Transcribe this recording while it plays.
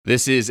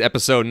This is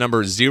episode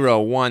number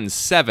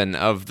 017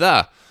 of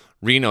the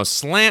Reno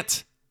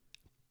Slant.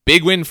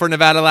 Big win for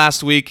Nevada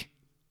last week.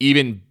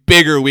 Even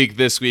bigger week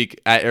this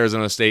week at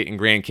Arizona State and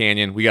Grand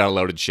Canyon. We got a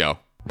loaded show.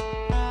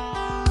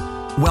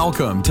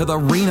 Welcome to the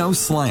Reno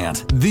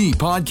Slant, the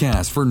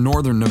podcast for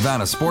Northern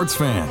Nevada sports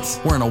fans,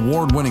 where an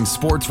award-winning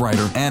sports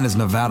writer and his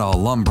Nevada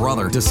alum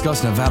brother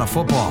discuss Nevada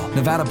football,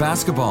 Nevada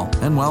basketball,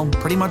 and, well,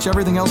 pretty much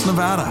everything else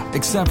Nevada,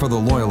 except for the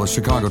Loyola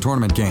Chicago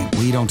tournament game.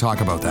 We don't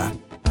talk about that.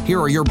 Here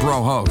are your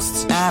bro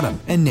hosts, Adam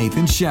and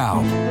Nathan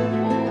Shoups.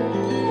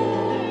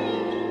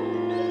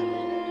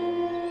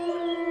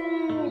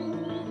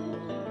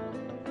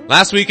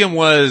 Last weekend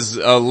was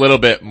a little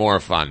bit more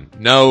fun.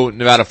 No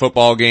Nevada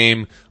football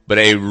game, but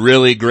a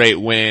really great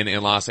win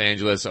in Los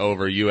Angeles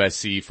over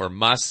USC for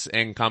Muss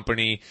and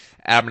company.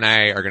 Adam and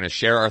I are going to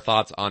share our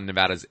thoughts on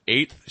Nevada's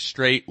 8th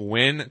straight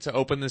win to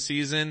open the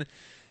season.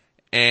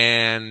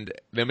 And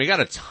then we got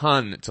a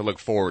ton to look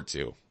forward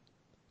to.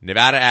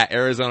 Nevada at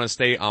Arizona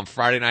State on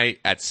Friday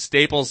night at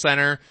Staples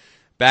Center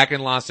back in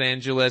Los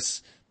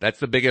Angeles. That's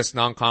the biggest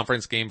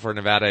non-conference game for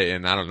Nevada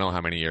in I don't know how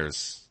many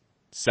years.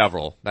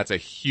 Several. That's a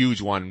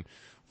huge one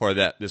for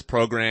this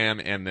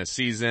program and this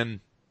season.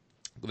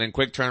 Then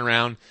quick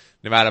turnaround.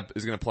 Nevada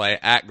is going to play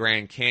at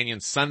Grand Canyon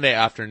Sunday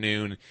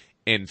afternoon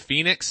in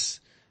Phoenix.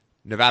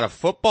 Nevada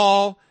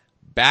football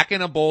back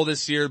in a bowl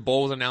this year.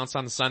 Bowl was announced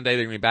on Sunday.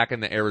 They're going to be back in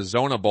the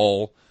Arizona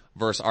Bowl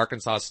versus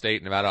Arkansas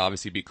State. Nevada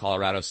obviously beat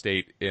Colorado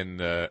State in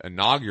the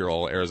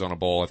inaugural Arizona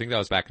Bowl. I think that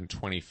was back in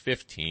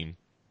 2015.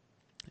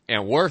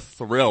 And we're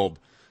thrilled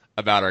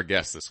about our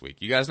guests this week.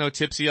 You guys know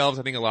Tipsy Elves.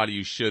 I think a lot of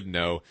you should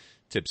know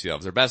Tipsy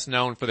Elves. They're best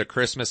known for their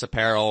Christmas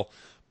apparel,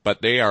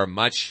 but they are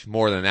much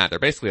more than that. They're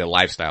basically a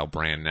lifestyle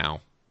brand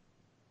now.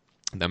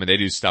 I mean, they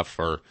do stuff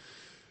for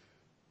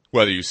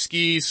whether you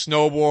ski,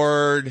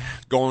 snowboard,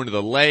 going to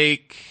the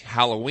lake,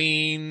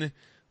 Halloween.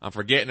 I'm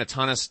forgetting a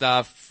ton of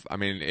stuff. I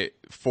mean,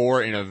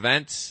 for an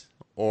event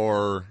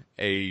or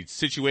a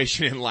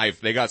situation in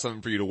life, they got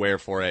something for you to wear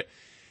for it.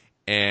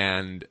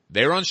 And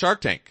they were on Shark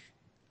Tank.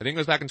 I think it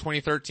was back in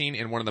 2013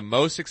 in one of the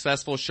most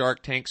successful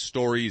Shark Tank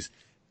stories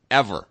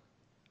ever.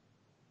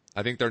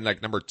 I think they're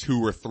like number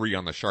 2 or 3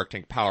 on the Shark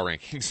Tank power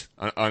rankings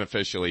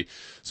unofficially.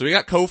 So we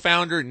got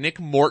co-founder Nick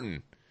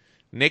Morton.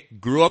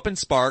 Nick grew up in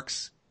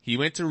Sparks. He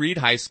went to Reed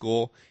High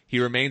School. He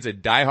remains a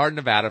diehard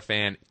Nevada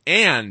fan,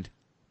 and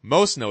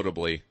most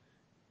notably,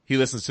 he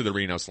listens to the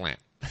Reno Slant.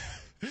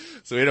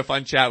 So we had a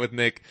fun chat with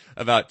Nick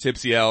about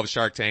Tipsy Elves,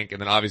 Shark Tank,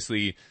 and then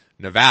obviously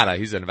Nevada.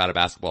 He's a Nevada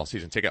basketball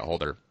season ticket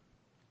holder,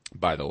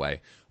 by the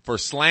way. For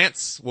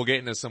Slants, we'll get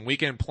into some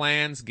weekend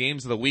plans,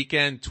 games of the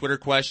weekend, Twitter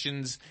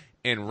questions,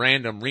 and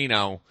random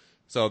Reno.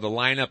 So the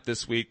lineup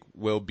this week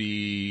will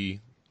be,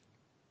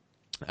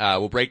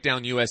 we'll break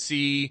down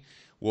USC.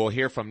 We'll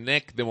hear from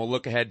Nick. Then we'll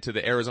look ahead to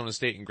the Arizona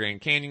State and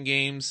Grand Canyon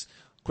games.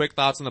 Quick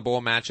thoughts on the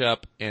bowl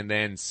matchup, and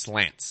then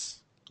Slants.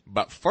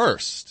 But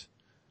first,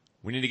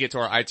 we need to get to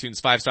our iTunes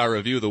 5-star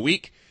review of the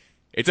week.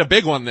 It's a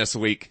big one this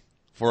week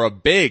for a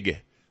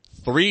big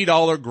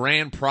 $3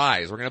 grand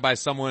prize. We're going to buy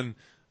someone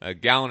a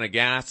gallon of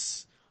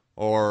gas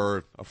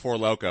or a Four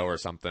Loko or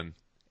something.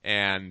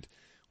 And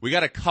we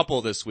got a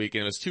couple this week,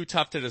 and it was too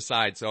tough to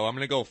decide, so I'm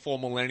going to go full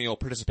millennial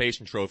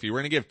participation trophy. We're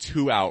going to give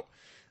 2 out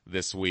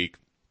this week.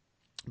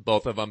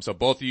 Both of them. So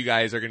both of you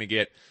guys are going to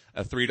get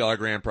a $3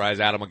 grand prize.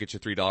 Adam will get you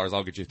 $3.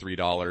 I'll get you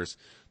 $3.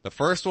 The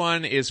first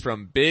one is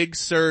from Big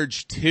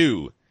Surge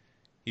 2.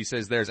 He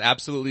says, there's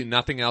absolutely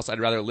nothing else I'd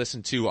rather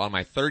listen to on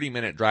my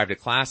 30-minute drive to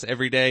class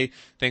every day.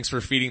 Thanks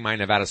for feeding my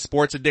Nevada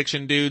sports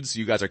addiction, dudes.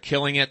 You guys are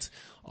killing it.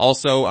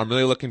 Also, I'm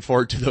really looking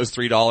forward to those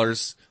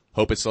 $3.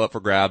 Hope it's still up for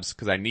grabs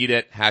because I need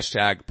it.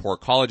 Hashtag poor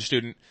college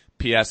student.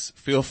 P.S.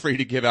 Feel free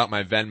to give out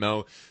my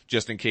Venmo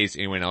just in case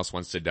anyone else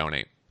wants to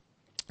donate.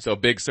 So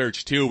Big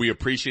Search 2, we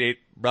appreciate,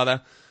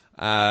 brother.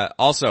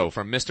 Also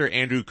from Mr.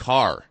 Andrew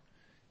Carr.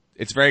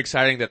 It's very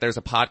exciting that there's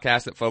a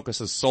podcast that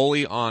focuses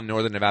solely on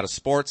Northern Nevada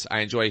sports. I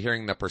enjoy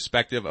hearing the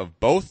perspective of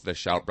both the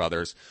Shout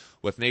brothers,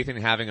 with Nathan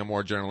having a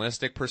more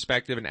journalistic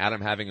perspective and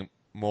Adam having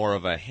more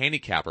of a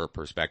handicapper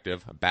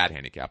perspective, a bad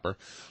handicapper.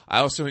 I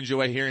also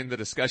enjoy hearing the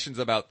discussions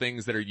about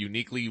things that are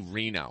uniquely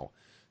Reno.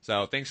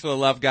 So thanks for the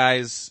love,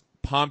 guys.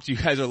 Pumped you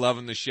guys are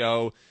loving the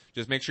show.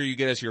 Just make sure you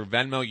get us your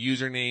Venmo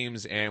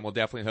usernames, and we'll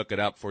definitely hook it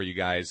up for you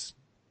guys.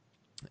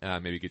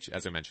 Maybe get you,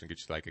 as I mentioned, get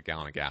you like a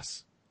gallon of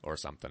gas or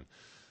something.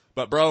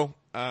 But bro,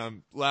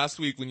 last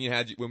week when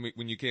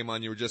you came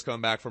on, you were just coming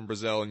back from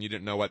Brazil and you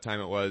didn't know what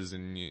time it was,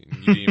 and you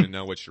didn't even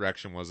know which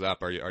direction was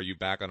up. Are you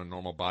back on a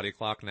normal body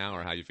clock now,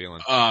 or how you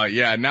feeling?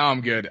 Yeah, now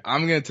I'm good.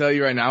 I'm gonna tell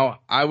you right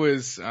now. It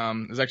was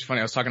actually funny.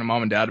 I was talking to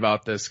mom and dad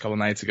about this a couple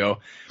nights ago.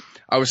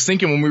 I was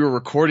thinking when we were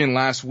recording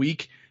last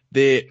week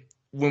that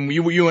when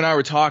you and I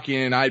were talking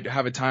and I'd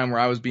have a time where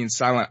I was being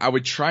silent, I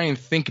would try and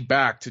think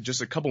back to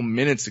just a couple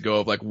minutes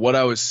ago of like what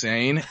I was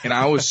saying. And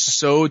I was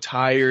so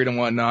tired and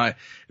whatnot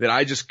that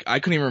I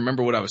couldn't even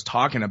remember what I was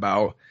talking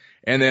about.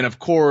 And then of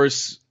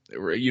course,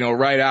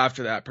 right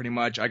after that, pretty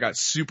much I got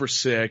super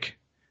sick.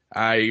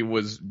 I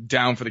was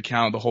down for the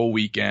count the whole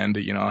weekend.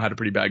 I had a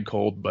pretty bad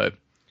cold, but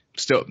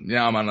still,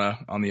 now I'm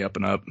on the up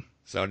and up.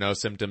 So no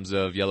symptoms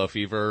of yellow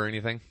fever or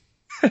anything?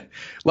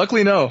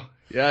 Luckily, no.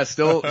 Yeah,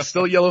 still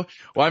yellow.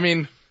 Well, I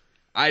mean,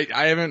 I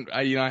haven't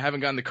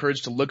gotten the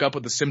courage to look up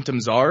what the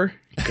symptoms are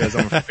because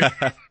I'm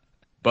afraid.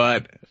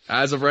 But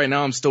as of right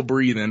now, I'm still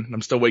breathing.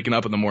 I'm still waking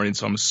up in the morning,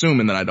 so I'm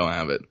assuming that I don't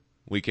have it.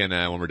 We can,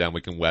 when we're done,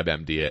 we can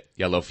WebMD it.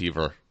 Yellow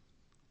fever.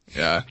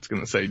 Yeah, it's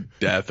gonna say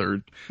death,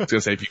 or it's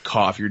gonna say if you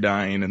cough, you're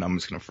dying, and I'm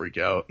just gonna freak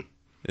out.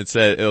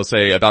 It'll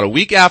say about a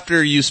week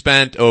after you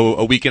spent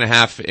a week and a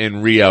half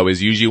in Rio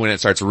is usually when it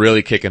starts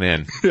really kicking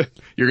in.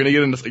 You're gonna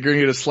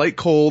get a slight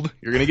cold.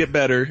 You're gonna get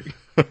better,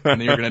 and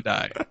then you're gonna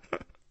die. All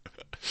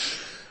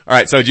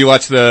right. So did you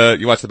watch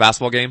the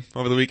basketball game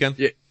over the weekend?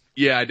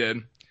 Yeah, I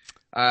did.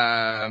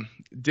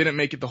 Didn't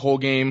make it the whole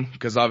game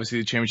because obviously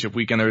the championship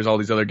weekend there was all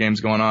these other games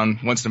going on.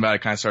 Once Nevada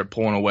kind of started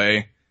pulling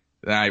away,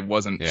 then I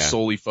wasn't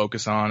solely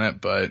focused on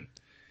it. But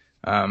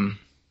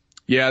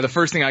the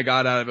first thing I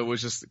got out of it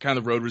was just kind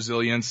of road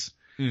resilience.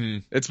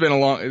 Mm-hmm. It's been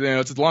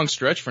it's a long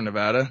stretch for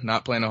Nevada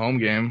not playing a home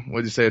game.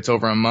 What'd you say? It's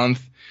over a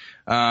month.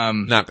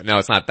 No,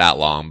 it's not that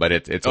long, but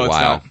it's a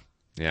while.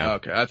 Yeah.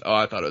 Okay. I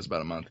thought it was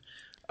about a month.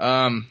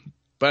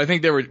 But I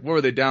think what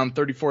were they down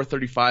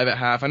 34-35 at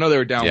half? I know they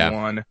were down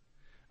one.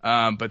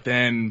 But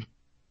then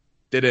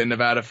did it in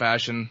Nevada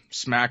fashion,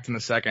 smacked in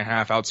the second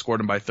half, outscored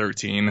them by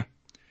 13.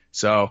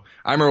 So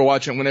I remember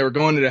watching when they were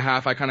going into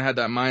half, I kind of had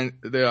that mind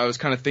that I was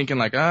kind of thinking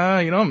like,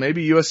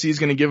 maybe USC is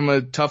going to give them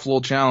a tough little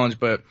challenge,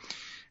 but,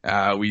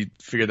 we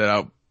figured that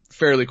out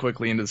fairly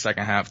quickly into the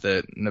second half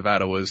that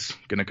Nevada was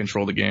going to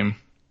control the game.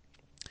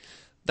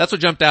 That's what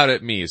jumped out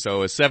at me.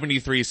 So a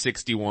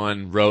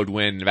 73-61 road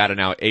win. Nevada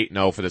now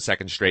 8-0 for the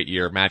second straight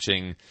year,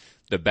 matching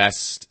the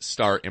best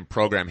start in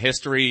program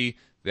history.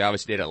 They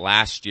obviously did it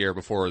last year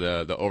before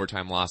the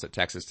overtime loss at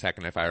Texas Tech,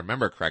 and if I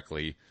remember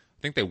correctly,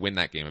 I think they win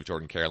that game if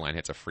Jordan Caroline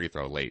hits a free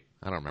throw late.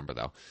 I don't remember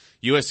though.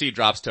 USC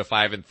drops to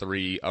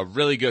 5-3, a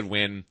really good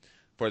win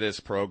for this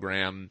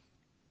program.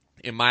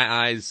 In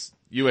my eyes,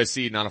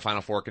 USC not a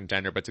Final Four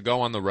contender, but to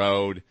go on the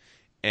road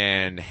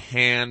and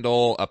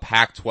handle a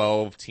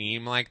Pac-12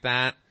 team like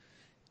that,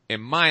 in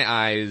my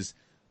eyes,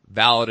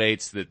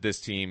 validates that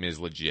this team is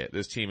legit.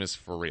 This team is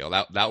for real.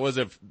 That was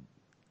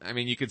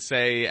you could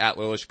say at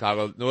Loyola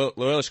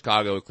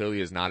Chicago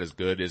clearly is not as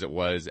good as it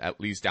was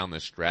at least down the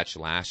stretch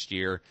last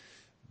year.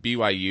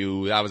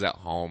 BYU, that was at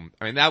home.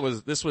 I mean,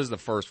 this was the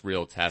first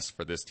real test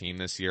for this team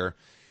this year.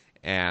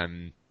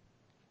 And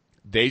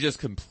they just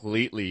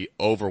completely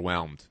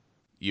overwhelmed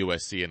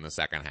USC in the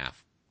second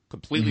half.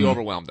 Completely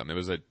overwhelmed them. It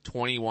was a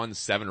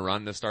 21-7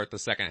 run to start the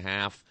second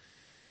half.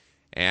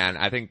 And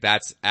I think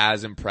that's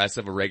as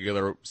impressive a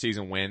regular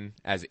season win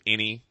as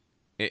any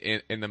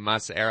in the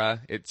Muss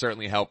era. It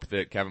certainly helped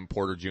that Kevin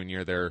Porter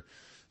Jr., their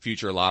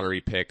future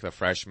lottery pick, the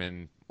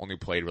freshman, only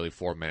played really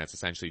 4 minutes,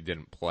 essentially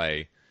didn't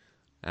play.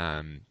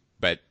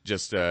 But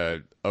just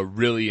a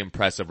really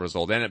impressive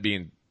result. Ended up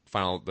being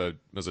it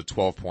was a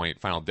 12-point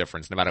final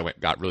difference. Nevada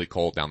got really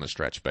cold down the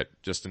stretch, but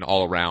just an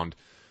all-around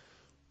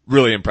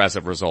really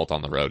impressive result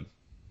on the road.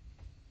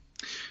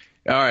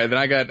 All right,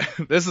 then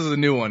this is a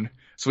new one.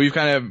 So we've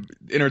kind of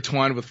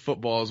intertwined with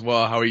football as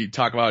well, how we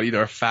talk about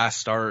either a fast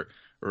start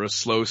or a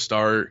slow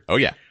start. Oh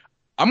yeah.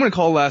 I'm going to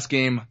call the last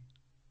game,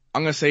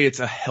 I'm going to say it's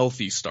a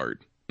healthy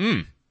start.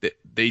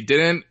 They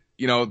didn't,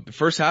 the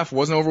first half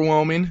wasn't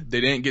overwhelming. They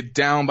didn't get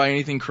down by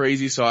anything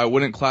crazy, so I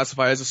wouldn't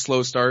classify it as a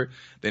slow start.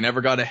 They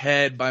never got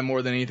ahead by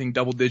more than anything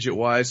double digit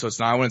wise, so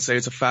I wouldn't say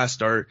it's a fast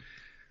start,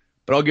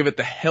 but I'll give it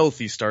the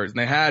healthy start.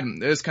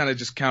 And this kind of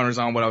just counters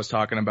on what I was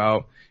talking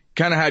about.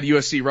 Kind of had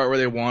USC right where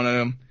they wanted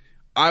them.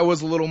 I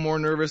was a little more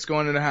nervous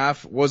going into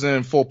half. Wasn't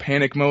in full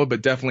panic mode,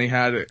 but definitely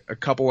had a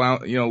couple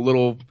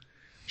little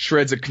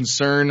shreds of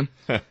concern.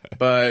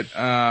 But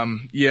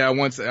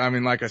once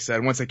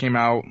they came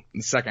out in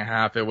the second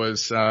half, it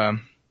was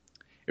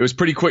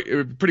pretty quick. It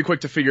was pretty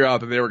quick to figure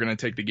out that they were going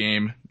to take the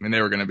game and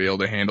they were going to be able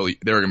to handle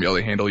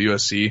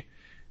USC,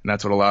 and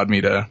that's what allowed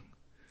me to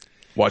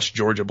watch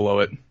Georgia blow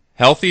it.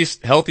 Healthy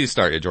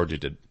start. Georgia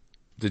did.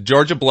 Did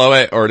Georgia blow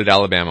it or did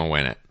Alabama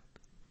win it?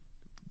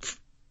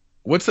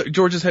 What's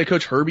Georgia's head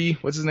coach, Herbie?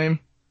 What's his name?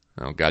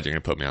 Oh God, you're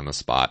gonna put me on the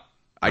spot.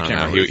 I can't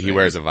remember. He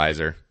wears a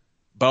visor.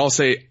 But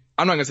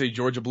I'm not gonna say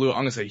Georgia blew it. I'm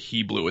gonna say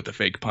he blew with the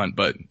fake punt.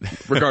 But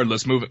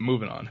regardless,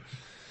 moving on.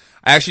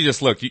 I actually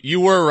just looked.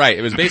 You were right.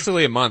 It was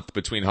basically a month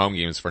between home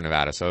games for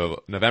Nevada.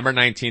 So November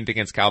 19th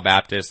against Cal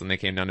Baptist, and they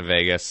came down to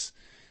Vegas.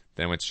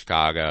 Then went to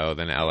Chicago,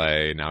 then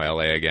LA, now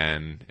LA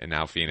again, and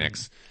now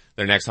Phoenix.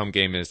 Their next home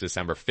game is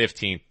December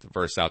 15th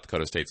versus South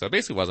Dakota State. So it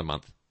basically was a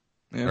month.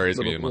 Yeah, or is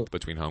going to be a month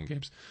between home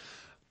games.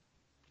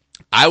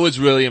 I was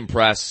really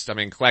impressed. I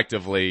mean,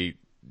 collectively,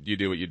 you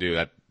do what you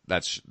do.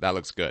 That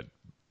looks good.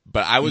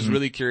 But I was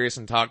really curious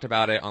and talked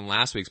about it on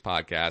last week's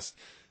podcast,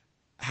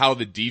 how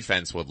the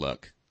defense would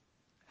look.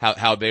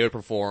 How they would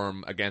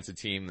perform against a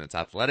team that's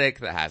athletic,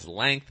 that has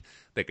length,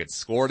 that could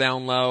score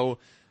down low.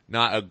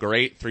 Not a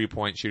great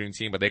 3-point shooting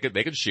team, but they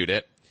could shoot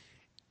it.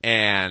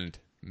 And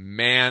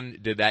man,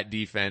 did that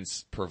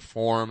defense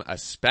perform,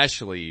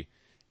 especially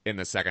in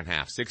the second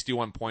half.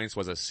 61 points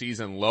was a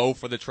season low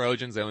for the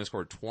Trojans. They only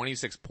scored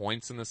 26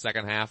 points in the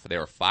second half. They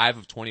were 5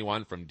 of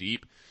 21 from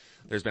deep.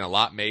 There's been a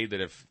lot made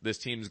that if this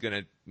team's going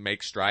to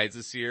make strides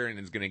this year and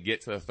is going to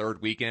get to the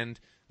third weekend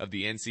of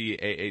the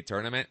NCAA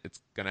tournament, it's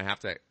going to have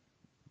to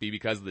be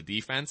because of the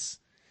defense.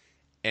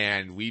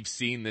 And we've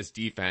seen this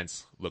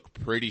defense look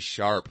pretty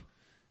sharp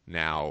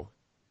now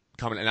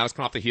and that was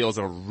coming off the heels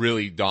of a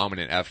really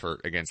dominant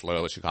effort against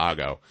Loyola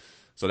Chicago.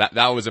 So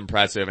that was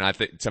impressive. And I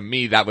think, to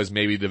me, that was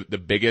maybe the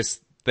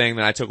biggest thing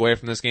that I took away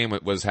from this game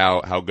was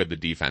how good the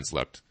defense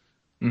looked.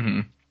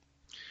 Mm-hmm.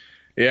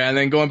 Yeah, and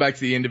then going back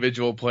to the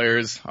individual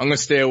players, I'm gonna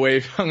stay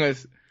away. I'm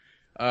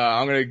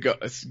gonna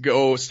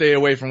go stay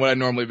away from what I've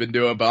normally been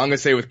doing, but I'm gonna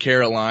say with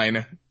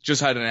Caroline,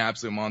 just had an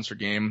absolute monster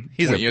game.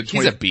 He's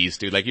a beast,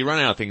 dude. Like, you run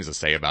out of things to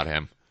say about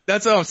him.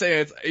 That's what I'm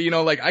saying.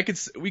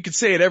 It's, we could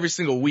say it every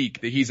single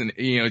week that he's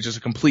just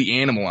a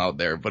complete animal out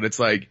there, but it's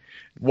like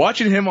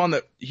watching him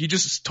he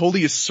just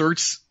totally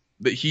asserts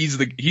that he's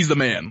the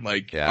man.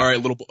 Like, yeah. All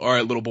right,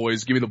 little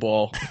boys, give me the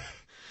ball.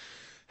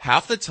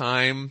 Half the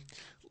time,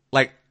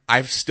 like,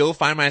 I still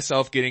find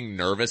myself getting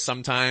nervous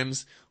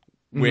sometimes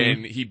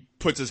when he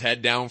puts his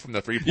head down from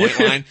the 3-point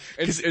line.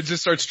 It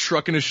just starts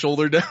trucking his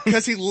shoulder down.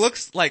 Because he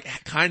looks like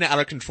kind of out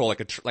of control,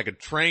 like a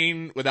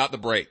train without the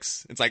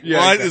brakes. It's like,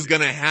 what is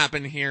going to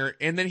happen here?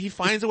 And then he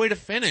finds a way to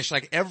finish,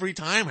 like, every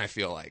time, I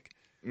feel like.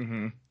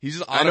 Mm-hmm. He's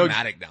just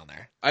automatic down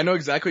there. I know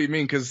exactly what you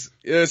mean, because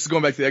this is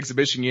going back to the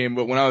exhibition game,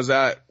 but when I was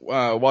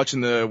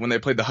watching when they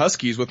played the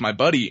Huskies with my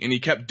buddy, and he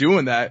kept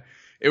doing that,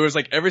 it was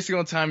like every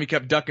single time he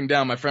kept ducking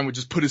down, my friend would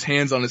just put his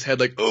hands on his head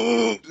like,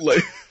 oh,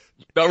 like,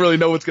 don't really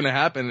know what's going to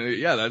happen.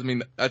 Yeah,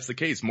 that's the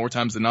case. More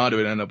times than not, it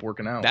would end up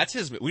working out. That's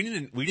we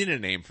need a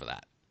name for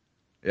that.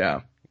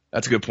 Yeah,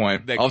 that's a good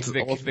point.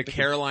 The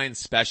Caroline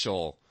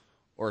special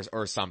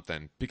or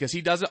something, because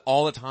he does it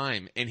all the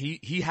time, and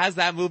he has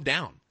that move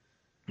down.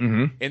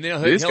 Mm-hmm. And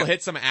then he'll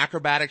hit some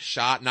acrobatic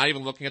shot, not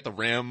even looking at the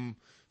rim,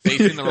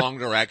 facing the wrong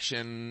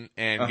direction,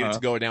 and get it to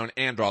go down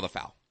and draw the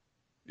foul.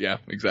 Yeah,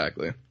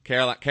 exactly.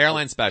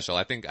 Caroline special.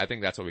 I think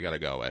that's what we got to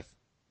go with.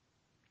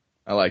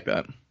 I like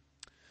that.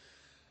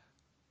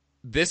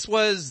 This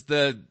was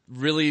the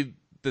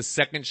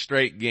second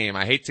straight game.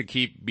 I hate to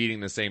keep beating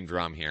the same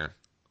drum here,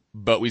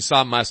 but we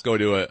saw Muss go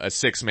to a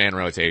 6-man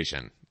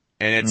rotation,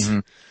 and it's. Mm-hmm.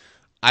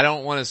 I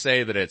don't want to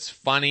say that it's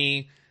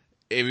funny.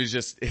 It was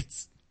just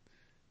it's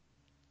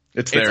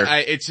there.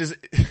 It's just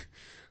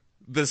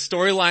the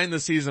storyline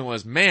this season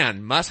was,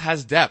 man, Muss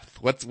has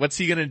depth. What's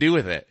he gonna do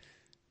with it?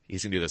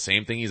 He's gonna do the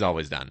same thing he's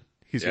always done.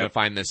 He's gonna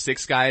find the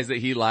 6 guys that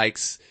he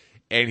likes,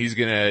 and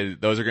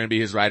those are gonna be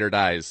his ride or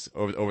dies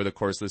over the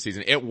course of the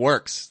season. It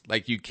works.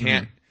 Like, you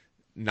can't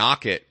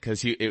knock it,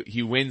 cause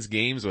he wins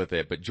games with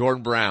it. But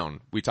Jordan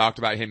Brown, we talked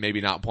about him maybe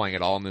not playing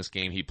at all in this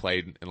game. He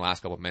played in the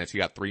last couple of minutes. He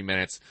got 3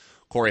 minutes.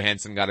 Corey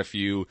Henson got a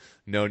few.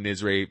 No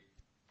Nizre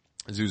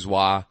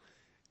Zuzwa.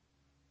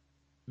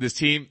 This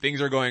team,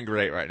 things are going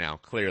great right now,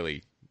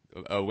 clearly.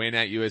 A win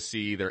at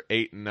USC. They're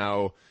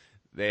 8-0.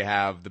 They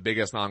have the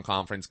biggest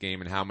non-conference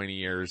game in how many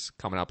years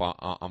coming up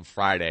on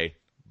Friday.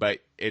 But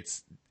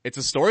it's a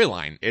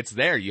storyline. It's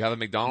there. You have a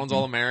McDonald's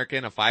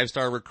All-American, a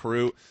 5-star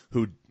recruit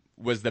who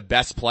was the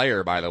best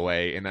player, by the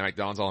way, in the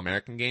McDonald's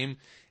All-American game,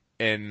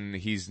 and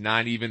he's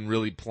not even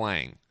really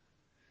playing.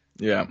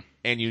 Yeah.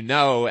 And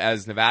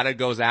as Nevada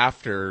goes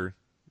after,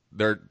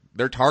 they're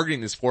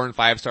targeting these 4- and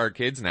 5-star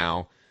kids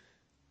now.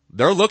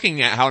 They're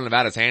looking at how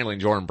Nevada's handling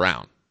Jordan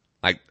Brown.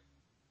 Like,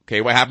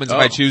 okay, what happens if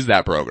I choose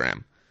that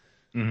program?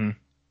 Mm-hmm.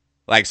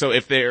 Like, so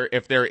if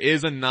there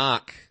is a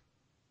knock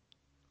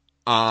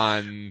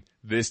on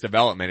this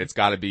development, it's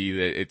gotta be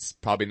that it's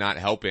probably not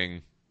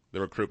helping the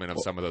recruitment of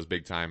some of those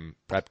big time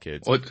prep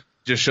kids. Well, it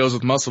just shows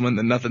with Musselman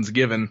that nothing's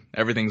given,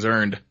 everything's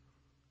earned.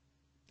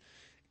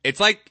 It's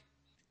like,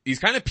 he's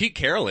kind of Pete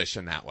Carroll-ish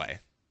in that way.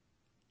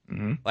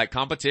 Mm-hmm. Like,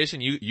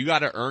 competition, you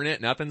gotta earn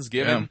it, nothing's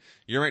given. Yeah.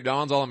 You're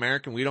McDonald's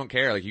All-American, we don't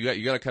care. Like,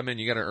 you gotta come in,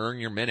 you gotta earn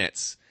your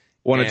minutes.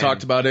 When I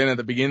talked about it at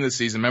the beginning of the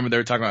season, remember they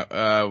were talking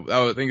about,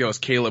 I think it was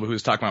Caleb who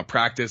was talking about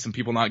practice and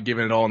people not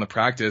giving it all in the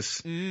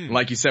practice.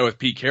 Like you said with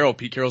Pete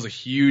Carroll's a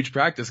huge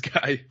practice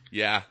guy.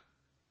 Yeah.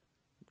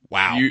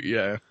 Wow.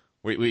 Yeah.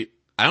 I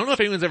don't know if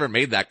anyone's ever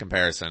made that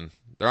comparison.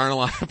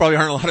 Probably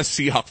aren't a lot of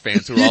Seahawks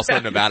fans who are also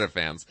Nevada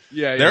fans.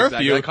 Yeah, there are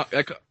exactly. A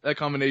few. That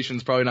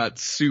combination's probably not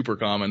super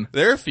common.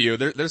 There are a few.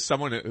 There's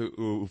someone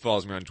who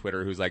follows me on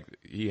Twitter who's like,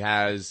 he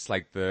has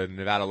like the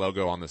Nevada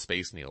logo on the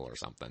Space Needle or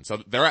something.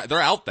 So they're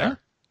out there. Huh?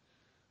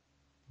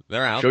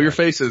 They're out. Show there. Your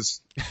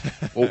faces.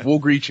 We'll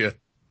greet you.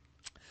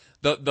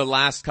 The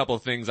last couple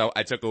of things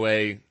I took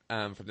away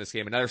from this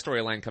game. Another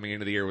storyline coming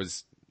into the year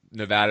was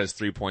Nevada's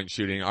 3-point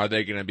shooting. Are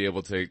they going to be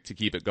able to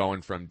keep it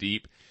going from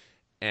deep?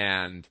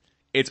 And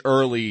it's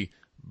early,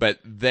 but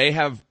they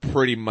have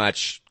pretty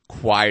much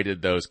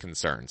quieted those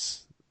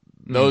concerns.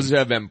 Those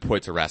have been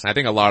put to rest. And I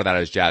think a lot of that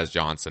is Jazz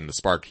Johnson, the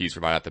spark he's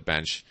provided at the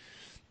bench.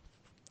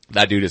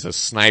 That dude is a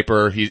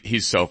sniper.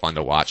 He's so fun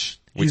to watch.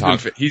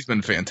 He's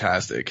been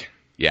fantastic.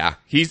 Yeah.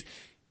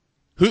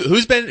 Who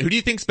do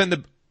you think's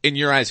been in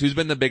your eyes, who's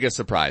been the biggest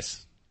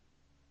surprise?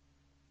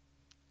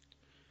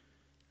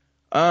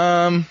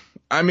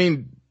 I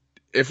mean,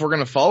 if we're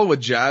gonna follow with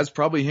Jazz,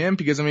 probably him,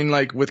 because I mean,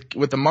 like with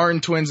the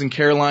Martin twins and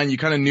Caroline, you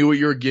kind of knew what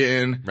you were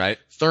getting. Right.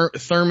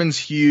 Thurman's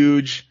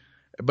huge,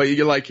 but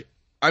you're like,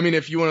 I mean,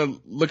 if you want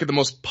to look at the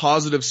most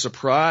positive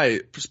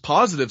surprise,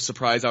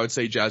 I would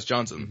say Jazz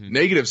Johnson. Mm-hmm.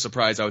 Negative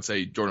surprise, I would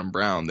say Jordan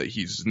Brown, that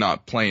he's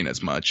not playing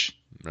as much.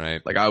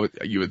 Right. Like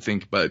you would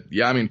think, but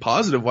yeah, I mean,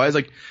 positive wise,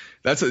 like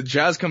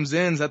Jazz comes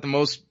in, is at the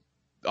most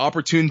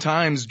opportune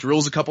times,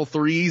 drills a couple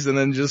threes, and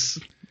then just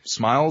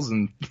smiles.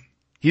 And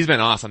he's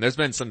been awesome. There's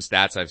been some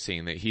stats I've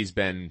seen that he's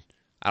been,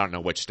 I don't know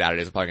which stat it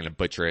is, I'm probably going to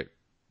butcher it,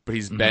 but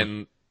he's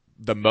been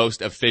the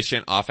most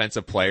efficient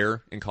offensive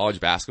player in college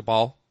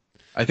basketball.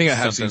 I think I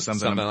have seen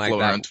something like floating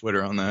that on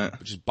Twitter on that.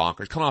 Which is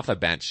bonkers. Coming off the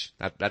bench.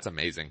 That's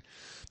amazing.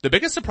 The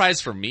biggest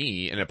surprise for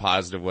me in a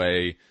positive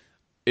way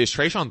is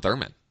Trayshawn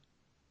Thurman.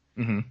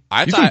 Mm-hmm.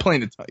 He's been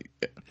playing it tight.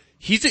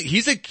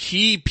 He's a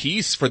key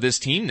piece for this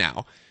team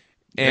now.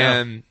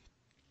 And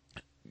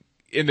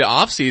in the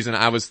off season,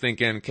 I was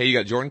thinking, okay, you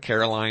got Jordan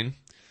Caroline.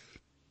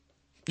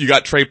 You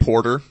got Trey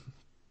Porter.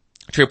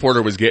 Trey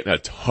Porter was getting a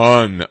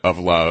ton of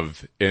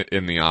love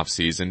in the off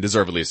season,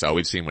 deservedly so.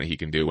 We've seen what he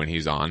can do when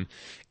he's on.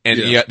 And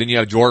then you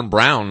have Jordan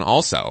Brown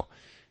also.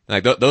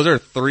 Like those are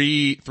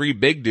three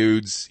big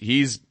dudes.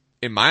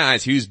 In my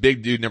eyes, he was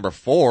big dude number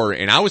 4,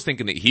 and I was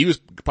thinking that he was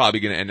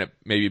probably going to end up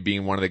maybe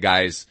being one of the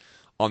guys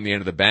on the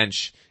end of the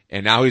bench,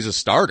 and now he's a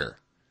starter.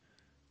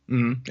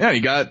 Mm-hmm. Yeah,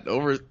 he got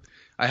over.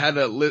 I had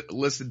that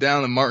listed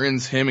down. The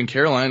Martins, him, and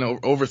Caroline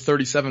over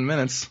 37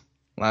 minutes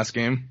last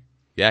game.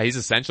 Yeah, he's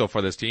essential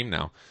for this team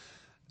now.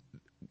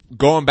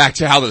 Going back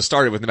to how this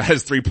started with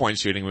Nevada's 3-point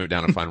shooting, we went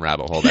down a fun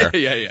rabbit hole there.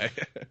 Yeah.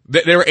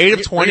 They were 8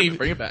 of 20.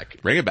 Bring it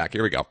back. Bring it back.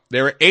 Here we go.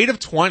 They were 8 of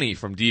 20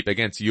 from deep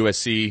against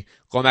USC.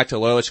 Going back to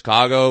Loyola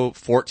Chicago,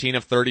 14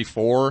 of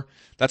 34.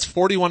 That's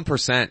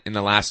 41% in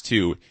the last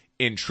 2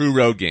 in true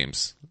road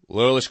games.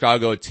 Loyola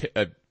Chicago,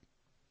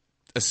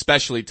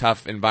 especially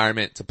tough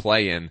environment to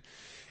play in.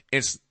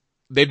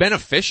 They've been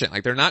efficient.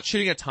 Like they're not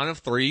shooting a ton of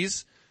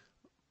threes,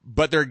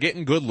 but they're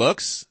getting good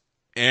looks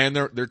and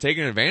they're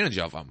taking advantage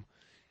of them.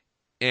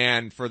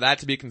 And for that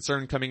to be a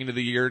concern coming into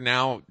the year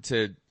now,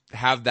 to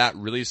have that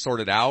really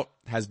sorted out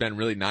has been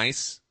really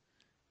nice.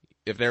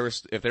 If they were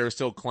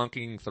still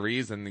clunking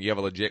threes, then you have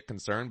a legit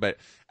concern. But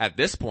at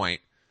this point,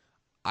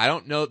 I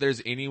don't know if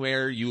there's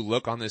anywhere you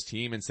look on this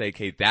team and say,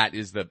 okay, that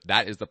is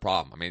the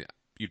problem. I mean,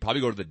 you'd probably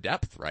go to the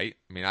depth, right?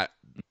 I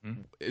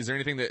mean, is there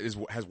anything that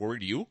has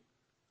worried you?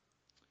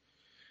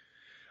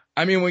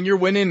 I mean, when you're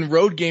winning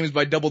road games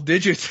by double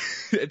digits,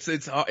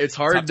 it's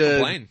hard to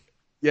complain.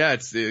 Yeah,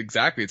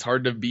 it's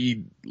hard to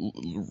be,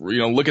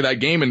 look at that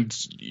game and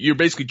you're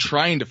basically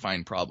trying to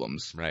find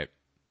problems. Right.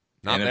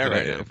 Not there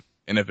right now.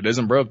 And if it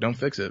isn't broke, don't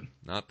fix it.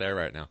 Not there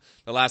right now.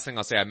 The last thing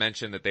I'll say, I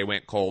mentioned that they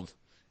went cold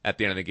at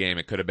the end of the game.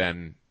 It could have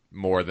been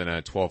more than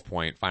a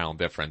 12-point final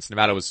difference.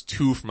 Nevada was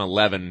 2 from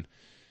 11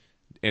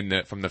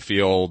 from the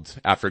field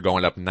after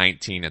going up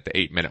 19 at the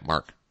 8-minute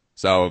mark.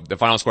 So the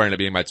final score ended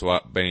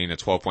up being a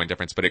 12-point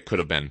difference, but it could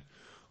have been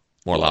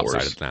more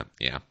lopsided than that.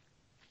 Yeah.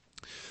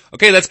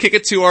 Okay, let's kick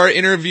it to our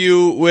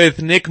interview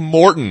with Nick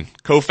Morton,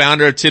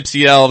 co-founder of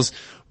Tipsy Elves.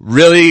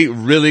 Really,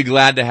 really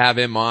glad to have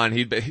him on.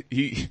 He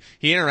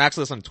interacts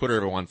with us on Twitter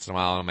every once in a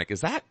while, and I'm like,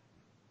 is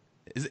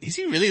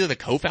he really the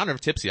co-founder of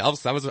Tipsy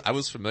Elves? I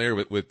was familiar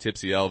with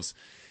Tipsy Elves,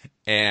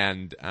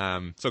 and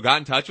so got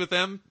in touch with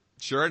him,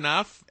 sure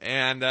enough,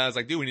 and I was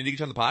like, dude, we need to get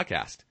you on the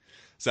podcast.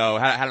 So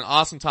had an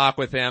awesome talk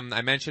with him.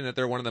 I mentioned that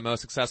they're one of the most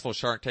successful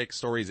Shark Tank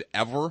stories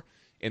ever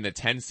in the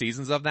 10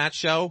 seasons of that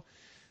show.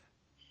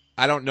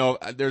 I don't know.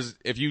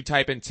 If you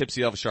type in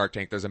Tipsy Elves Shark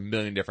Tank, there's a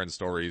million different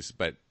stories.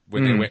 But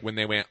when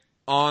they went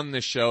on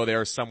the show, they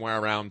were somewhere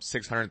around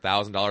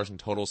 $600,000 in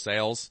total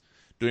sales,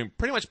 doing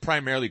pretty much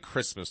primarily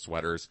Christmas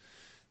sweaters.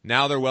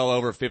 Now they're well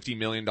over $50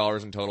 million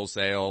in total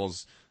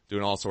sales,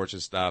 doing all sorts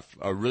of stuff.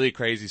 A really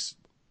crazy,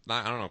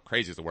 I don't know if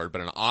crazy is the word,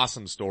 but an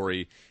awesome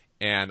story,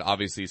 and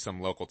obviously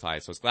some local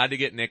ties. So I was glad to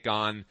get Nick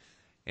on.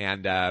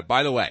 And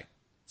by the way,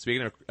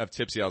 speaking of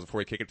Tipsy Elves, before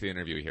we kick it to the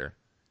interview here,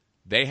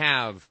 they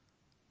have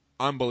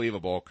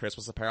unbelievable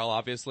Christmas apparel,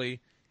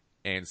 obviously,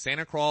 and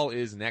Santa Crawl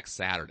is next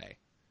Saturday.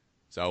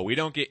 So we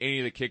don't get any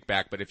of the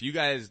kickback, but if you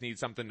guys need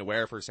something to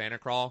wear for Santa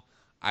Crawl,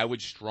 I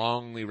would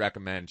strongly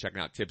recommend checking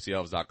out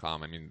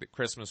tipsyelves.com. I mean, the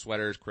Christmas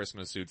sweaters,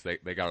 Christmas suits, they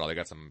got it all. They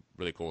got some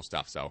really cool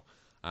stuff. So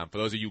for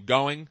those of you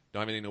going,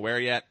 don't have anything to wear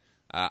yet,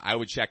 I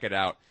would check it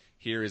out.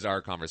 Here is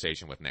our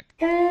conversation with Nick.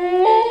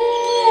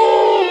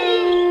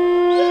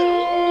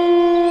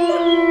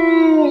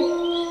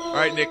 All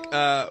right,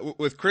 Nick,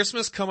 with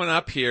Christmas coming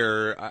up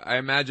here, I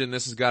imagine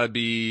this has got to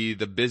be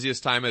the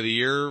busiest time of the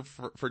year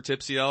for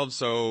Tipsy Elves.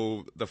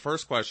 So the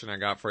first question I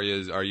got for you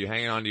is, are you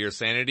hanging on to your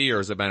sanity, or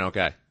has it been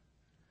okay?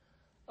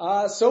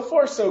 So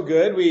far so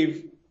good.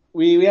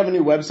 We have a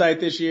new website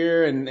this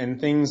year and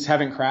things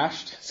haven't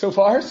crashed so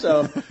far.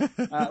 So,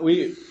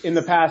 in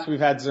the past we've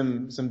had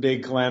some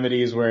big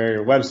calamities where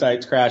your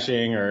website's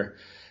crashing or,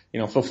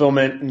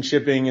 fulfillment and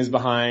shipping is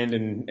behind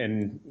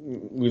and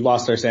we've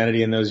lost our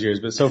sanity in those years,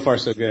 but so far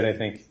so good, I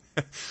think.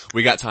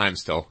 We got time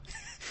still.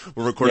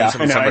 We're recording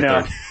December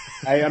 3rd.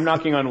 I'm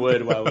knocking on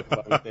wood while we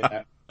say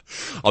that.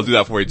 I'll do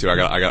that for you too. I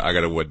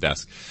got a wood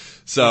desk.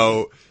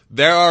 So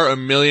there are a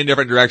million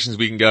different directions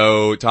we can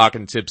go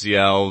talking Tipsy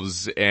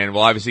Elves, and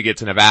we'll obviously get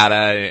to Nevada,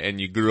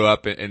 and you grew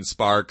up in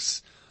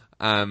Sparks.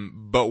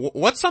 But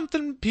what's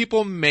something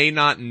people may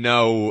not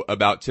know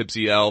about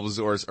Tipsy Elves,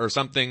 or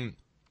something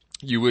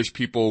you wish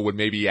people would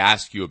maybe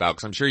ask you about?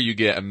 Cause I'm sure you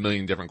get a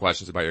million different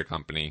questions about your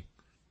company.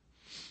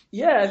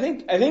 Yeah, I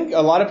think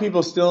a lot of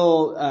people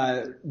still,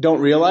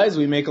 don't realize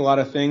we make a lot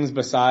of things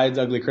besides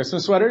ugly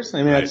Christmas sweaters. I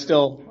mean, That's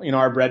still,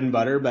 our bread and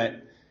butter,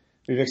 but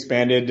we've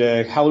expanded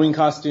to Halloween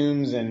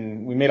costumes,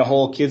 and we made a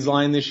whole kids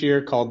line this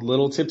year called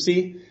Little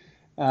Tipsy.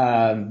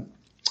 And,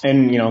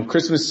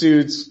 Christmas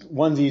suits,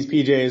 onesies,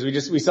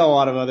 PJs. We sell a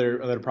lot of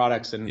other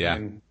products,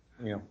 and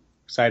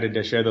excited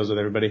to share those with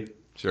everybody.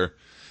 Sure.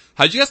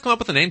 How did you guys come up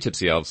with the name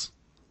Tipsy Elves?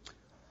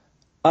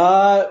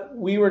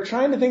 We were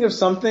trying to think of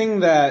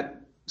something that,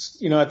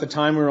 at the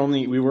time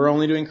we were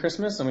only doing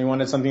Christmas, and we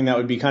wanted something that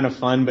would be kind of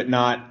fun, but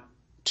not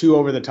too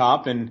over the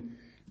top. And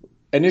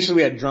initially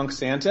we had Drunk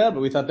Santa, but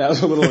we thought that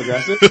was a little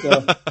aggressive.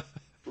 So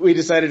we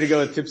decided to go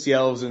with Tipsy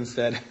Elves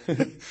instead.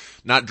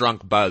 Not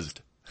drunk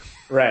buzzed.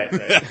 Right.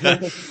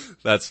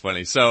 That's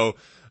funny. So,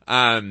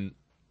 why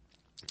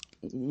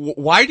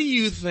do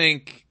you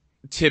think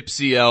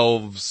Tipsy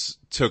Elves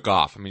took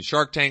off? I mean,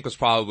 Shark Tank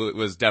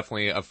was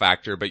definitely a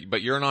factor,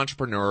 but you're an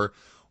entrepreneur.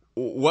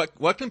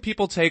 What can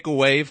people take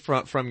away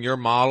from your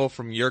model,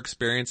 from your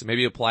experience, and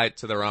maybe apply it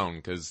to their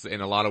own? Cause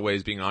in a lot of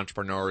ways being an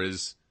entrepreneur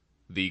is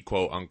the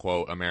quote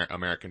unquote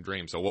American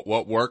dream. So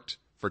what worked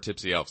for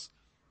Tipsy Elves?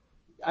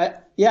 I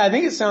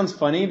think it sounds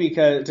funny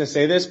to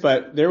say this,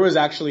 but there was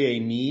actually a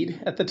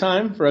need at the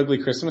time for ugly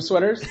Christmas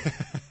sweaters.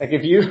 Like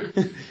if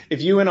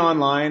you went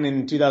online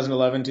in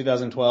 2011,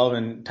 2012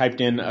 and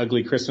typed in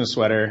ugly Christmas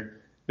sweater,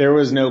 there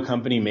was no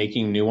company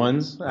making new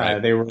ones.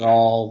 Right. They were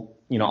all,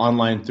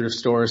 online thrift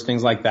stores,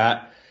 things like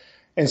that.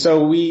 And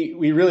so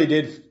we really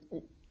did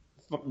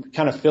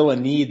kind of fill a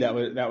need that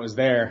was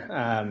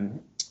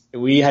there.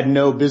 We had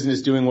no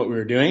business doing what we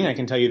were doing. I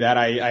can tell you that.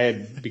 I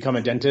had become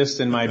a dentist,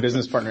 and my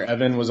business partner,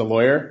 Evan, was a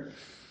lawyer.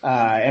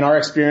 And our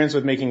experience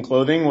with making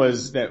clothing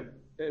was that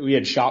we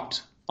had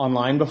shopped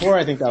online before.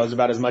 I think that was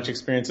about as much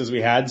experience as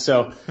we had.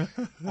 So,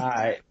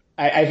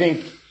 I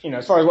think,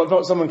 as far as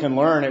what someone can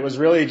learn, it was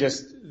really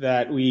just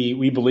that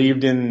we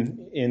believed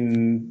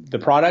in the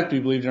product. We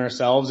believed in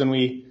ourselves, and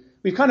we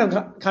kind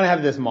of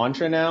have this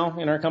mantra now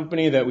in our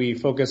company that we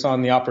focus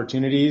on the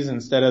opportunities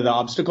instead of the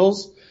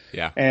obstacles.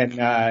 Yeah. And,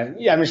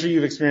 I'm sure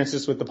you've experienced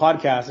this with the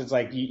podcast. It's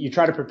like you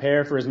try to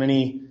prepare for as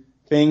many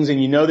things,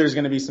 and there's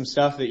going to be some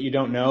stuff that you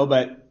don't know,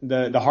 but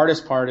the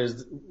hardest part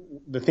is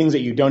the things that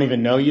you don't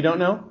even know you don't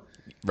know.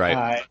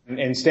 Right.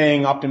 And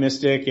staying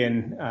optimistic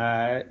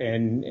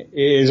and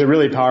is a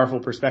really powerful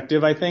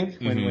perspective, I think,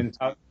 when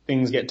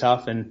things get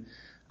tough. And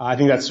I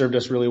think that served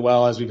us really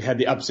well as we've had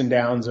the ups and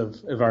downs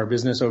of our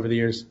business over the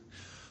years.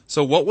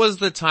 So what was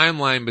the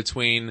timeline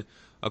between,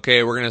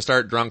 okay, we're going to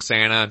start Drunk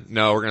Santa,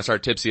 no, we're going to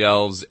start Tipsy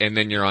Elves, and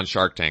then you're on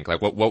Shark Tank?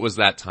 Like what was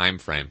that time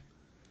frame?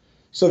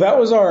 So that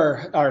was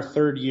our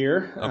third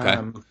year.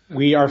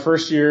 Okay. Our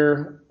first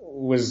year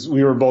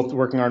we were both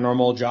working our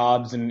normal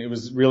jobs, and it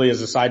was really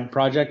as a side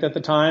project at the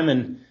time.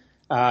 And,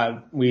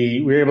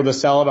 we were able to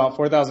sell about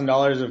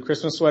 $4,000 of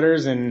Christmas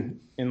sweaters in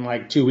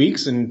like 2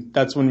 weeks. And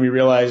that's when we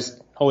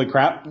realized, holy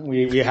crap,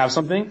 we have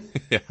something.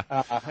 Yeah.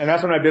 And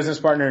that's when my business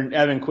partner,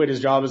 Evan, quit his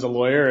job as a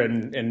lawyer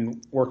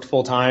and worked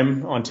full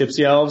time on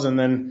Tipsy Elves. And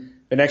then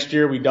the next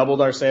year we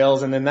doubled our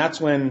sales. And then that's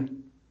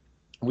when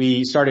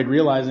we started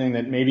realizing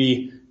that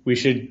maybe we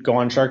should go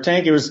on Shark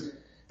Tank. It was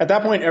at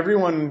that point,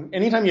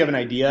 anytime you have an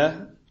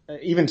idea,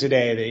 even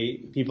today,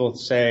 people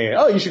say,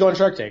 "Oh, you should go on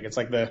Shark Tank." It's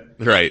like the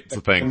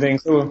thing.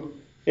 So,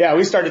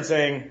 we started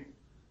saying,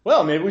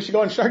 "Well, maybe we should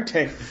go on Shark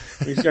Tank."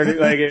 We started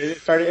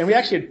and we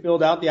actually had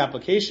filled out the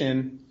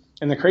application.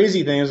 And the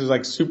crazy thing was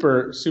like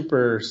super,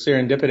 super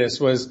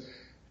serendipitous. Was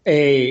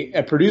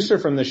a producer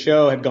from the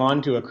show had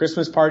gone to a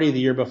Christmas party the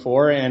year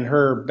before, and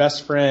her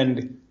best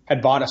friend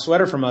had bought a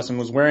sweater from us and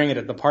was wearing it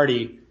at the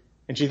party.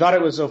 And she thought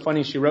it was so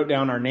funny. She wrote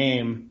down our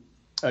name,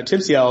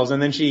 Tipsy Elves,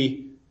 and then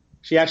she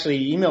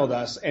actually emailed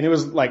us, and it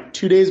was like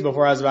 2 days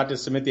before I was about to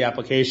submit the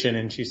application,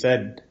 and she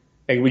said,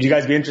 "Hey, would you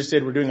guys be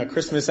interested? We're doing a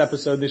Christmas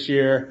episode this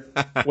year.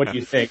 What do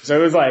you think?" So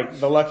it was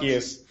like the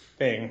luckiest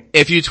thing.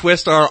 If you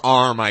twist our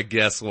arm, I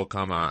guess we'll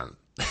come on.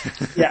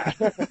 Yeah.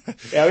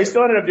 Yeah, we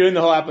still ended up doing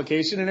the whole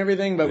application and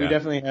everything, but we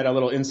definitely had a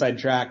little inside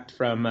track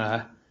from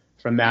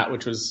that,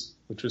 which was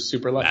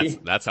super lucky.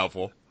 That's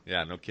helpful.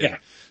 Yeah, no kidding. Yeah.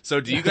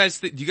 So do you guys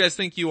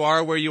think you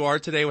are where you are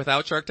today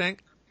without Shark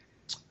Tank?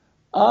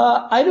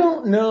 I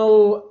don't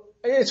know.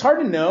 It's hard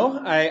to know.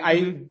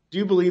 I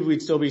do believe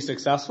we'd still be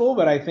successful,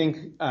 but I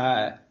think,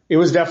 it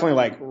was definitely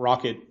like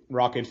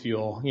rocket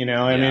fuel,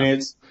 I mean,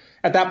 it's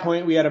at that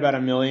point we had about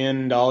 $1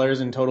 million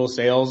in total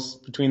sales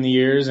between the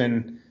years.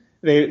 And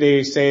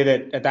they say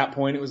that at that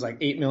point it was like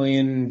 8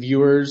 million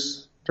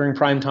viewers during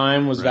prime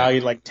time was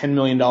valued like $10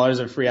 million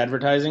of free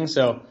advertising.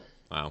 So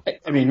Wow.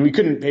 I mean, we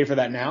couldn't pay for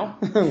that now,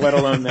 let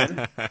alone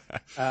then.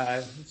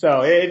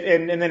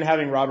 And then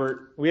having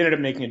Robert, we ended up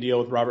making a deal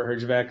with Robert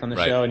Herjavec on the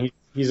show, and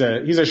he's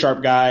a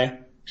sharp guy,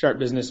 sharp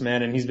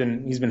businessman, and he's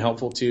been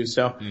helpful too.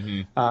 So,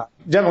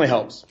 definitely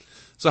helps.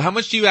 So how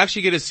much do you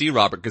actually get to see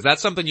Robert? Because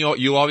that's something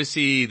you always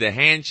see the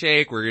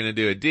handshake, we're going to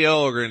do a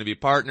deal, we're going to be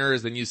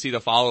partners, then you see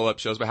the follow-up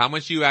shows. But how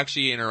much do you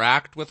actually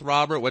interact with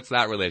Robert? What's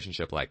that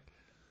relationship like?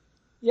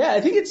 Yeah,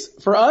 I think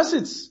for us,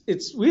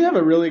 we have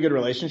a really good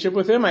relationship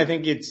with him. I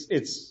think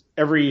it's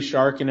every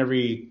shark and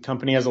every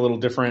company has a little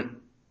different,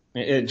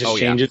 it just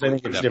changes. I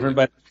think it's different,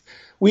 but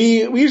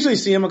we usually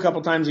see him a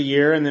couple times a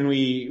year, and then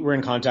we're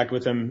in contact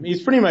with him.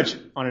 He's pretty much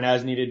on an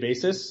as-needed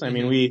basis. I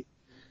mean,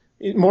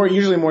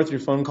 usually more through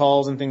phone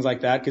calls and things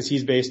like that, because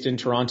he's based in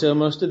Toronto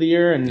most of the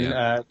year, and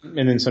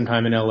then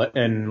sometime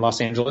in Los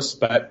Angeles.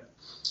 But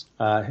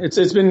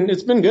it's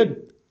been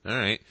good. All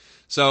right.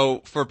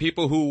 So for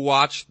people who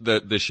watch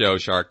the show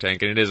Shark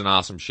Tank, and it is an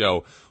awesome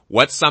show,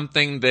 what's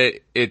something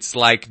that it's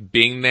like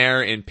being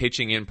there and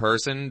pitching in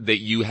person that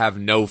you have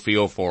no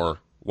feel for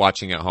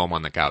watching at home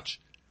on the couch?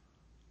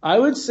 I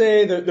would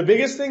say the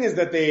biggest thing is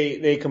that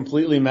they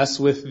completely mess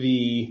with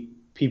the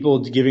people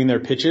giving their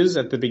pitches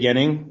at the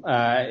beginning.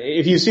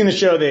 If you've seen the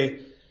show, they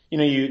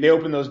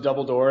open those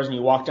double doors and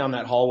you walk down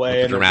that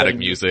hallway. With the dramatic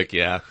music,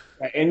 yeah.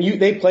 And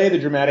they play the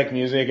dramatic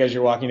music as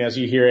you're walking, as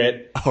you hear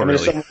it. Oh, and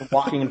really? There's someone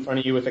walking in front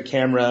of you with a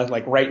camera,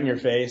 like right in your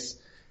face.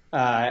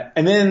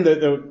 And then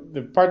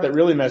the part that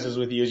really messes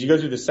with you is you go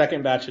through the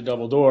second batch of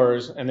double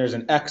doors and there's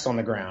an X on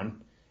the ground.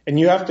 And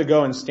you have to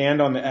go and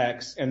stand on the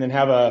X and then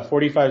have a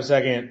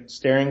 45-second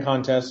staring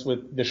contest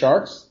with the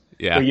sharks.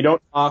 Yeah. Where you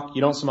don't talk,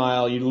 you don't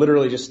smile, you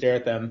literally just stare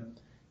at them.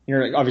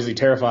 You're obviously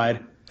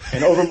terrified.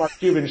 And over Mark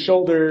Cuban's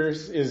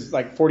shoulders is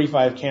like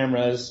 45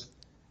 cameras.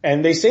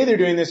 And they say they're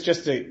doing this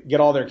just to get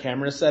all their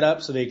cameras set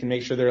up so they can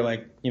make sure they're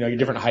like,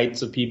 different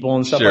heights of people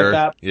and stuff like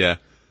that. Yeah.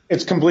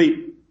 It's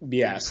complete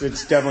BS.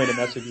 It's definitely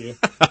to mess with you.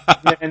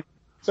 And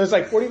so it's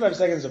like 45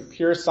 seconds of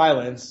pure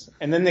silence.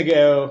 And then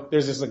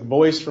there's this like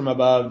voice from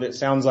above that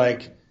sounds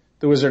like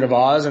the Wizard of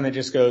Oz, and it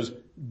just goes,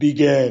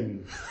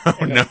 begin. Oh,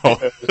 no.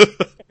 And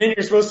then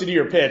you're supposed to do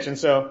your pitch. And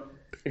so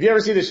if you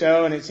ever see the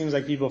show and it seems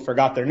like people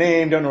forgot their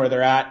name, don't know where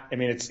they're at, I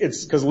mean,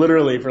 it's cause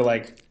literally for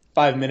like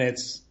 5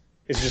 minutes,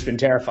 it's just been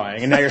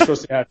terrifying. And now you're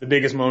supposed to have the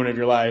biggest moment of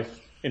your life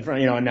in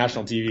front, on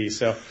national TV.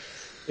 So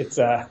it's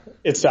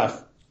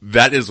tough.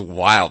 That is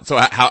wild. So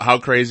how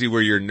crazy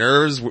were your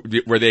nerves?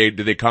 Did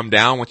they come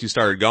down once you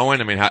started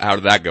going? I mean, how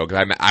did that go?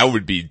 Cause I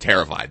would be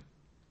terrified.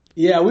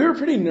 Yeah, we were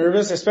pretty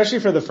nervous, especially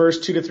for the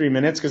first 2 to 3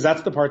 minutes, because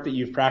that's the part that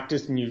you've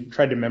practiced and you've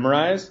tried to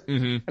memorize.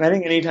 Mm-hmm. And I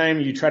think anytime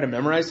you try to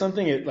memorize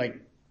something, it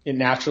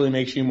naturally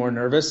makes you more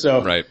nervous.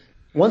 So right.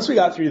 Once we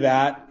got through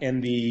that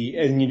then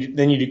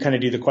you kind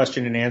of do the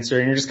question and answer,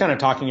 and you're just kind of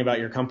talking about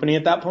your company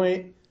at that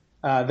point.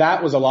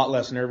 That was a lot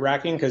less nerve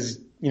wracking because,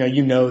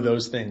 you know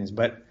those things,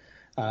 but,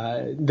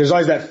 there's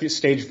always that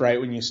stage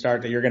fright when you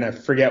start that you're going to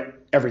forget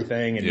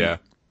everything and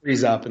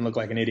freeze up and look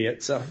like an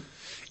idiot. So.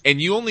 And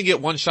you only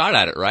get one shot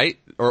at it, right?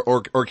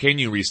 Or can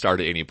you restart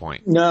at any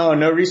point? No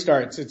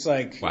restarts. It's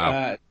like,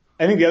 wow.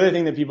 I think the other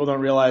thing that people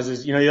don't realize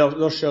is,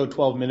 they'll show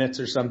 12 minutes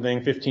or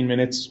something, 15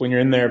 minutes when you're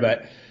in there,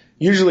 but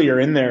usually you're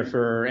in there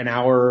for an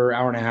hour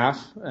and a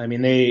half. I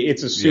mean,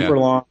 it's a super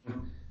long,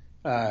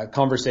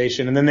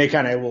 conversation, and then they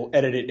kind of will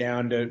edit it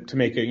down to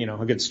make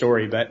a good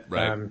story, but,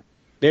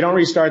 they don't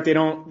restart. You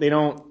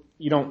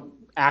don't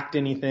act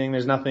anything.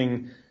 There's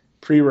nothing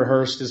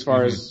pre-rehearsed as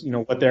far as,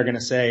 what they're going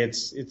to say.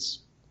 It's,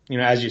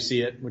 as you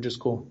see it, which is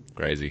cool.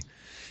 Crazy.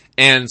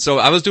 And so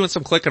I was doing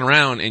some clicking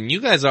around, and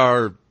you guys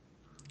are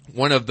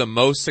one of the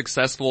most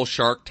successful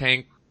Shark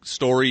Tank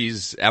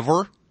stories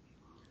ever.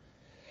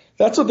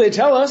 That's what they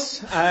tell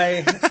us.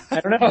 I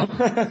don't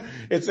know.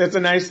 It's a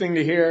nice thing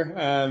to hear.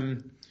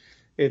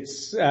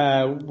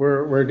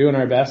 We're doing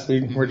our best.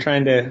 We're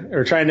trying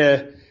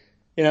to,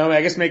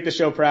 I guess make the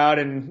show proud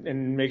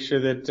and make sure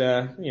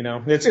that,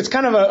 it's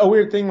kind of a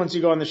weird thing once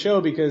you go on the show,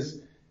 because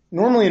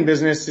normally in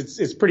business,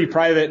 it's pretty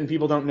private and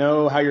people don't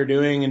know how you're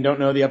doing and don't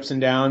know the ups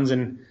and downs.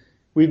 And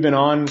we've been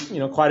on,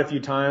 quite a few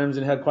times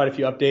and had quite a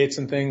few updates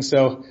and things.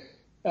 So,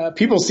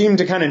 people seem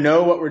to kind of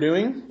know what we're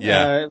doing.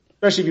 Yeah.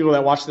 Especially people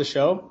that watch the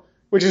show,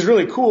 which is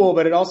really cool,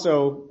 but it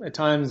also at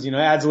times,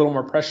 adds a little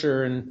more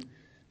pressure and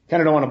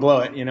kind of don't want to blow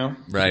it,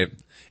 Right.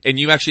 And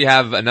you actually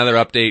have another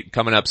update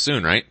coming up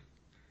soon, right?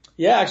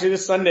 Yeah, actually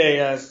this Sunday,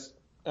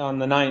 on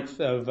the 9th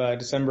of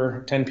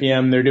December, 10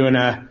 p.m., they're doing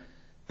a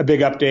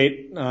big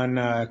update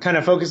on, kind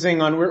of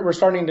focusing on, we're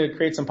starting to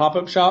create some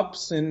pop-up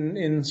shops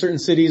in certain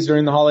cities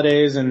during the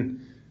holidays,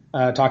 and,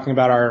 talking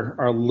about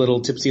our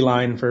little Tipsy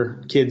line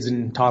for kids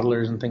and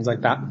toddlers and things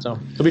like that. So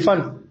it'll be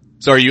fun.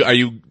 So are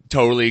you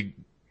totally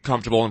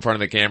comfortable in front of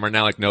the camera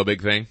now, like no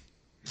big thing?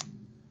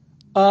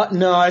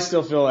 No, I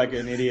still feel like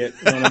an idiot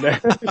when I'm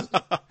there.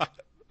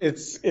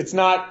 It's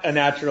not a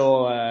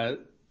natural,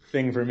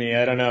 thing for me.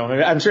 I don't know.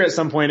 I'm sure at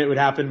some point it would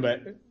happen,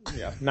 but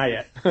yeah, not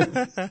yet.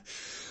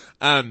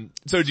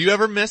 So do you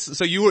ever miss,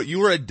 so you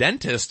were a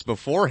dentist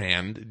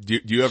beforehand.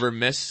 Do you ever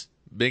miss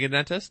being a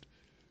dentist?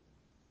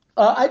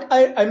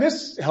 I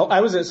miss help.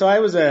 I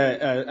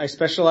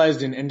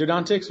specialized in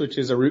endodontics, which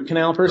is a root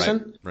canal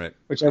person. Right.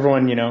 Which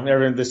everyone,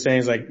 the saying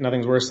is like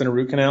nothing's worse than a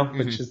root canal,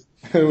 which is,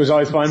 it was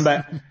always fun.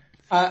 But,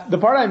 the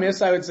part I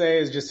miss, I would say,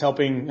 is just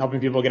helping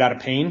people get out of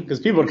pain. Cause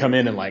people would come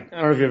in and like, I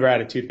don't know if you've ever had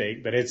a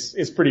toothache, but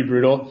it's pretty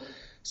brutal.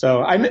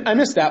 So I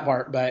miss that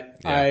part, but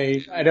yeah. I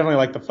definitely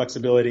like the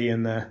flexibility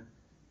and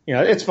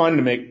it's fun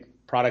to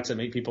make products that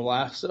make people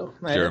laugh. So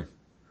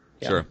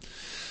Sure.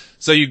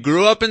 So you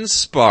grew up in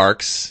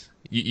Sparks.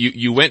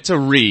 You went to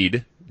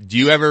Reed. Do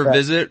you ever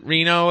visit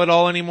Reno at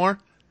all anymore?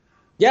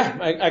 Yeah,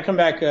 I come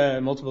back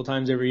multiple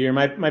times every year.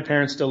 My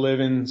parents still live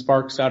in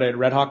Sparks out at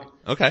Red Hawk.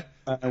 Okay.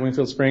 In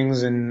Winfield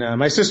Springs, and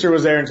my sister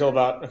was there until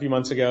about a few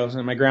months ago,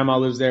 and my grandma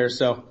lives there.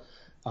 So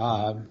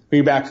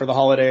be back for the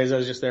holidays. I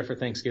was just there for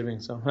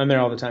Thanksgiving, so I'm there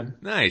all the time.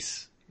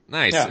 Nice.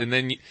 Yeah. And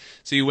then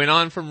so you went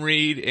on from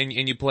Reed and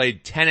you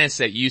played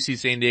tennis at UC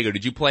San Diego.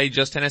 Did you play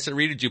just tennis at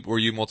Reed, or were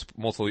you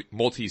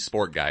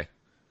multi-sport guy?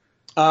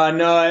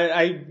 No,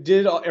 I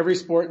did every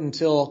sport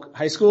until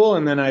high school,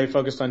 and then I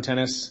focused on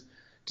tennis.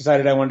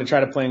 Decided I wanted to try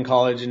to play in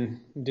college and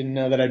didn't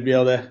know that I'd be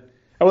able to.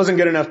 I wasn't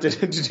good enough to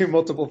do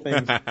multiple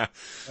things.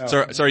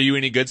 So are you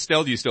any good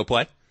still? Do you still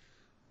play?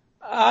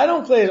 I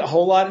don't play a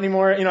whole lot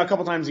anymore. A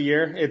couple times a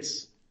year.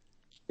 It's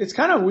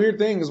kind of a weird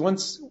thing because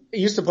once I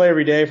used to play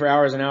every day for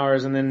hours and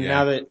hours, and then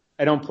now that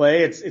I don't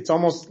play, it's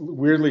almost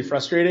weirdly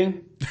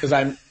frustrating because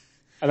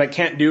I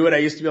can't do what I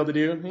used to be able to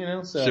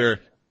do. So. Sure.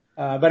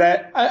 But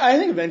I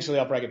think eventually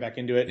I'll probably get back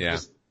into it. Yeah.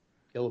 Just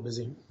get a little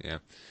busy. Yeah.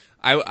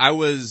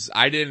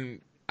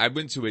 I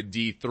went to a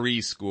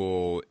D3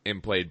 school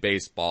and played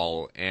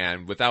baseball,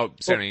 and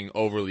without sounding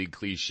overly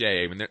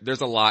cliche, I mean,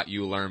 there's a lot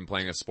you learn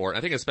playing a sport. I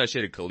think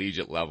especially at a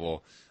collegiate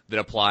level that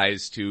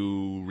applies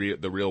to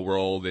the real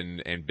world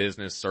and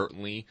business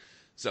certainly.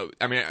 So,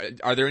 I mean,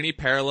 are there any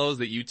parallels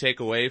that you take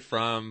away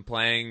from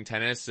playing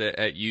tennis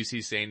at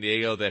UC San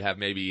Diego that have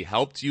maybe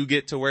helped you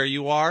get to where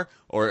you are,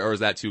 or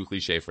is that too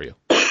cliche for you?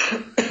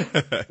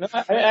 No,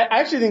 I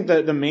actually think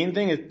the main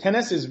thing is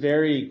tennis is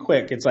very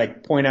quick. It's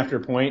like point after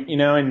point,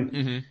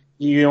 and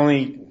you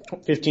only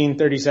 15,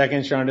 30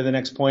 seconds, you're on to the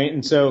next point.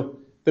 And so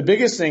the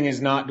biggest thing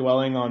is not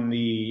dwelling on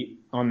the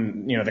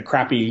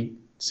crappy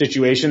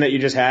situation that you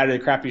just had, the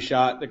crappy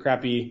shot, the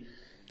crappy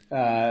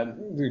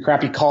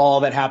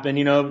call that happened,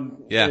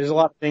 There's a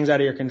lot of things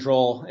out of your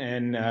control,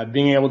 and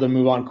being able to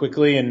move on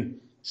quickly and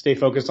stay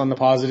focused on the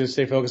positive,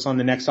 stay focused on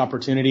the next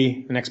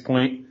opportunity, the next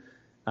point.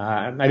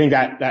 I think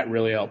that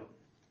really helped.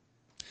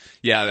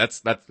 Yeah,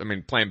 that's, I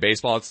mean, playing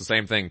baseball, it's the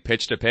same thing.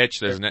 Pitch to pitch.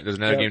 There's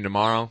another game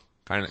tomorrow.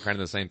 Kind of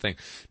the same thing.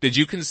 Did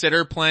you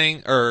consider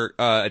playing or,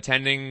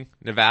 attending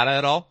Nevada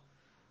at all?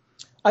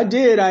 I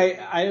did.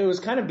 I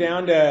was kind of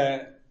down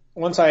to,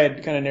 once I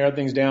had kind of narrowed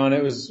things down,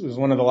 it was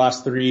one of the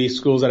last 3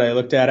 schools that I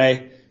looked at.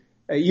 At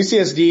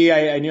UCSD,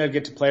 I knew I'd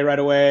get to play right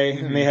away,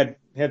 and they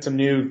had some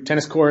new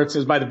tennis courts. It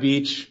was by the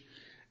beach.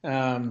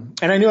 And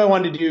I knew I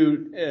wanted to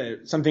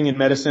do, something in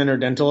medicine or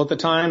dental at the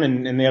time,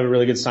 and they have a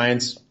really good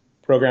science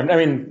program. I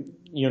mean,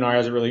 Nevada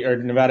has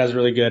a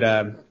really good,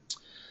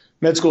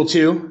 med school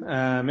too.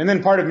 And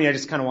then part of me, I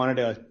just kind of wanted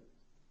to,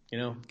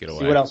 get away.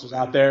 See what else was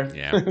out there.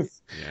 Yeah.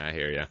 Yeah, I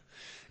hear you.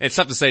 It's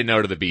tough to say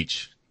no to the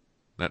beach.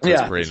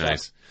 That's pretty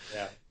nice.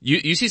 Yeah.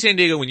 UC San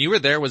Diego, when you were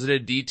there, was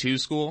it a D2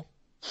 school?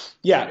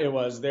 Yeah, it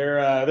was.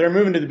 They're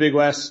moving to the Big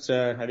West,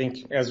 I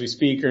think as we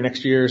speak, or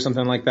next year or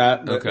something like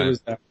that. But okay.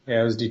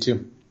 It was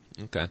D2.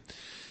 Okay.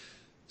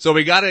 So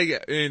we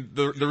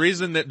the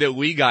reason that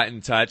we got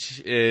in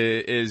touch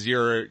is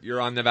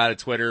you're on Nevada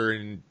Twitter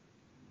and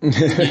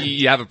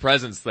you have a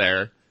presence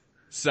there.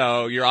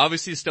 So you're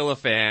obviously still a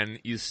fan.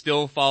 You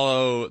still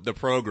follow the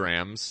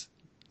programs.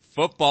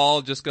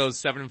 Football just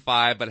goes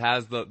 7-5, but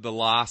has the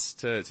loss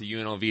to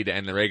UNLV to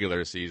end the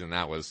regular season.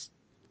 That was,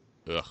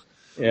 ugh.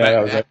 Yeah,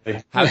 that was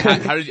ugly.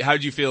 How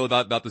did you feel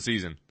about the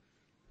season?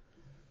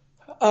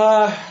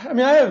 I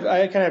mean,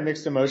 I kind of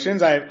mixed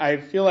emotions. I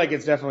feel like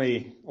it's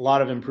definitely a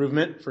lot of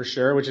improvement for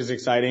sure, which is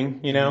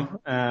exciting, The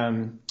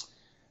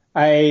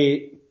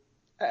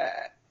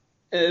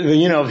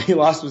UNLV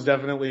loss was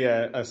definitely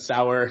a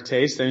sour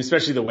taste, and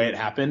especially the way it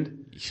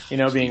happened,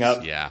 being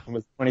up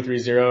with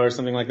 23-0 or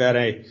something like that.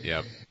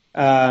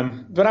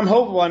 But I'm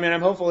hopeful. I mean,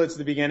 I'm hopeful it's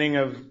the beginning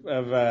of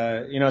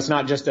it's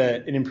not just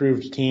an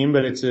improved team,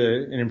 but it's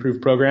an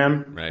improved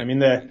program. Right. I mean,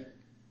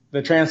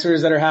 the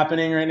transfers that are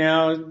happening right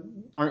now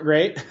aren't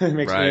great. It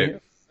makes me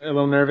a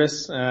little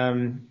nervous.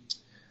 But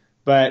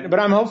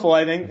I'm hopeful.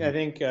 I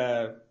think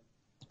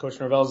Coach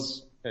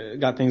Norvell's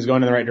got things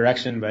going in the right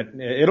direction, but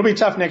it'll be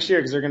tough next year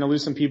because they're going to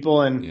lose some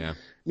people and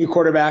new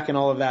quarterback and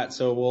all of that.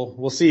 So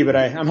we'll see, but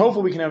I'm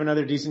hopeful we can have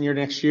another decent year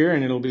next year,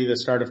 and it'll be the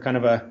start of kind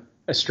of a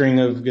string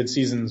of good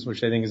seasons,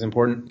 which I think is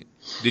important.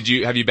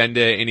 Have you been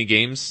to any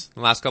games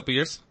in the last couple of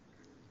years?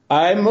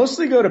 I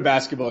mostly go to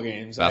basketball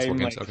games.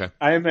 Okay.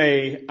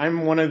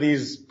 I'm one of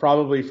these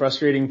probably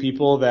frustrating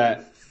people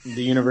that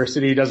the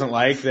university doesn't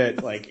like,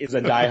 that is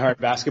a diehard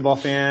basketball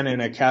fan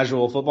and a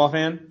casual football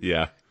fan.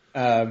 Yeah.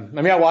 I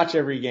mean, I watch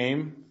every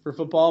game for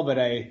football, but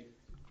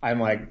I'm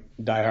like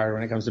diehard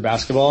when it comes to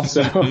basketball.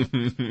 So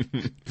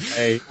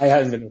I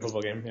haven't been to a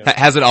football game. Yeah.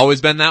 Has it always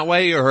been that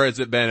way, or has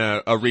it been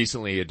a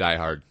recently a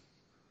diehard?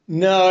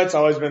 No, it's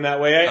always been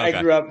that way. I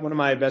Okay. grew up, one of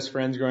my best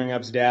friends growing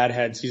up's dad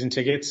had season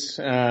tickets.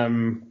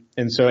 And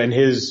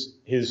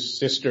his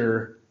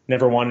sister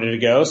never wanted to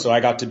go. So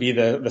I got to be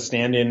the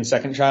stand-in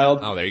second child.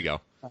 Oh, there you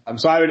go.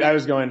 So I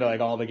was going to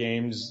like all the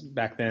games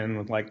back then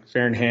with like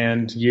fair in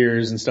hand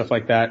years and stuff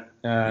like that.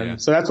 Yeah.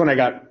 So that's when I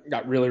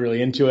got really,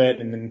 really into it.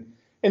 And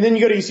then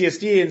you go to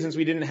UCSD, and since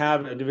we didn't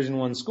have a Division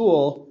I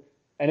school,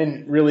 I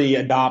didn't really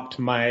adopt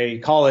my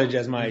college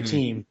as my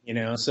team,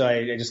 so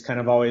I just kind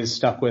of always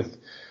stuck with,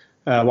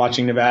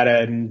 watching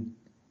Nevada and,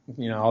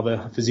 all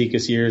the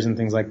Physicus years and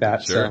things like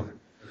that. Sure.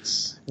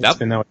 So it's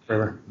been that way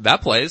forever.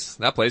 That plays.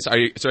 Have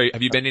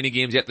you been to any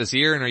games yet this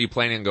year, and are you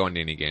planning on going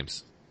to any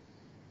games?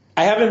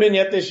 I haven't been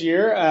yet this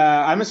year.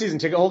 I'm a season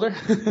ticket holder.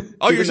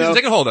 Oh, you're a season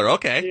ticket holder.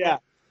 Okay. Yeah.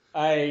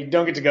 I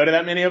don't get to go to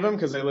that many of them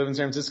because I live in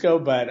San Francisco,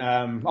 but,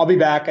 I'll be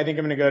back. I think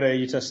I'm going to go to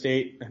Utah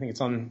State. I think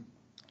it's on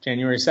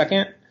January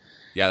 2nd.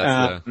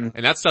 Yeah,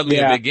 and that's suddenly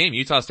a big game.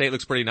 Utah State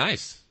looks pretty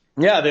nice.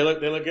 Yeah, they look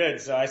good.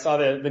 So I saw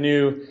the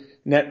new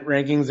net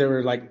rankings. They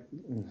were like,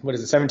 what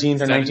is it, 17th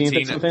or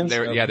 19th or something?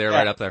 They're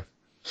right up there.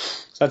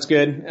 So that's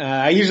good.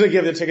 I usually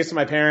give the tickets to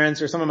my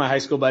parents or some of my high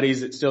school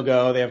buddies that still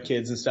go. They have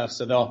kids and stuff,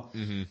 so they'll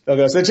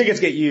go. So the tickets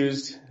get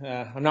used.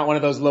 I'm not one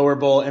of those lower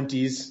bowl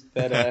empties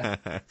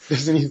that,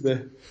 doesn't use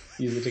the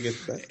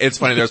tickets. But. It's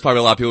funny. There's probably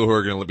a lot of people who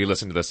are going to be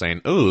listening to this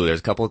saying, "Ooh, there's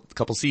a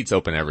couple seats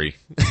open every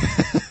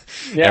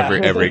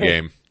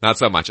game." Not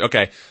so much.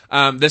 Okay.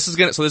 This is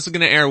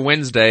gonna air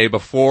Wednesday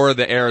before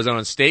the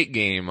Arizona State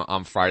game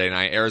on Friday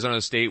night. Arizona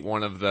State,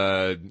 one of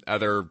the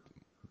other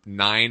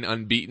 9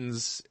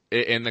 unbeatens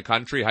in the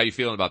country. How you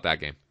feeling about that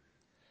game?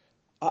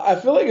 I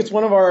feel like it's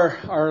one of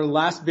our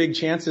last big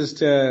chances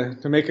to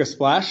make a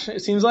splash,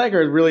 it seems like,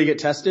 or really get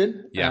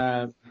tested.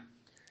 Yeah.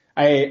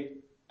 I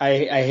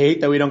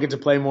hate that we don't get to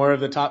play more of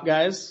the top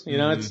guys.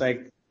 It's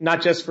like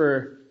not just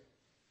for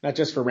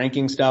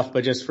ranking stuff,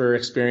 but just for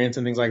experience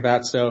and things like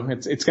that. So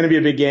it's going to be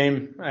a big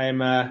game.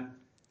 I'm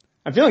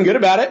feeling good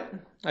about it.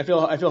 I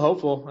feel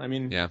hopeful. I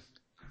mean, yeah,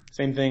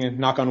 same thing,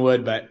 knock on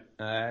wood, but,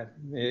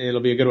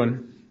 it'll be a good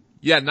one.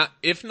 Yeah,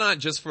 if not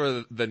just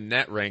for the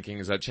net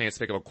rankings, a chance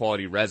to pick up a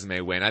quality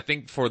resume win. I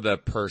think for the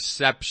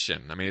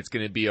perception, I mean, it's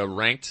going to be a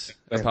ranked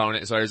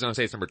opponent. So Arizona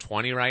State's number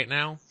 20 right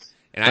now.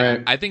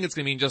 And I think it's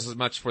going to mean just as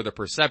much for the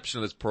perception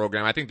of this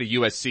program. I think the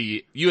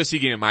USC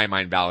game in my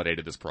mind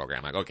validated this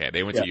program. Like, okay,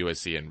 they went to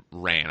USC and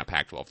ran a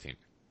Pac-12 team.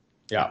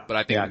 Yeah. But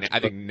I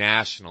think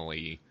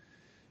nationally,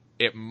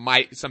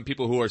 some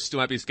people who are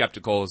still might be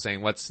skeptical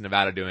saying, what's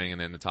Nevada doing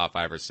in the top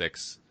 5 or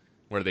 6?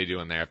 What are they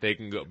doing there? If they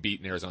can go beat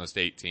an Arizona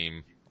State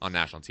team on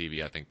national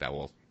TV, I think that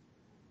will,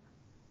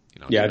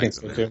 I think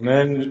so too.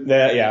 And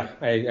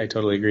I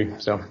totally agree.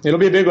 So it'll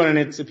be a big one,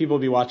 and people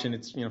will be watching.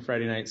 It's,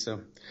 Friday night,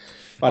 so.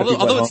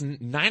 Although it's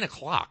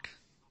 9:00.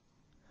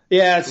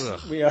 Yeah,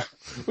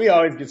 we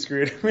always get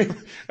screwed.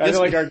 I feel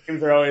like our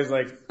games are always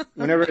like,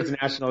 whenever it's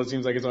national, it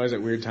seems like it's always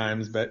at weird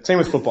times, but same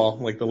with football,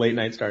 like the late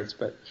night starts,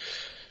 but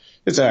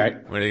it's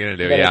alright. What are you gonna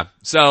do? Yeah.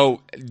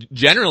 So,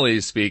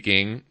 generally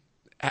speaking,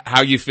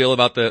 how you feel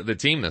about the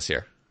team this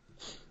year?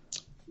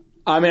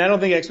 I mean, I don't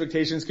think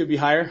expectations could be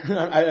higher.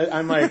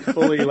 I'm like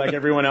fully like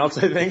everyone else,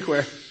 I think,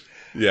 where,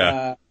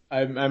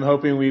 I'm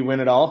hoping we win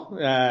it all.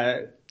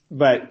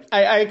 But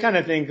I kind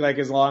of think like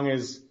as long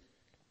as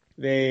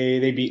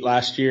they beat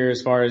last year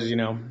as far as,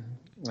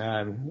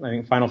 I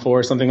think Final Four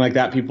or something like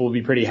that, people will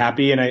be pretty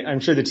happy. And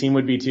I'm sure the team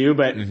would be too,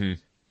 but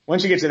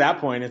once you get to that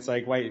point, it's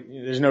like,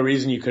 there's no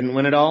reason you couldn't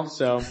win it all.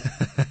 So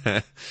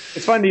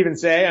it's fun to even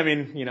say. I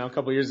mean, a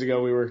couple of years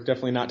ago, we were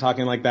definitely not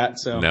talking like that.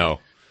 So no.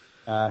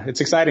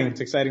 It's exciting.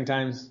 It's exciting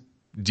times.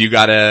 Do you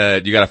got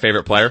a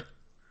favorite player?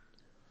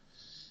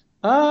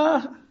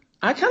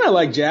 I kind of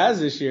like Jazz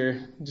this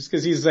year just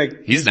cause he's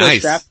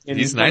nice. So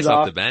he's nice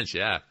off the bench.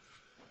 Yeah.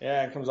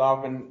 Yeah. It comes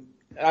off, and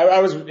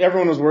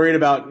everyone was worried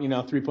about,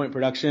 3-point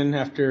production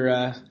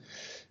after,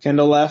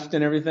 Kendall left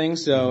and everything.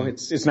 So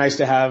it's nice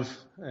to have,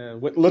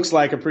 what looks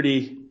like a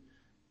pretty,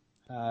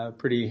 good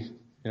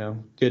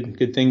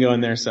thing going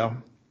there. So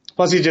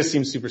plus he just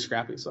seems super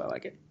scrappy. So I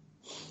like it.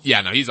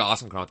 Yeah, no, he's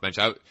awesome coming off the bench.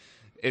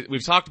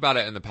 We've talked about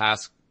it in the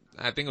past,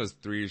 I think it was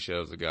 3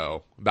 shows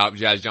ago, about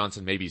Jazz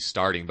Johnson maybe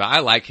starting, but I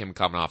like him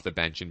coming off the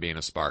bench and being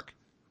a spark.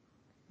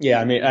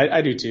 Yeah, I mean,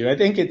 I do too. I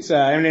think it's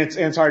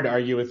hard to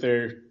argue with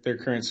their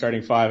current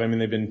starting 5. I mean,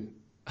 they've been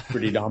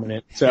pretty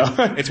dominant, so.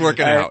 It's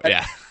working out,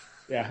 yeah.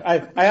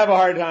 Yeah, I have a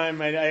hard time.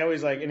 I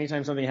always like,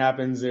 anytime something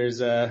happens,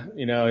 there's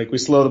like we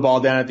slow the ball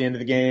down at the end of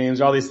the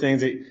games, all these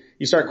things that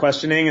you start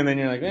questioning, and then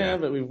you're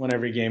like, but we've won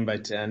every game by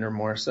 10 or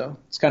more, so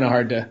it's kind of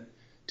hard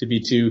to be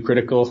too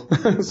critical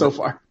so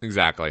far.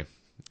 Exactly.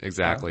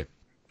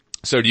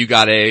 So do you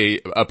got a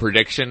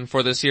prediction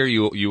for this year?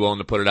 You willing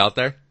to put it out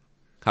there?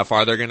 How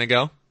far they're gonna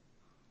go?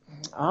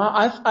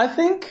 I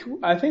think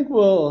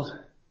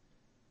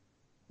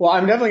well,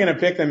 I'm definitely going to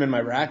pick them in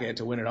my bracket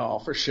to win it all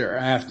for sure.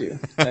 I have to.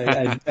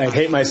 I'd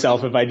hate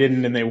myself if I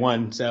didn't and they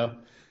won. So,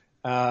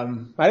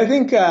 I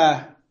think,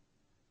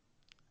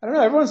 I don't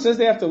know. Everyone says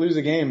they have to lose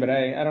a game, but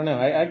I don't know.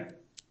 I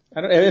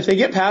don't, if they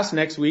get past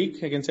next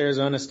week against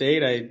Arizona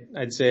State,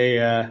 I'd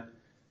say, I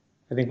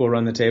think we'll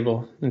run the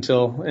table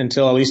until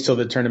at least till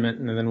the tournament,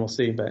 and then we'll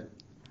see. But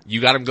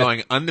you got them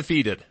going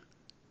undefeated.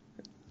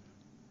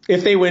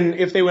 If they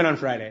win on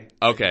Friday.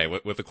 Okay,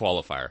 with the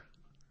qualifier.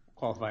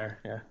 Qualifier,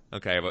 yeah.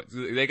 Okay, but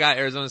they got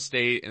Arizona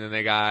State, and then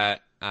they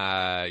got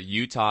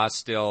Utah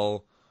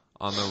still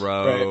on the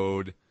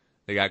road. Right.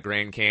 They got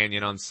Grand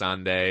Canyon on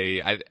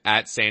Sunday.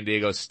 At San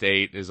Diego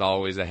State is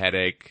always a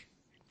headache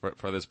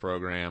for this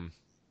program.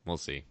 We'll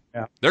see.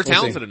 Yeah, they're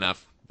talented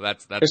enough.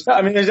 That's. There's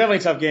definitely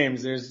tough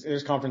games.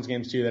 There's conference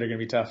games too that are going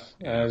to be tough.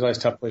 There's always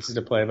tough places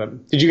to play.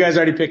 But did you guys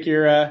already pick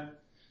your?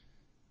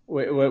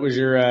 What was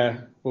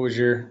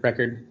your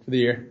record for the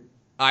year?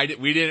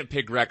 We didn't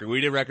pick record. We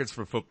did records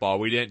for football.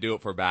 We didn't do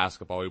it for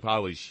basketball. We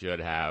probably should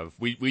have.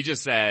 We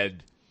just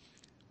said,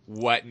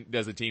 what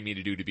does the team need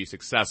to do to be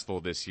successful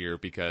this year?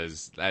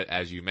 Because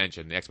as you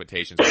mentioned, the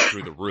expectations are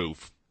through the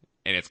roof,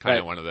 and it's kind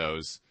of one of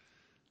those.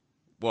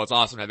 Well, it's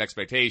awesome to have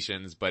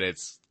expectations, but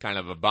it's kind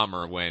of a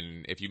bummer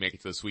when if you make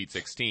it to the Sweet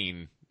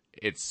 16,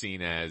 it's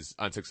seen as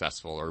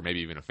unsuccessful or maybe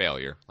even a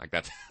failure. Like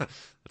that's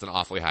an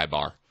awfully high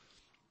bar.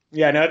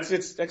 Yeah, no,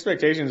 it's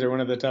expectations are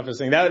one of the toughest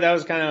things. That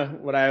was kind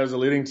of what I was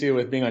alluding to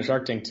with being on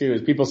Shark Tank too,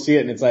 is people see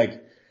it and it's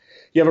like,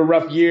 you have a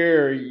rough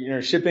year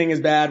or, shipping is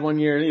bad one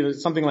year,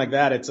 something like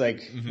that. It's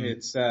like,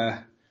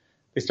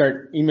 they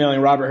start emailing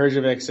Robert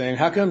Herjavec saying,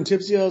 how come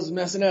Tipsy Elves is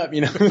messing up?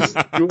 You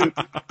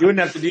wouldn't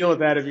have to deal with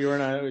that if you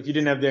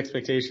didn't have the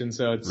expectations.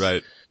 So it's,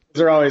 right.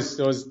 Those are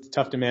always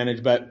tough to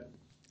manage, but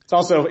it's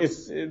also,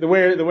 it's the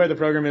way the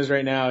program is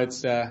right now.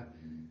 It's,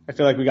 I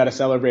feel like we got to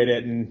celebrate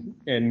it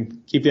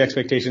and keep the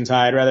expectations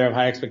high. I'd rather have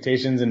high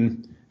expectations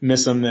and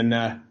miss them than,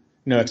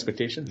 no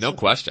expectations. No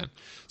question.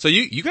 So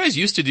you guys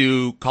used to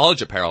do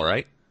college apparel,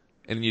 right?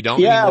 And you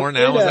don't anymore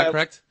now, is that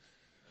correct?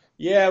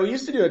 Yeah, we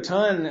used to do a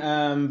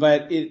ton,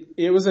 but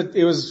it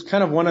was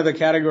kind of one of the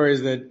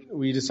categories that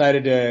we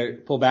decided to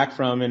pull back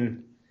from,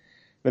 and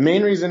the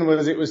main reason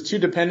was it was too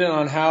dependent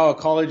on how a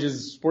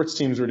college's sports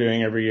teams were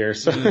doing every year.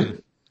 So,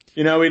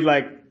 we'd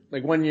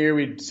like one year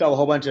we'd sell a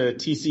whole bunch of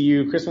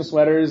TCU Christmas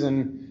sweaters,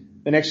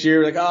 and the next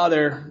year we'd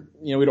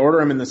order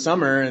them in the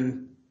summer,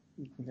 and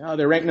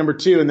they're ranked number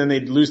 2, and then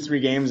they'd lose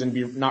 3 games and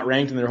be not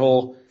ranked, and their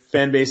whole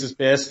fan base is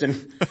pissed,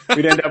 and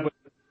we'd end up with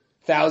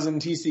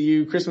 1,000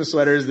 TCU Christmas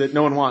sweaters that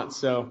no one wants.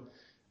 So,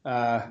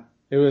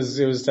 it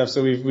was tough.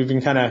 So we've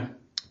been kind of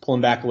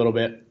pulling back a little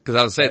bit. Cause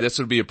I would say this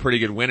would be a pretty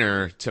good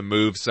winter to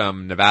move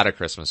some Nevada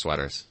Christmas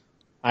sweaters.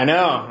 I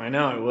know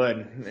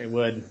it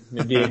would.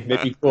 It'd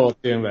be cool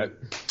too, but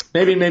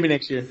maybe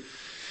next year.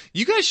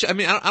 You guys, I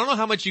don't know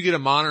how much you get to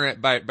monitor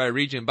it by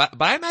region, but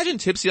I imagine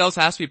Tipsy Elves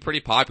has to be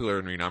pretty popular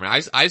in Reno.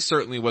 I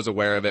certainly was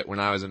aware of it when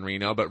I was in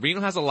Reno, but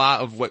Reno has a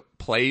lot of what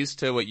plays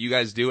to what you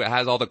guys do. It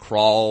has all the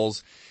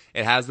crawls.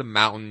 It has the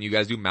mountain. You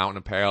guys do mountain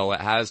apparel. It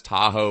has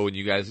Tahoe, and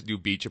you guys do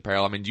beach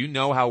apparel. Do you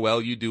know how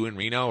well you do in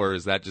Reno, or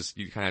is that just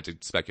you kind of have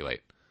to speculate?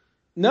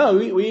 No,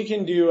 we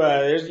can do.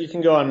 You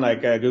can go on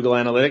Google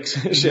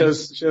Analytics.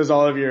 It shows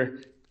all of your.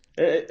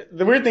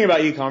 The weird thing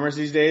about e-commerce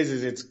these days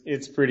is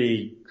it's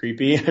pretty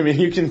creepy.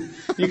 You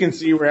can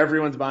see where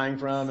everyone's buying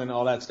from and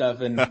all that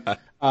stuff. And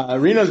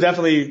Reno's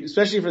definitely,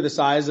 especially for the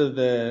size of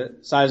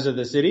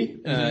the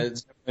city,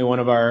 it's definitely one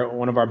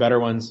of our better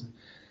ones.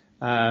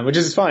 Which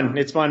is fun.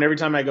 It's fun. Every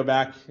time I go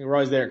back, we're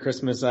always there at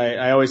Christmas.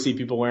 I always see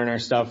people wearing our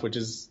stuff, which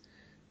is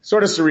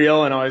sort of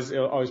surreal and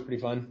always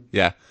pretty fun.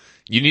 Yeah.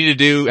 You need to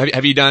do,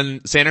 have you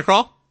done Santa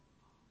Crawl?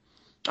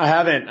 I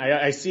haven't.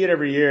 I see it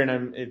every year and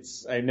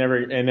I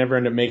never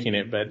end up making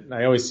it, but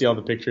I always see all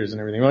the pictures and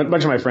everything. A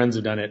bunch of my friends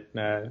have done it,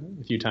 a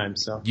few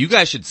times, so. You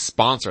guys should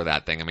sponsor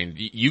that thing.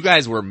 You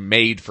guys were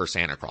made for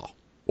Santa Crawl.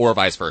 Or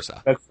vice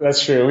versa.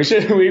 That's true. We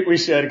should,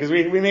 cause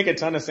we make a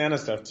ton of Santa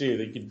stuff too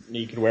that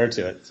you could wear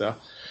to it, so.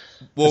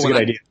 Well, that's a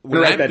good idea.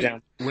 Write that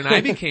down. When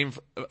I became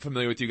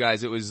familiar with you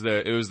guys, it was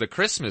the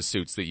Christmas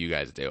suits that you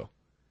guys do.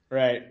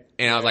 Right.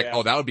 And I was like,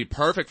 oh, that would be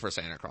perfect for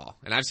Santa Crawl.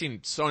 And I've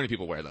seen so many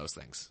people wear those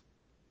things.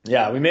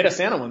 Yeah, we made a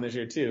Santa one this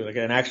year too. Like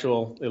an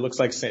actual, it looks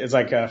like, it's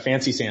like a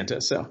fancy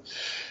Santa. So,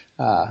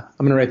 I'm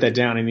going to write that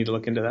down. I need to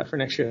look into that for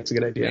next year. That's a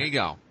good idea. There you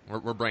go.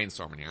 We're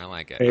brainstorming here. I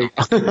like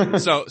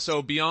it.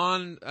 So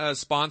beyond,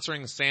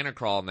 sponsoring Santa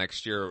Crawl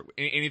next year,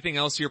 anything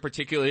else you're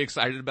particularly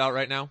excited about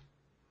right now?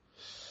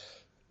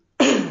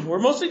 We're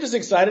mostly just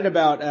excited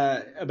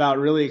about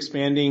really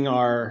expanding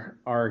our,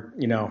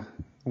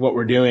 what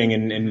we're doing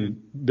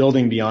and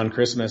building beyond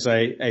Christmas.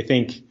 I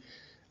think,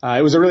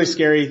 it was a really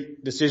scary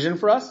decision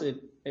for us.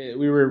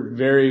 We were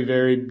very,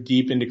 very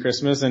deep into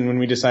Christmas, and when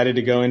we decided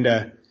to go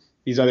into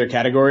these other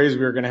categories,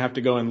 we were going to have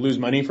to go and lose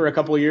money for a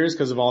couple of years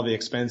because of all the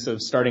expense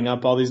of starting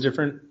up all these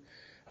different,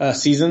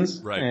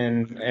 seasons. Right.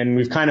 And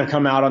we've kind of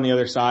come out on the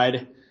other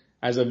side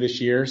as of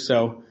this year.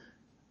 So,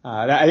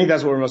 I think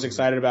that's what we're most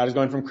excited about is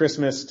going from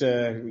Christmas to,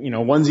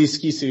 onesie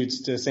ski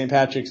suits to St.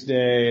 Patrick's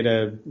Day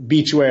to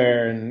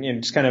beachwear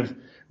and just kind of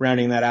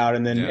rounding that out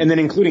and then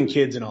including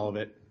kids in all of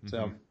it. Mm-hmm.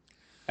 So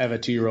I have a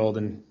 2-year-old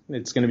and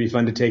it's going to be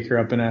fun to take her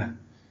up in a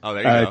Oh,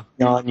 there you go.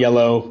 Neon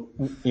yellow,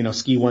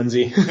 ski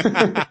onesie.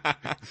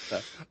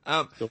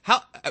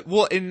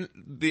 In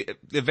the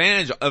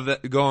advantage of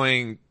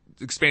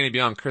expanding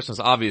beyond Christmas,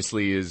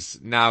 obviously, is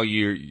now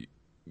you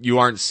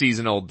aren't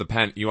seasonal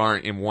you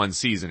aren't in one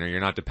season, or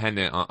you're not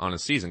dependent on a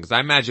season. Cause I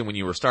imagine when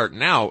you were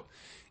starting out,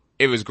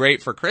 it was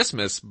great for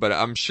Christmas, but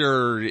I'm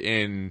sure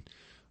in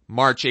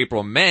March,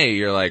 April, May,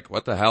 you're like,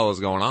 what the hell is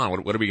going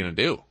on? What are we going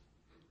to do?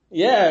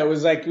 Yeah, it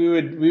was like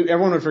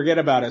everyone would forget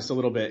about us a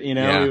little bit,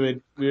 Yeah.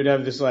 We would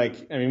have this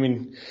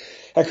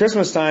at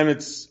Christmas time,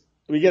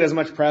 we get as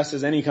much press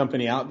as any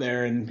company out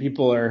there, and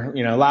people are,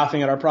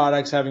 laughing at our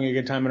products, having a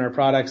good time in our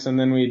products. And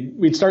then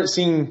we'd start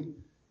seeing,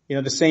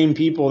 the same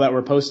people that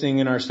were posting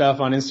in our stuff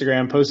on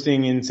Instagram,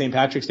 posting in St.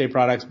 Patrick's Day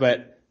products,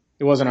 but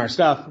it wasn't our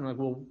stuff. I'm like,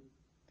 well,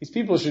 these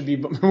people should be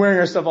wearing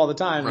our stuff all the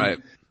time. Right.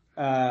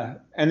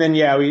 And then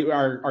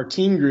our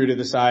team grew to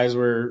the size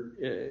where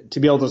to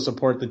be able to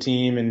support the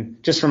team,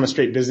 and just from a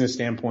straight business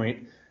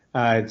standpoint,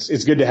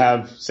 it's good to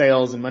have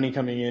sales and money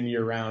coming in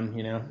year round,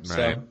 Right.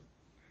 So,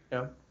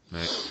 yeah.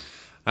 Right.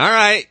 All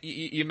right.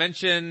 You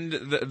mentioned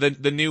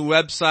the new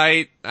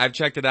website. I've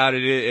checked it out.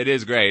 It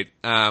is great.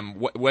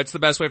 What's the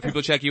best way for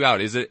people to check you out?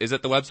 Is it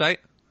the website?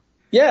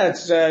 Yeah,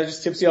 it's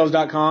just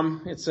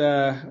tipsyelves.com. It's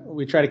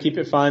we try to keep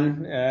it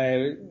fun.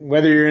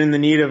 Whether you're in the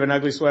need of an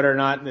ugly sweater or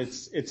not,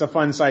 it's a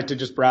fun site to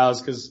just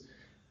browse, because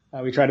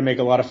we try to make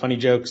a lot of funny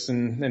jokes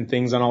and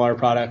things on all our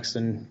products,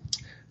 and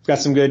we've got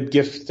some good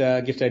gift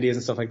ideas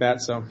and stuff like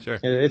that. So Sure.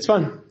 It's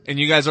fun. And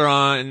you guys you're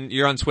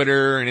on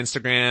Twitter and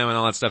Instagram and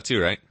all that stuff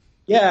too, right?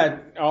 Yeah,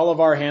 all of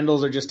our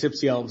handles are just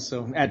Tipsy Elves.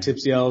 So at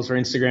Tipsy Elves for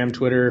Instagram,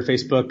 Twitter,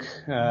 Facebook,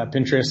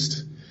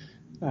 Pinterest.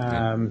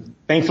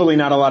 Thankfully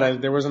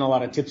there wasn't a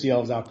lot of Tipsy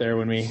Elves out there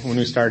when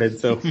we started,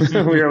 so we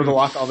were able to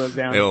lock all those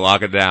down. They will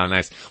lock it down.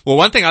 Nice. Well,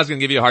 one thing I was going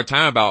to give you a hard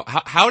time about,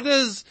 how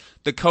does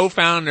the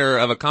co-founder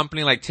of a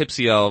company like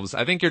Tipsy Elves,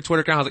 I think your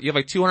Twitter account, you have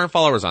like 200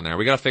 followers on there.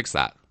 We got to fix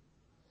that.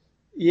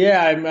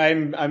 Yeah,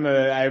 I'm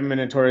a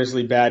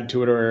notoriously bad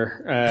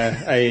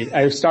Twitterer.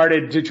 I've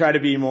started to try to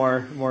be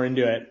more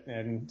into it,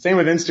 and same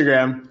with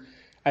Instagram.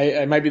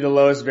 I might be the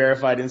lowest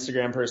verified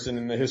Instagram person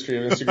in the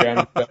history of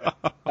Instagram, but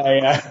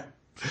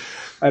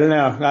I don't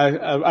know.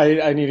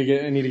 I need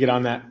to get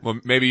on that. Well,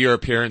 maybe your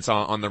appearance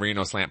on the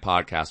Reno Slant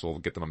podcast will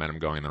get the momentum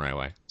going the right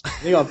way. I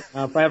think I'll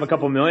probably have a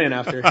couple million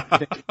after.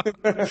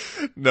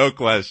 No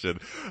question.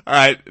 All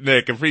right,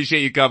 Nick,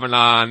 appreciate you coming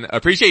on.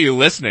 Appreciate you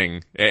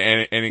listening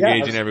and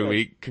engaging every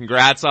week.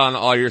 Congrats on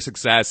all your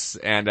success,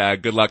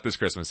 and good luck this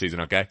Christmas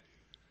season, okay?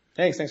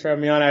 Thanks for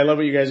having me on. I love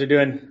what you guys are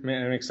doing.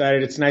 Man, I'm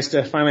excited. It's nice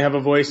to finally have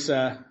a voice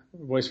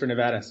for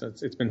Nevada, so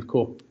it's been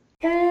cool.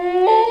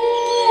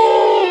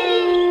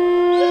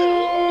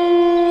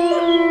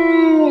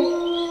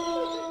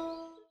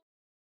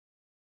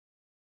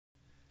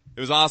 It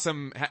was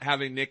awesome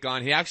having Nick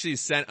on. He actually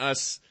sent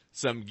us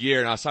some gear,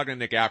 and I was talking to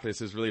Nick after this.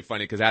 It was really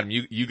funny because Adam,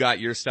 you got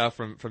your stuff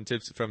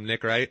from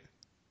Nick, right?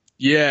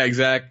 Yeah,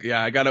 exactly.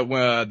 Yeah, I got it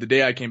the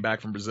day I came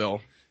back from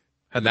Brazil.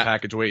 Had the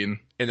package waiting.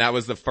 And that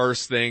was the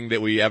first thing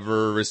that we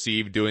ever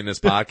received doing this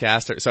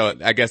podcast. So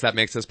I guess that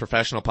makes us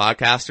professional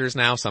podcasters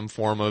now, some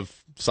form of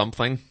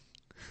something.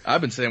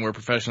 I've been saying we're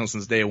professional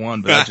since day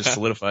one, but that just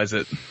solidifies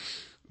it.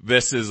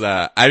 This is,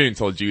 I haven't even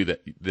told you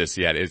this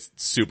yet. It's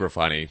super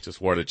funny.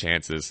 Just what are the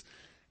chances?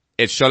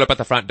 It showed up at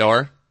the front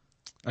door.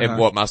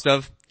 Well, it must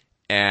have.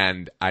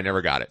 And I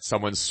never got it.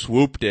 Someone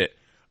swooped it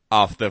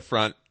off the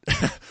front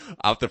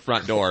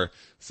door.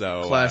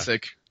 So.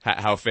 Classic.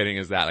 How fitting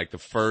is that? Like the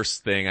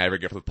first thing I ever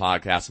get for the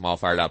podcast, I'm all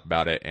fired up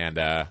about it,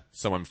 and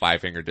someone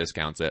 5-finger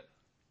discounts it.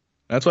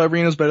 That's why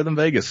Reno's better than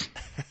Vegas.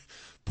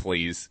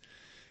 Please.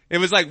 It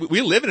was like,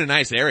 we live in a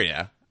nice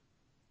area.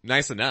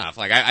 Nice enough.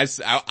 Like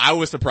I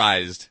was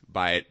surprised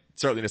by it,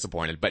 certainly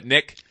disappointed. But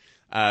Nick,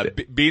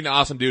 being the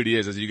awesome dude he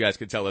is, as you guys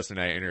could tell listening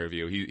to that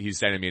interview, he's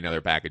sending me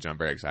another package. I'm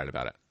very excited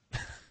about it.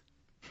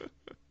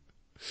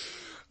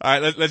 All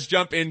right, let's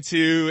jump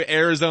into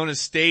Arizona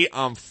State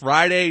on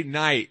Friday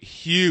night.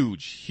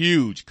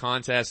 Huge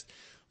contest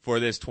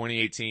for this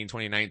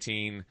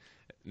 2018-2019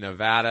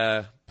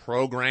 Nevada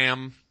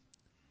program.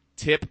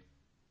 Tip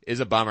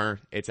is a bummer.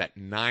 It's at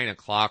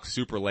 9:00,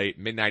 super late,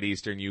 midnight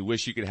Eastern. You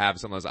wish you could have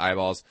some of those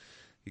eyeballs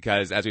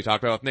because, as we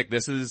talked about with Nick,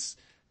 this is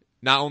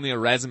not only a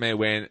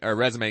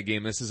resume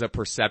game, this is a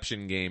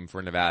perception game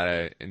for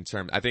Nevada in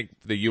terms, I think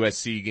the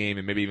USC game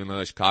and maybe even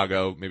the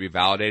Chicago maybe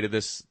validated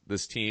this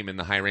team in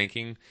the high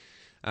ranking,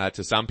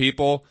 to some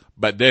people,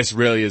 but this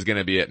really is going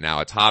to be it now.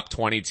 A top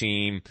 20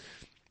 team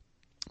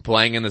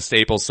playing in the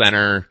Staples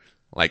Center.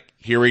 Like,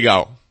 here we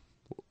go.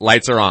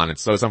 Lights are on.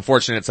 So it's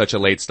unfortunate it's such a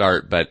late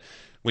start, but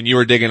when you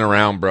were digging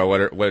around,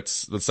 bro,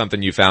 what's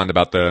something you found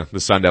about the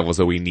Sun Devils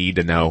that we need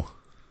to know?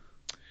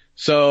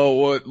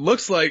 So it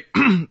looks like,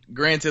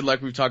 granted,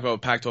 like we've talked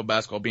about Pac-12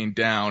 basketball being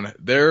down,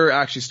 they're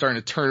actually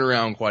starting to turn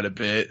around quite a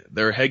bit.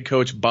 Their head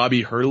coach,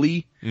 Bobby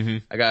Hurley,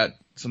 I got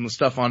some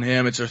stuff on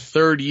him. It's their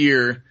third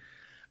year.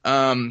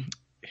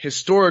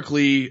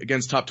 Historically,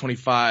 against top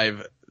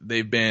 25,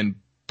 they've been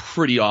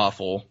pretty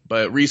awful.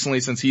 But recently,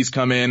 since he's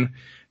come in,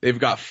 They've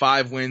got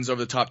 5 wins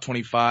over the top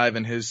 25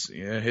 in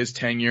his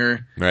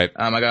tenure. Right.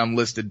 I got them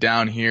listed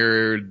down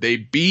here. They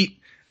beat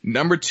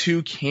number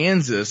 2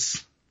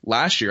 Kansas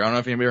last year. I don't know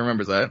if anybody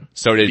remembers that.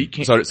 So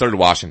did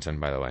Washington,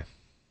 by the way.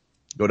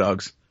 Go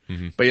Dogs.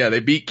 Mm-hmm. But yeah,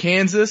 they beat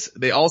Kansas.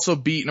 They also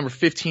beat number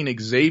 15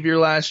 Xavier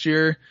last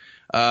year.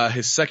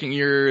 His second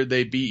year,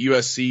 they beat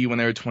USC when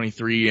they were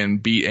 23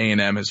 and beat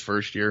A&M his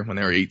first year when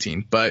they were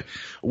 18. But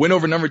win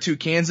over number 2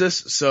 Kansas.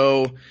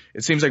 So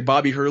it seems like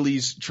Bobby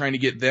Hurley's trying to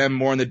get them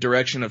more in the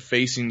direction of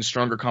facing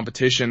stronger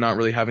competition, not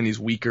really having these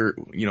week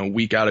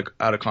out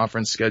of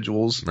conference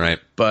schedules. Right.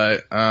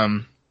 But,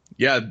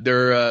 yeah,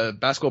 they're a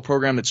basketball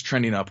program that's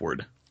trending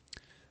upward.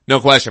 No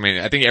question. I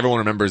mean, I think everyone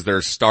remembers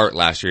their start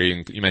last year.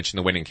 You mentioned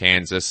the win in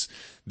Kansas.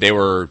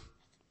 Joe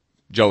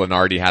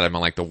Lenardi had them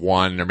on like the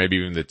 1 or maybe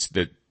even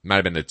the might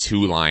have been the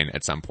 2 line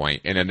at some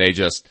point. And then they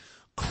just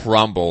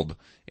crumbled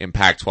in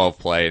Pac-12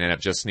 play and ended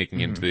up just sneaking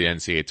into the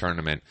NCAA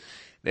tournament.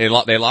 They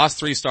lost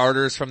 3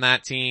 starters from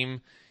that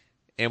team.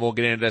 And we'll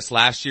get into this.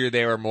 Last year,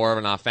 they were more of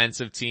an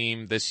offensive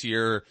team. This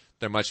year,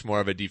 they're much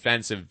more of a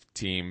defensive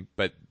team.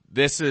 But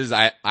this is,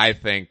 I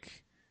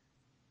think,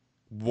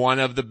 one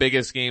of the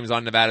biggest games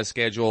on Nevada's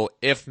schedule,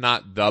 if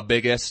not the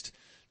biggest,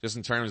 just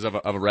in terms of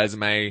a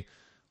resume.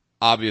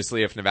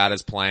 Obviously, if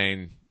Nevada's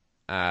playing,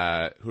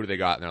 who do they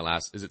got in their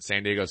last? Is it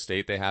San Diego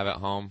State they have at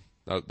home?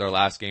 Their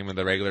last game of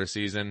the regular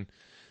season?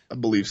 I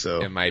believe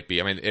so. It might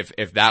be. I mean,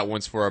 if that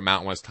one's for a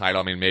Mountain West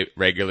title, I mean, maybe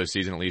regular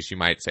season at least, you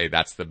might say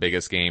that's the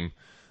biggest game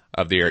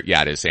of the year.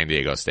 Yeah, it is San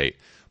Diego State.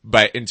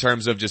 But in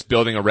terms of just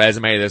building a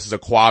resume, this is a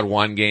quad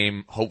 1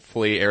 game.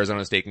 Hopefully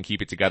Arizona State can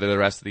keep it together the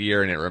rest of the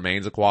year and it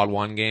remains a quad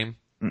 1 game.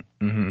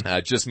 Mm-hmm.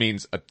 It just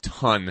means a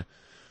ton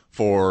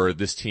for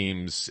this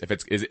team's,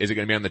 is it going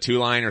to be on the 2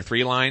 line or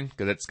 3 line?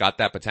 Cause it's got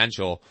that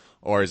potential,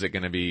 or is it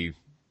going to be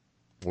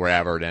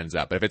wherever it ends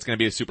up? But if it's going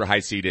to be a super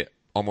high seed, it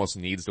almost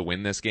needs to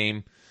win this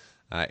game.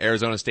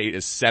 Arizona State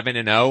is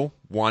 7-0,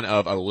 one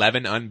of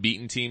 11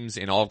 unbeaten teams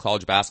in all of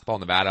college basketball.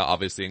 Nevada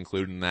obviously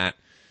included in that.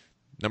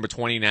 Number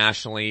 20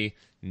 nationally.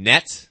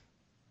 Net,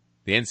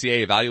 the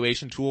NCAA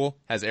evaluation tool,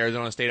 has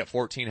Arizona State at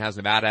 14, has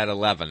Nevada at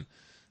 11.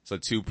 So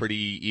 2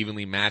 pretty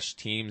evenly matched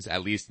teams,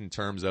 at least in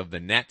terms of the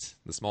net,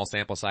 the small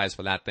sample size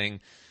for that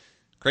thing.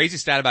 Crazy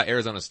stat about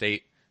Arizona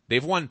State.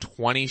 They've won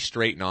 20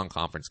 straight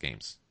non-conference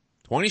games.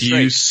 20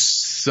 straight. You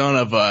son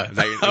of a.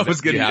 I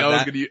was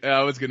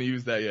gonna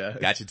use that, yeah.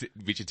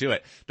 Beat you to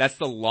it. That's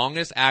the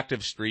longest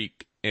active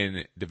streak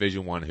in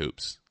Division I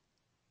hoops.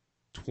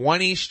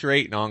 20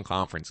 straight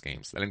non-conference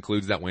games. That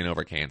includes that win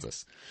over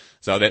Kansas.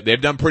 So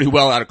they've done pretty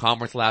well out of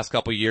conference the last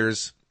couple of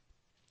years.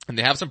 And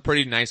they have some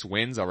pretty nice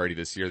wins already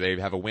this year. They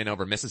have a win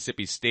over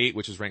Mississippi State,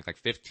 which is ranked like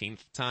 15th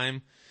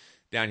time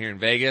down here in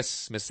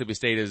Vegas. Mississippi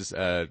State is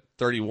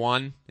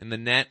 31 in the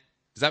net.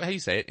 Is that how you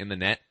say it? In the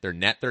net? They're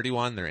net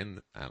 31. They're in.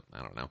 I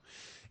don't know.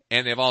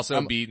 And they've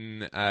also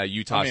beaten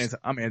Utah.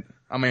 I'm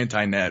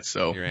anti-net,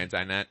 so you're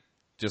anti-net.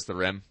 Just the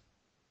rim.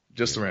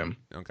 Just the rim.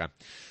 Okay.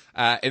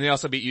 And they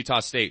also beat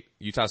Utah State.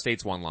 Utah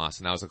State's 1 loss,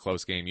 and that was a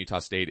close game. Utah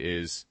State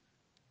is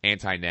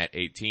anti-net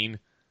 18.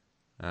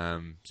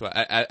 So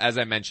as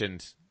I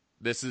mentioned,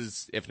 this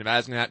is, if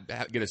Nevada's going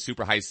to get a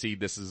super high seed,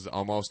 this is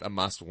almost a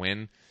must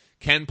win.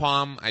 Ken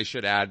Pom, I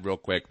should add real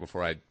quick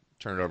before I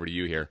turn it over to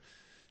you here,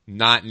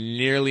 not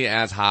nearly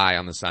as high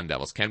on the Sun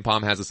Devils. Ken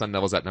Pom has the Sun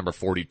Devils at number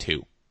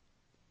 42.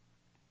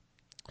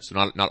 So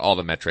not all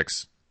the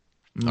metrics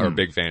are a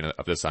big fan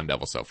of the Sun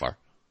Devils so far.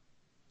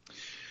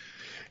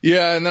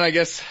 Yeah, and then I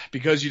guess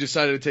because you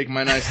decided to take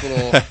my nice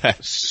little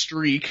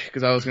streak,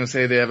 because I was going to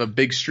say they have a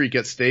big streak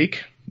at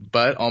stake,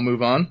 but I'll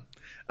move on.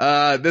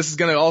 This is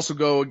going to also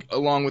go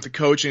along with the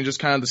coaching,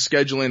 just kind of the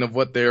scheduling of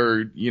what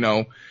they're,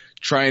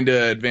 trying to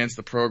advance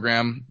the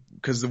program.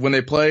 Because when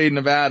they play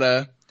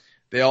Nevada,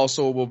 they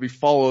also will be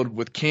followed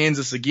with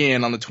Kansas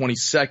again on the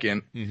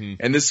 22nd. Mm-hmm.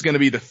 And this is going to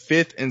be the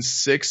 5th and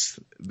 6th.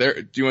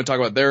 Do you want to talk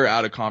about their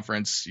out of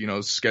conference,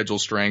 schedule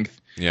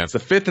strength? Yeah. It's the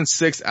 5th and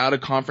 6th out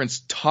of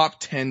conference top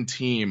 10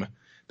 team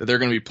that they're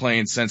going to be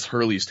playing since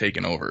Hurley's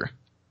taken over.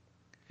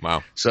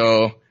 Wow.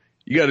 So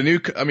you got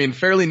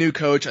fairly new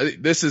coach.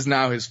 This is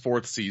now his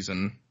 4th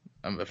season,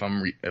 if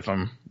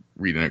I'm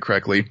reading it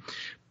correctly.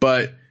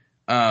 But,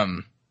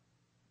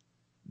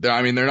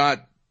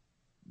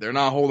 they're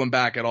not holding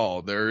back at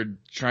all. They're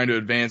trying to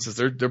advance this.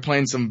 They're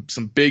playing some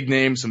big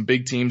names, some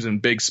big teams in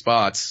big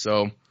spots.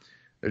 So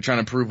they're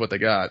trying to prove what they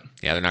got.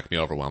 Yeah, they're not going to be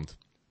overwhelmed.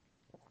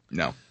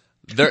 No.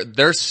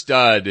 Their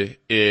stud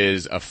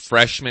is a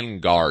freshman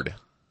guard.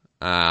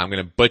 I'm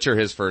going to butcher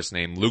his first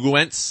name.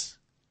 Luguentz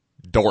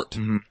Dort.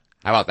 Mm-hmm.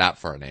 How about that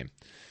for a name?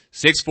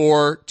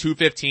 6'4",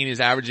 215. He's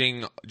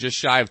averaging just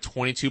shy of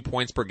 22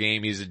 points per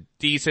game. He's a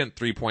decent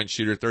 3-point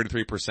shooter,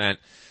 33%.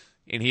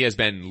 And he has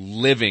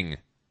been living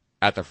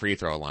at the free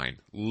throw line,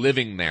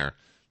 living there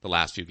the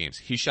last few games.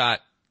 He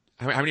shot,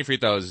 how many free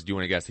throws do you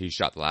want to guess that he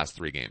shot the last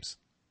 3 games?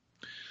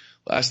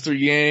 Last 3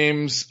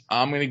 games,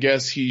 I'm going to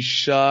guess he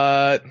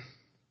shot,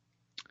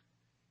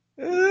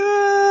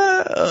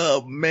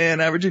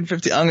 averaging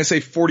 50. I'm going to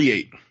say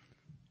 48.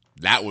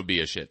 That would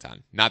be a shit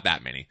ton. Not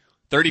that many.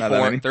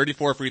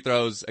 34 free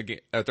throws,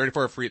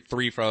 34 free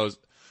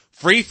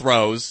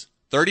throws,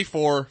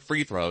 34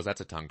 free throws.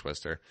 That's a tongue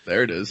twister.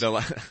 There it is.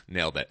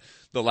 Nailed it.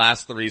 The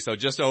last 3. So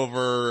just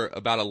over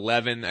about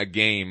 11 a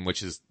game,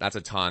 that's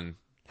a ton.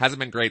 Hasn't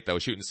been great though,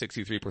 shooting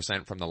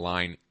 63% from the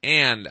line.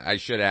 And I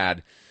should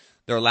add,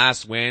 their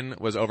last win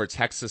was over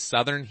Texas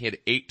Southern. He had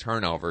 8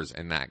 turnovers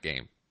in that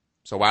game.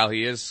 So while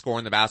he is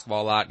scoring the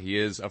basketball a lot, he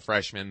is a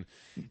freshman,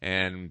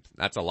 and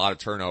that's a lot of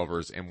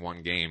turnovers in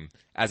one game.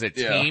 As a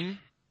team,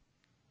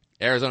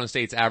 Arizona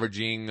State's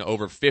averaging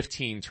over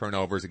 15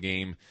 turnovers a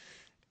game,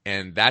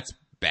 and that's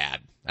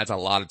bad. That's a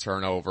lot of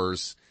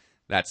turnovers.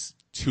 That's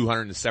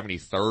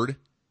 273rd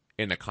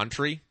in the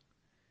country.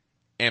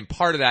 And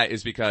part of that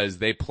is because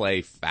they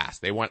play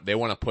fast. They want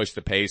to push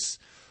the pace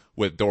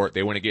with Dort.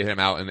 They want to get him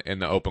out in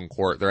the open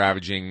court. They're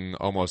averaging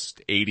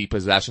almost 80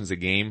 possessions a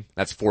game.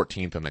 That's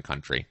 14th in the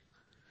country.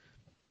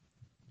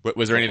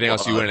 Was there anything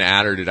else you wanted to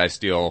add, or did I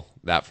steal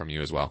that from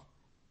you as well?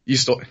 You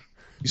stole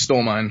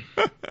mine.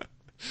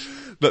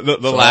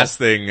 The last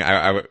thing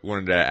I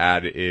wanted to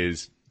add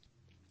is,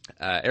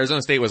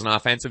 Arizona State was an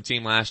offensive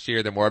team last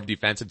year. They're more of a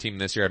defensive team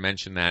this year. I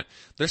mentioned that.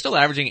 They're still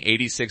averaging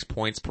 86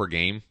 points per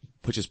game,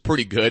 which is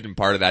pretty good, and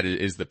part of that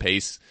is the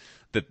pace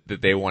that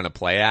they want to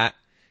play at.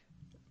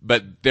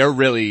 But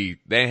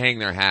they hang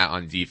their hat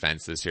on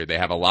defense this year. They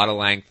have a lot of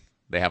length.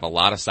 They have a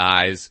lot of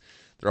size.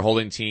 They're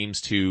holding teams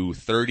to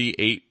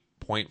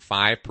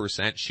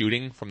 38.5%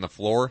 shooting from the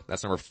floor.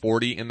 That's number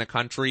 40 in the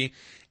country.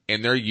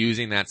 And they're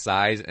using that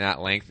size and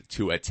that length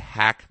to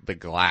attack the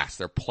glass.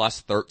 They're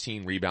plus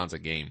 13 rebounds a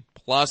game.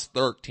 Plus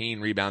 13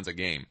 rebounds a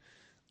game.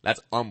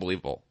 That's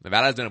unbelievable.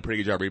 Nevada's done a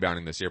pretty good job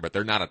rebounding this year, but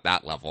they're not at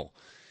that level.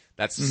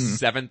 That's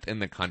 7th in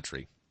the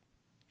country.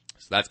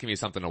 So that's going to be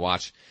something to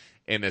watch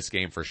in this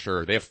game for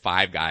sure. They have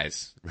 5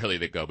 guys really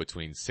that go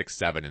between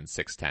 6'7" and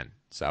 6'10".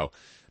 So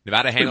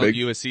Nevada handled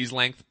USC's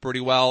length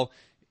pretty well.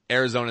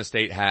 Arizona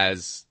State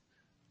has,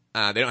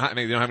 they don't have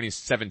any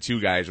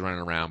 7'2" guys running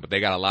around, but they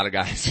got a lot of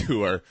guys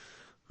who are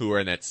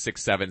in that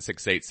 6'7",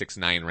 6'8",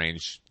 6'9"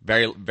 range.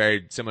 Very,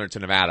 very similar to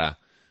Nevada.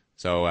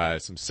 So,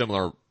 some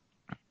similar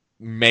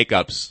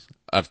makeups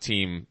of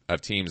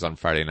teams on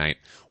Friday night.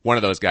 One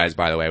of those guys,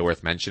 by the way,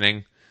 worth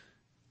mentioning,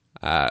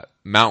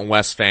 Mountain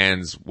West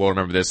fans will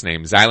remember this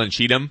name, Zylan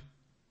Cheatham,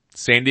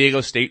 San Diego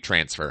State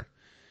transfer.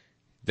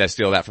 Did I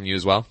steal that from you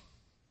as well?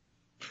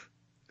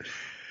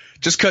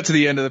 Just cut to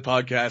the end of the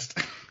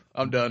podcast.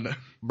 I'm done.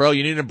 Bro,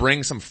 you need to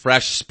bring some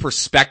fresh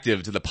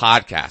perspective to the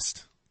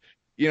podcast.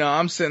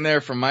 I'm sitting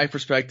there from my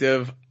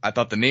perspective. I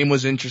thought the name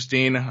was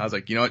interesting. I was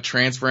like, you know what,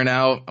 transferring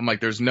out. I'm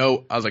like, I was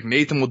like,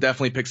 Nathan will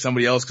definitely pick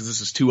somebody else because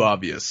this is too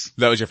obvious.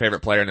 That was your favorite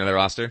player in the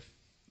roster?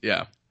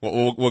 Yeah.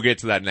 We'll get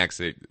to that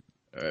next. All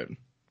right.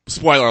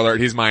 Spoiler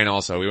alert, he's mine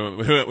also. We went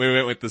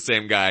with the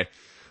same guy.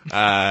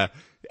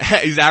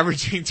 He's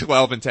averaging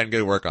 12 and 10.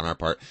 Good work on our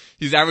part.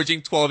 He's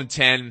averaging 12 and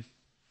 10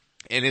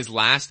 in his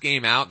last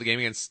game out, the game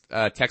against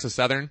Texas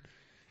Southern.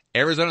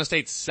 Arizona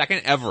State's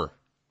second ever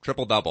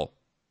triple-double.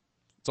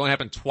 It's only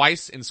happened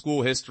twice in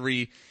school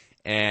history.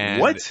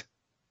 And what?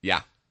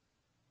 Yeah.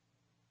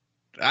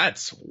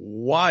 That's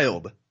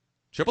wild.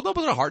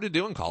 Triple-doubles are hard to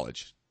do in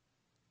college.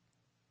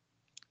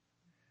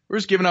 We're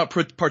just giving out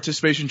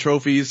participation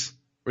trophies.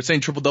 We're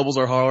saying triple-doubles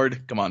are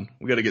hard. Come on.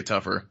 We got to get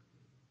tougher.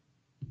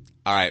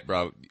 All right,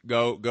 bro.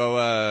 Go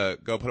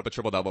put up a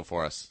triple-double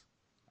for us.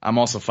 I'm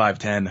also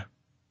 5'10".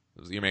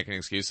 You're making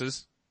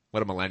excuses?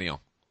 What a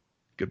millennial.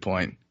 Good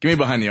point. Give me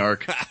behind the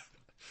arc.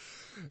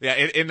 Yeah,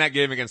 in that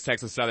game against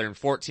Texas Southern,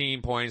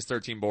 14 points,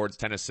 13 boards,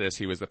 10 assists.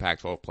 He was the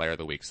Pac-12 player of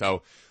the week.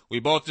 So we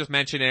both just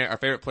mentioned it. Our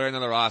favorite player on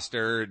the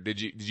roster.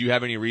 Did you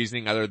have any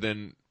reasoning other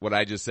than what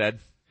I just said?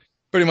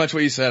 Pretty much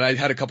what you said. I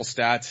had a couple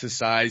stats. His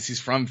size. He's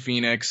from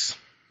Phoenix.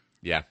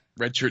 Yeah.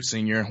 Redshirt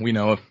senior. We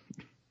know it.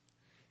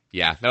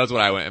 Yeah, that was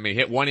what I went. I mean,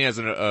 one, he has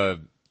a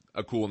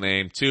cool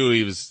name. 2,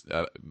 he was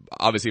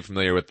obviously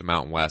familiar with the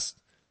Mountain West.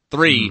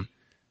 3,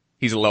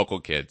 he's a local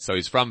kid. So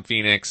he's from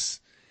Phoenix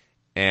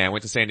and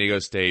went to San Diego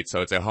State.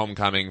 So it's a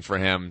homecoming for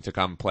him to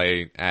come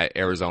play at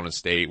Arizona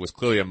State. It was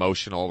clearly an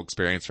emotional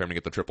experience for him to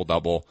get the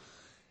triple-double.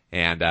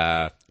 And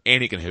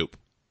he can hoop.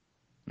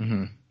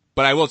 Mm-hmm.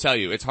 But I will tell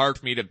you, it's hard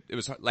for me it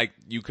was like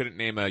you couldn't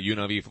name a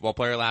UNLV football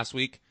player last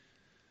week.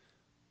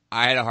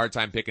 I had a hard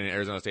time picking an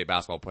Arizona State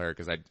basketball player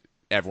because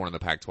everyone in the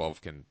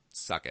Pac-12 can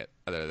suck it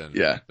other than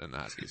the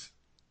Huskies.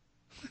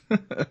 All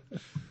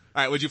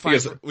right. What'd you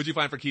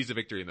find for keys to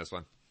victory in this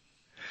one?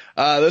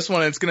 This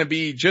one, it's going to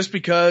be just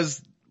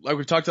because, like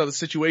we've talked about the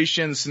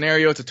situation, the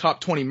scenario, it's a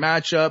top 20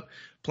 matchup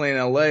playing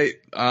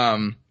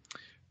LA.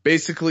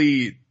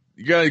 Basically,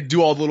 you got to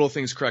do all the little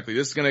things correctly.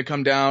 This is going to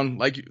come down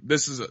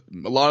this is a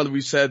lot of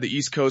we've said the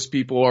East Coast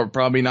people are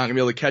probably not going to be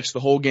able to catch the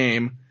whole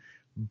game,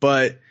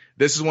 but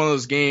this is one of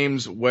those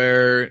games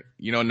where,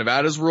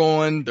 Nevada's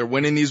rolling. They're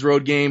winning these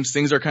road games.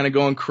 Things are kind of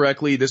going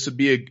correctly. This would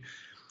be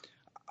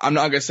I'm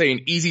not going to say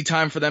an easy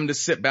time for them to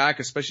sit back,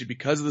 especially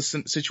because of the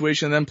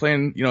situation of them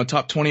playing,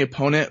 top 20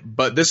 opponent.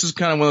 But this is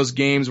kind of one of those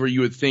games where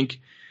you would think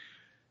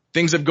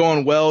things have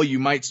gone well. You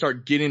might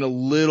start getting a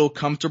little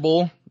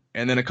comfortable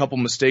and then a couple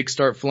mistakes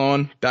start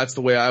flowing. That's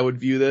the way I would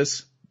view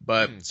this.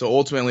 But so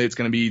ultimately it's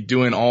going to be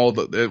doing all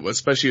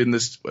especially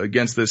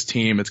against this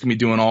team, it's going to be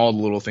doing all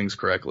the little things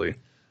correctly.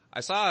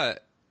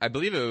 I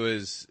believe it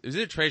was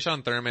either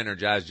Trayshawn Thurman or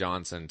Jazz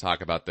Johnson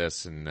talk about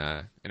this in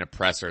a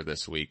presser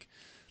this week.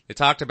 They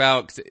talked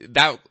about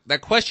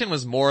that question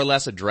was more or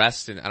less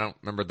addressed, and I don't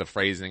remember the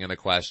phrasing of the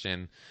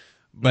question,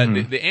 but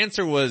the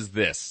answer was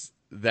this,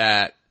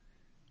 that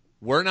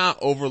we're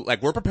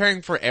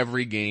preparing for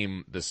every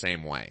game the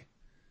same way.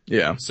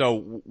 Yeah.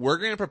 So we're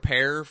going to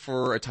prepare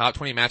for a top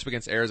 20 matchup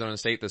against Arizona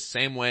State the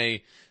same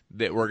way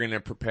that we're going to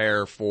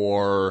prepare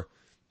for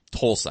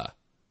Tulsa,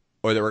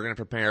 or that we're going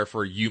to prepare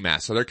for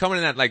UMass. So they're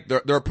coming in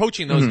they're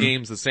approaching those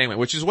games the same way,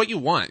 which is what you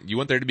want. You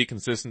want there to be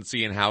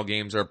consistency in how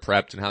games are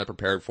prepped and how they're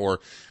prepared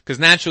for, because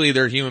naturally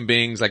they're human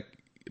beings. Like,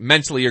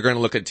 mentally you're going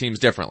to look at teams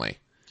differently.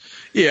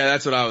 Yeah,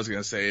 that's what I was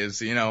going to say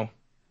is,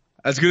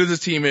 as good as this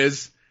team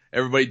is,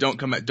 everybody don't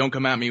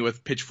come at me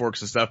with pitchforks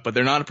and stuff, but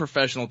they're not a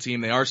professional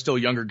team. They are still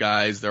younger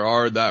guys. There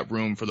are that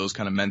room for those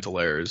kind of mental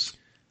errors.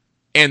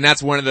 And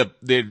that's one of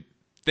the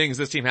things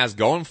this team has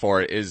going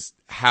for it, is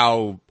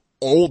how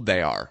old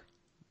they are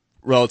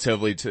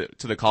relatively to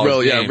the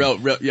college game.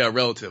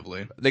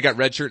 Relatively. They got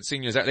redshirt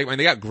seniors. They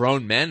got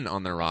grown men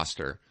on their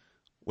roster,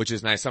 which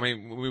is nice. I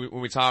mean,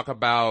 when we talk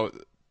about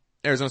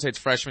Arizona State's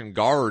freshman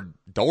guard,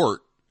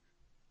 Dort,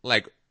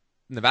 like,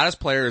 Nevada's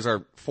players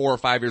are 4 or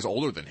 5 years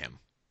older than him.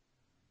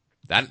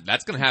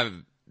 That's going to have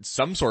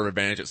some sort of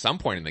advantage at some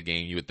point in the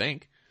game, you would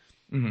think.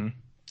 Mm-hmm.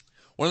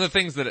 One of the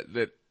things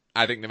that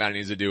I think Nevada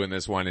needs to do in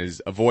this one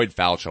is avoid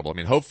foul trouble. I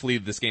mean, hopefully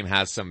this game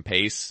has some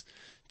pace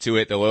to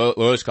it. The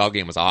Loyola Chicago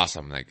game was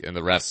awesome, and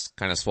the refs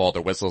kind of swallowed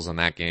their whistles in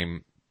that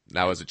game.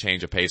 That was a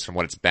change of pace from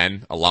what it's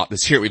been a lot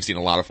this year. We've seen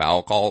a lot of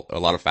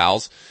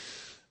fouls.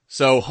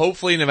 So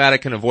hopefully Nevada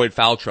can avoid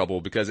foul trouble,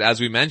 because as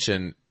we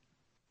mentioned,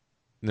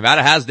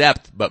 Nevada has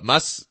depth, but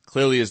Muss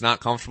clearly is not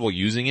comfortable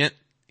using it.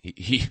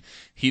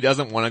 He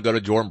doesn't want to go to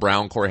Jordan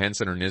Brown, Corey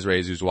Henson, or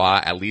Nizre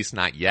Zuzwa, at least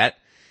not yet.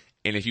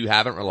 And if you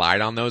haven't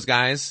relied on those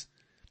guys,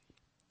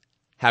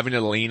 having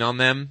to lean on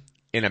them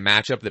in a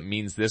matchup that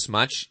means this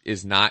much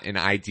is not an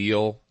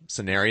ideal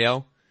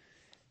scenario.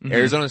 Mm-hmm.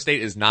 Arizona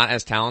State is not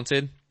as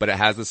talented, but it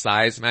has the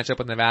size matchup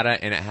with Nevada,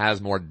 and it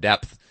has more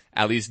depth,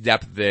 at least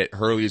depth that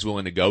Hurley is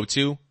willing to go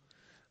to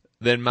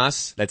than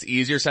Muss. That's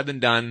easier said than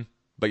done,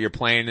 but you're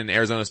playing an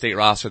Arizona State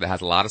roster that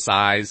has a lot of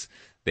size.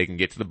 They can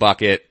get to the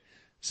bucket.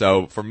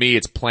 So for me,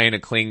 it's playing a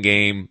clean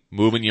game,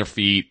 moving your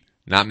feet,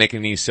 not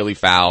making any silly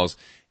fouls,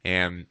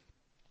 and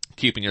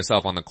keeping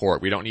yourself on the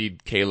court. We don't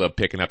need Caleb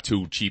picking up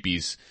 2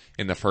 cheapies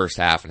in the first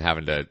half and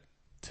having to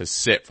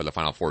sit for the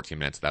final 14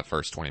 minutes of that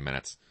first 20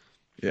 minutes.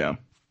 Yeah.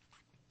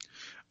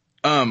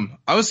 I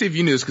would see if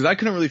you knew this, because I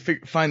couldn't really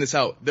find this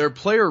out. Their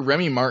player,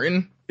 Remy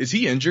Martin, is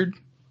he injured?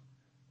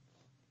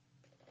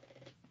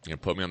 You gonna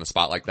put me on the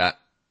spot like that?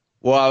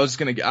 Well, I was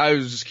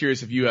just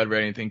curious if you had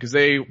read anything, because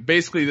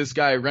this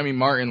guy, Remy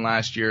Martin,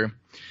 last year,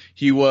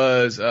 he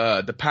was,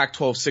 the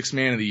Pac-12 Sixth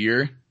Man of the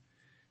Year.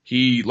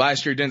 He,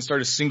 last year, didn't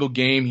start a single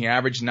game. He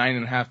averaged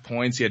 9.5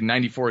 points. He had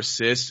 94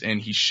 assists,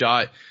 and he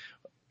shot,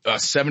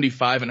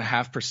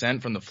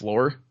 75.5% from the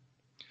floor.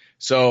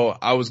 So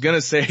I was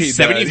gonna say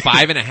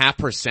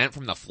 75.5%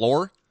 from the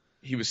floor?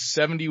 He was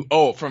from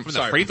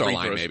the free throw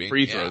line, maybe.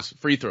 Free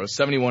throws,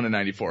 71 and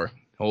 94.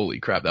 Holy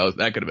crap, that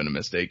could have been a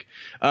mistake.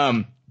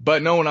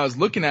 But no, when I was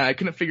looking at it, I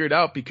couldn't figure it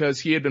out, because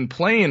he had been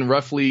playing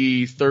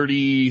roughly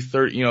 30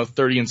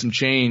 and some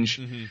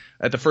change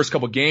at the first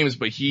couple games,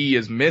 but he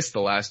has missed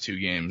the last 2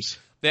 games.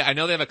 I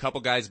know they have a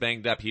couple guys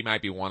banged up. He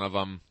might be one of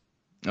them.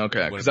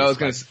 Okay, because I was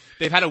gonna.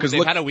 They've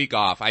had a week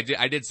off. I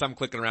did some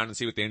clicking around and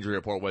see what the injury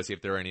report was, see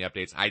if there were any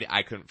updates.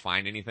 I couldn't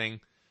find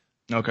anything.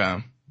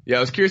 Okay. Yeah, I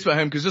was curious about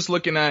him, because just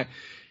looking at,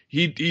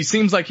 he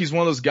seems like he's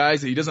one of those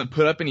guys that he doesn't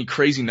put up any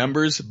crazy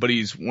numbers, but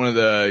he's one of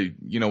the,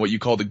 what you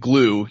call the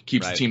glue,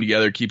 keeps the team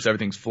together, keeps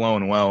everything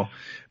flowing well.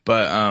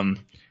 But,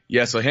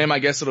 yeah, so him, I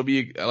guess it'll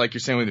be, like you're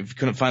saying, if you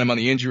couldn't find him on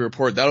the injury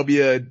report, that'll be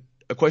a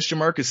question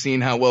mark, is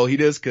seeing how well he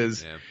does,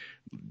 because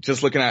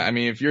just looking at, I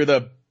mean, if you're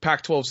the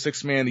Pac-12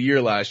 Sixth Man of the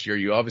Year last year,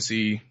 you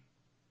obviously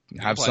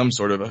have some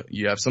sort of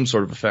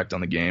effect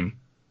on the game.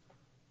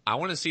 I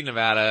want to see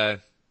Nevada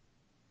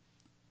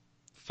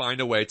find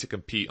a way to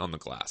compete on the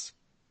glass.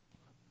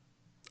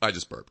 I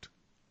just burped.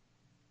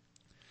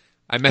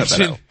 I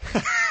mentioned,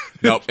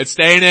 nope, it's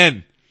staying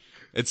in.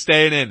 It's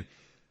staying in.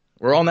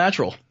 We're all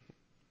natural.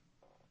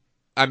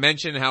 I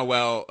mentioned how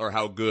well or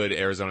how good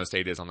Arizona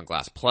State is on the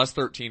glass. Plus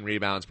 13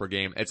 rebounds per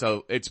game. It's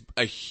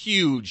a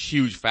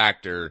huge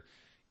factor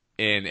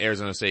in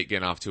Arizona State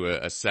getting off to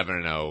a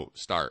 7-0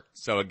 start.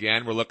 So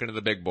again, we're looking at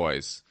the big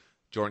boys.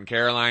 Jordan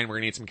Caroline, we're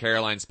gonna need some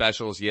Caroline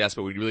specials, yes,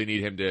 but we really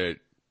need him to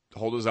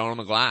hold his own on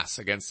the glass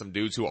against some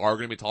dudes who are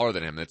going to be taller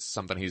than him. That's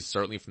something he's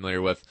certainly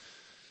familiar with.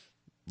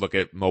 Look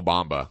at Mo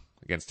Bamba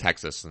against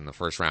Texas in the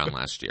first round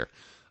last year.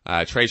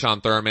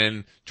 Trayshawn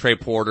Thurman, Trey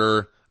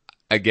Porter.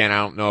 Again, I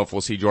don't know if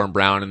we'll see Jordan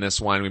Brown in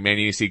this one. We may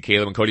need to see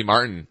Caleb and Cody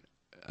Martin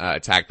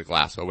attack the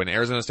glass. But when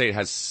Arizona State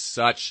has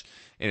such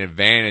an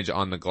advantage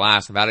on the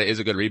glass. Nevada is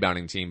a good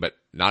rebounding team, but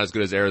not as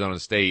good as Arizona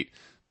State.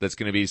 That's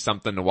going to be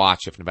something to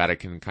watch if Nevada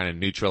can kind of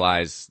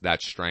neutralize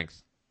that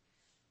strength.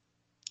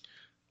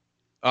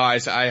 Oh,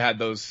 I had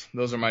those.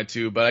 Those are my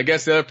two. But I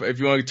guess if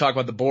you want to talk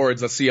about the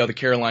boards, let's see how the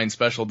Caroline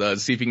special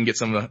does. See if he can get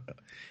some,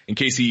 in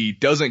case he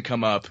doesn't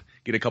come up,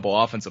 get a couple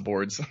offensive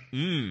boards.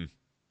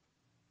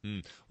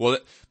 Well,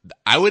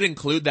 I would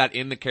include that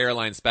in the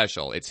Caroline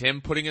special. It's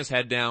him putting his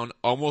head down,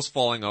 almost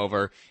falling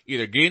over,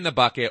 either getting the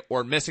bucket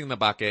or missing the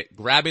bucket,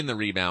 grabbing the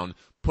rebound,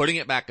 putting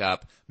it back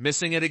up,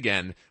 missing it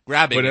again,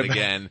 grabbing it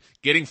again,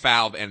 getting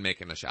fouled, and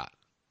making a shot.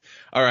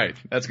 All right,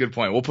 that's a good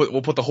point. We'll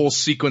put the whole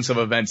sequence of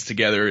events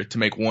together to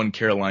make one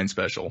Caroline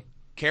special.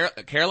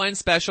 Caroline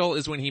special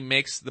is when he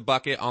makes the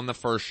bucket on the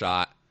first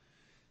shot.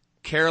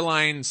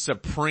 Caroline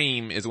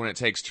Supreme is when it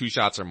takes 2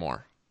 shots or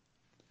more.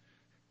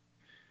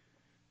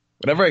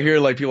 Whenever I hear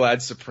like people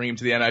add Supreme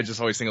to the end, I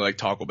just always think of like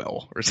Taco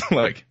Bell or something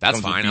like. That's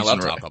fine. I love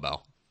Taco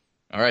Bell.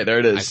 All right, there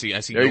it is. I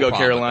see. There you go,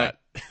 Caroline.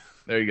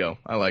 There you go.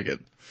 I like it.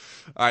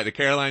 All right, the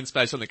Caroline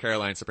special and the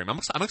Caroline Supreme.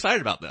 I'm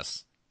excited about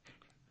this.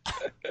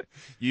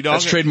 You don't.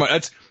 That's trademark.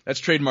 That's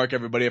trademark.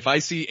 Everybody. If I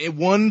see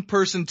one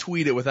person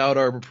tweet it without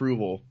our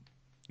approval,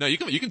 no, you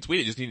can tweet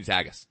it. Just need to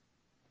tag us.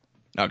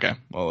 Okay,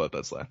 well let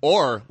that slide.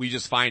 Or we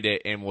just find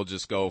it and we'll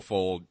just go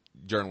full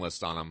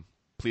journalist on them.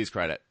 Please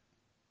credit.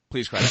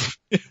 Please credit.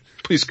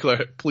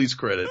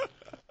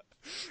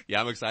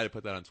 Yeah, I'm excited to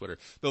put that on Twitter.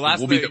 The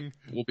last thing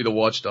we'll be the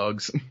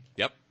watchdogs.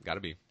 Yep,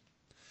 gotta be.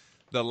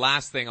 The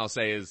last thing I'll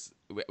say is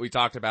we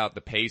talked about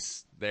the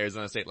pace that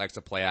Arizona State likes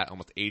to play at,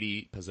 almost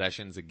 80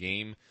 possessions a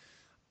game.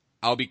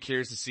 I'll be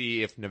curious to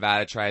see if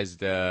Nevada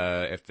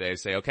if they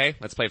say, okay,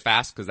 let's play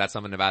fast, because that's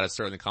something Nevada's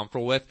certainly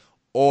comfortable with,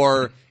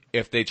 or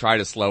if they try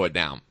to slow it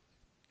down.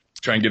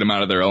 Try and get them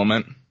out of their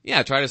element.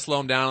 Yeah, try to slow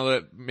them down a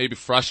little bit, maybe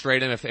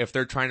frustrate them if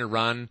they're trying to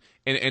run.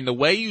 And the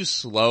way you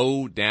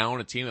slow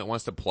down a team that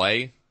wants to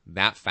play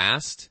that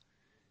fast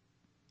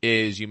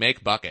is you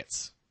make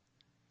buckets.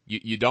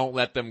 You don't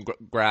let them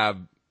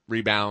grab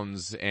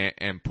rebounds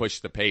and push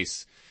the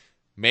pace.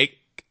 Make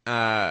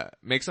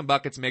some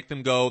buckets, make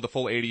them go the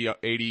full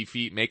 80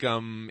 feet, make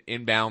them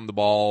inbound the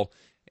ball,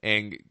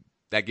 and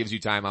that gives you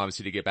time,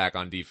 obviously, to get back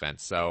on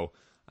defense. So,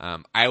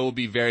 I will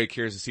be very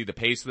curious to see the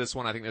pace of this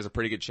one. I think there's a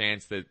pretty good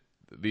chance that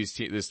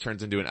this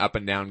turns into an up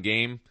and down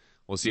game.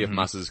 We'll see if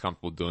Muss is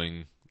comfortable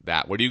doing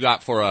that. What do you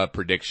got for a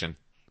prediction?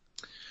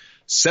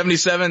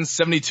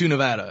 77-72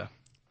 Nevada.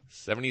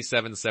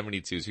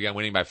 77-72. So you got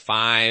winning by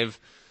 5.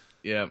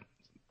 Yeah.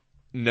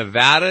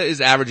 Nevada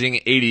is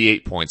averaging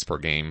 88 points per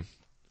game.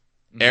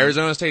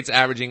 Arizona State's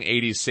averaging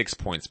 86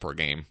 points per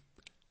game.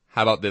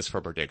 How about this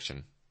for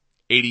prediction?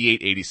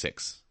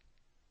 88-86.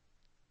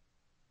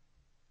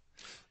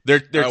 They're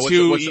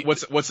two.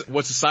 What's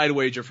the side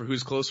wager for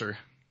who's closer?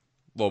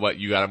 Well, what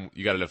you got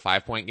it a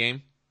 5-point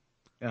game?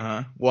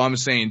 Well, I'm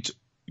saying, do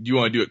you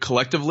want to do it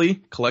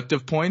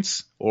collective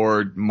points,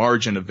 or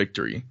margin of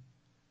victory?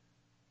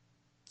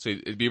 So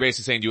it'd be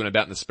basically saying, do you want to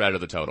bet on the spread or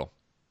the total?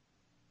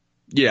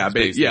 Yeah,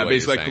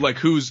 basically like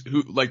who,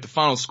 like the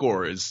final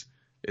score is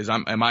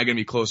am I going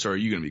to be closer or are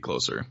you going to be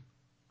closer?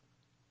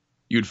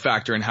 You'd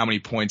factor in how many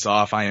points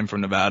off I am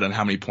from Nevada and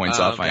how many points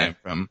off I am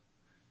from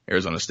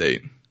Arizona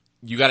State.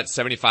 You got it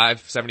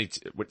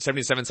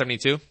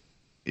 77-72?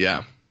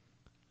 Yeah.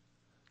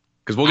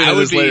 Because we'll get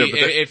into this later,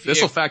 but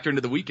this will factor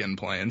into the weekend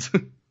plans.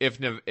 If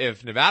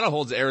Nevada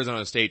holds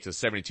Arizona State to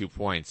 72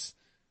 points,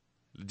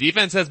 the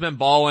defense has been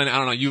balling. I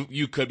don't know.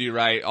 You could be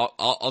right.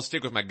 I'll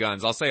stick with my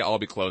guns. I'll say I'll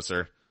be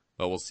closer,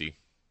 but we'll see.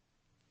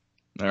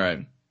 All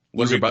right.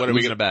 What are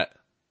we gonna bet?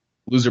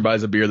 Loser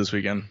buys a beer this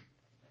weekend.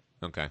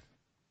 Okay.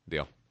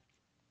 Deal.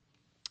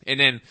 And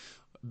then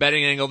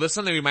betting angle. This is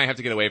something we might have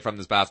to get away from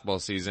this basketball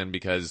season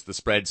because the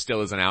spread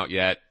still isn't out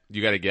yet.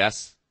 You got a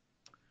guess?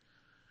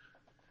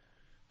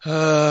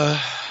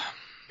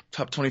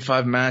 Top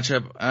 25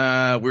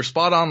 matchup. We were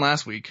spot on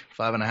last week,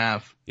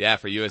 5.5. Yeah,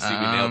 for USC,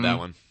 we nailed that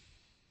one.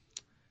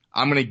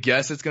 I'm gonna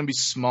guess it's gonna be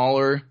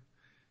smaller.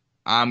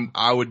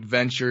 I would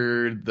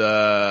venture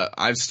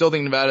I still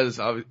think Nevada's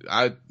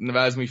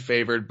gonna be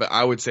favored, but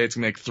I would say it's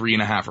gonna be like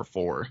 3.5 or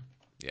 4.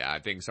 Yeah, I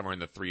think somewhere in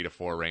the 3 to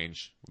 4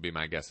 range would be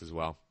my guess as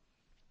well.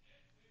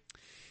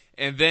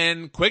 And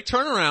then quick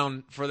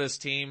turnaround for this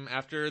team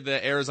after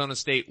the Arizona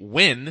State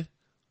win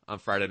on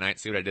Friday night.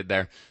 See what I did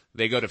there?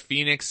 They go to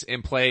Phoenix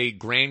and play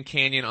Grand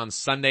Canyon on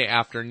Sunday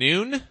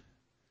afternoon.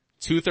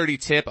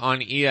 2:30 tip on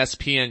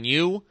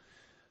ESPNU.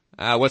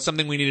 What's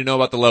something we need to know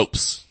about the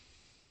Lopes?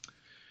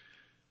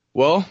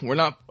 Well,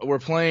 we're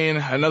playing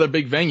another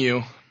big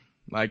venue.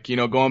 Like,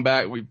 going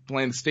back, we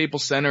playing the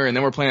Staples Center and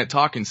then we're playing at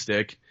Talking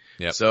Stick.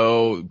 Yep.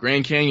 So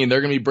Grand Canyon,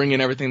 they're going to be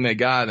bringing everything they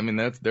got. I mean,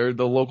 they're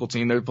the local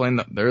team.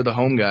 They're the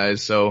home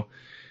guys. So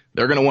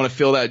they're going to want to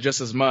feel that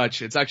just as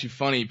much. It's actually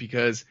funny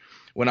because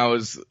when I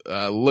was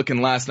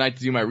looking last night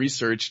to do my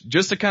research,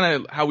 just to kind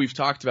of how we've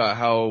talked about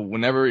how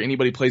whenever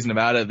anybody plays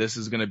Nevada, this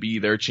is going to be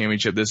their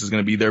championship. This is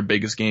going to be their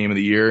biggest game of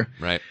the year.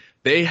 Right.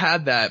 They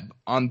had that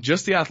on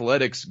just the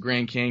Athletics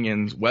Grand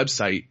Canyon's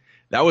website.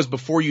 That was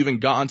before you even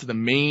got onto the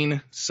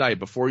main site,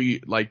 before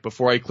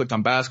I clicked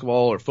on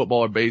basketball or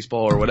football or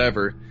baseball or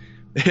whatever.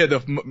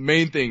 The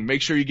main thing,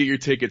 make sure you get your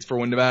tickets for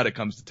when Nevada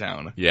comes to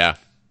town. Yeah.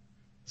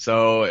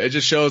 So it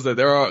just shows that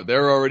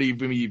they're already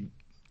going to be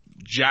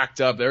jacked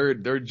up.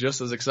 They're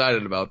just as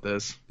excited about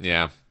this.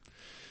 Yeah.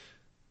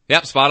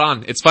 Yep, spot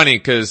on. It's funny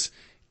because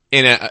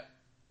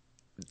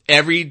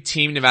every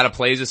team Nevada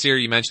plays this year,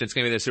 you mentioned it's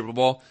going to be the Super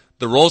Bowl.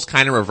 The role's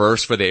kind of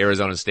reversed for the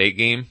Arizona State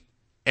game.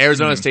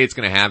 Arizona State's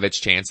going to have its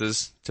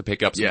chances to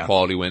pick up some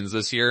quality wins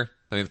this year.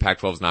 I think the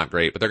Pac-12 is not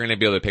great, but they're going to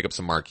be able to pick up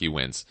some marquee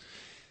wins.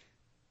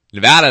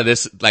 Nevada,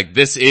 this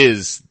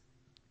is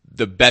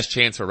the best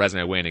chance for a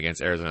resume win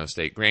against Arizona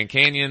State. Grand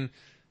Canyon,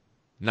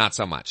 not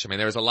so much. I mean,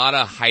 there was a lot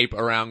of hype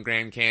around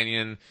Grand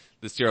Canyon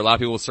this year. A lot of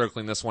people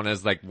circling this one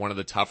as like one of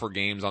the tougher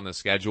games on the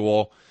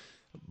schedule.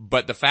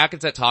 But the fact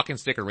it's at Talking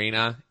Stick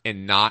Arena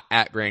and not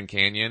at Grand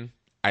Canyon,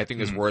 I think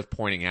is worth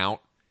pointing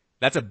out.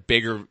 That's a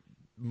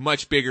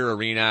much bigger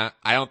arena.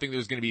 I don't think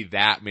there's going to be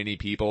that many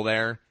people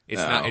there. They're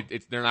not going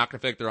to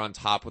feel like they're on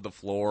top of the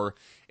floor.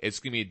 It's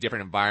going to be a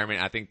different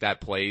environment. I think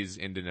that plays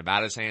into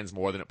Nevada's hands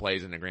more than it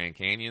plays into Grand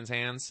Canyon's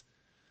hands.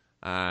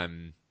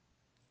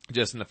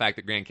 Just in the fact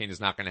that Grand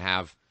Canyon's not going to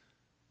have,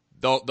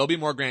 there'll be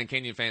more Grand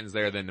Canyon fans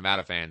there than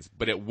Nevada fans,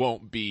 but it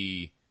won't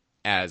be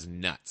as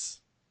nuts.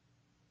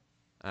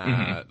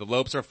 The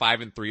Lopes are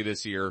 5-3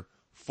 this year,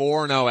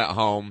 4-0 at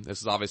home.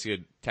 This is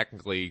obviously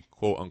technically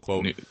quote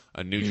unquote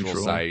a neutral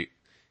site.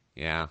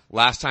 Yeah.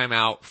 Last time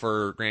out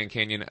for Grand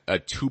Canyon, a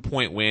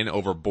 2-point win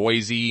over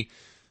Boise.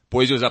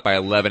 Boise was up by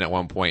 11 at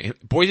one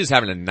point. Boise's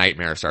having a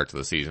nightmare start to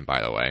the season,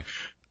 by the way.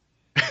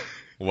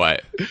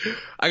 What?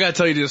 I gotta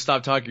tell you to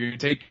stop talking.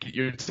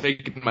 You're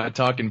taking my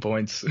talking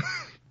points.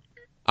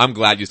 I'm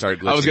glad you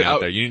started glitching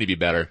out there. You need to be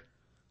better.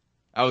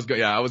 I was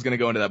gonna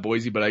go into that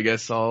Boise, but I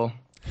guess I'll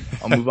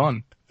move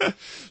on.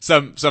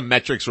 Some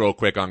metrics real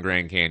quick on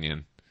Grand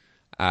Canyon.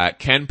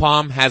 Ken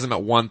Palm has him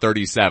at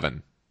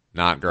 137.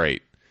 Not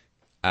great.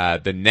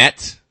 The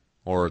net,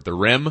 or the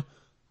rim,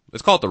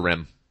 let's call it the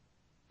rim.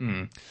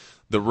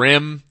 The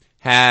rim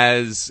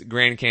has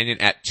Grand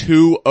Canyon at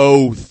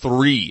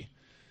 203.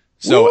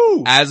 So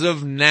Woo! As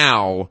of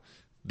now,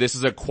 this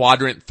is a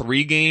quadrant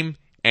 3 game,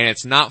 and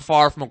it's not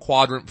far from a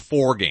quadrant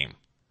 4 game.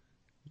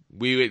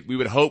 We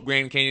would hope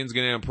Grand Canyon's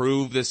going to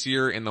improve this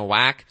year in the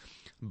WAC,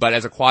 but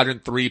as a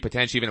quadrant 3,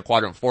 potentially even a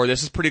quadrant 4,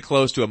 this is pretty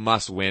close to a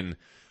must win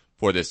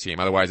for this team.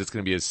 Otherwise, it's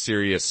going to be a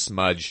serious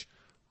smudge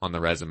on the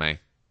resume.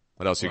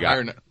 What else you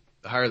got?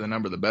 The higher the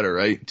number, the better,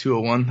 right?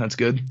 201, that's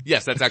good.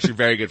 Yes, that's actually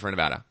very good for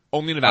Nevada.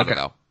 Only Nevada,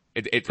 though.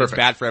 It's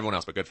bad for everyone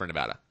else, but good for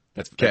Nevada.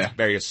 That's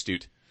very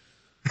astute.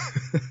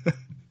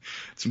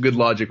 Some good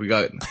logic we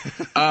got.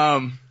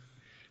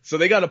 So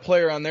they got a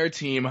player on their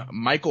team,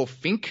 Michael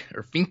Fink,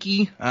 or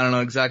Finky. I don't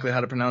know exactly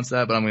how to pronounce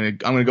that, but I'm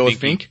gonna go with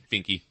Fink.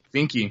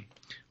 Finky.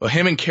 Well,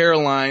 him and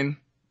Caroline,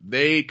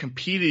 they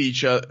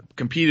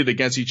competed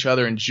against each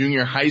other in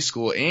junior high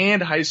school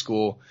and high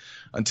school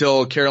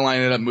until Caroline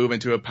ended up moving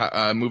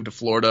to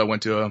Florida,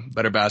 went to a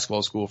better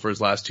basketball school for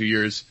his last 2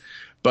 years.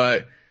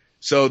 But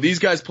so these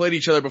guys played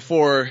each other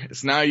before.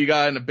 It's now you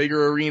got in a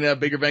bigger arena,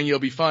 bigger venue.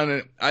 It'll be fun.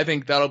 And I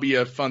think that'll be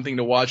a fun thing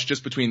to watch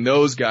just between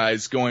those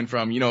guys going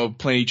from,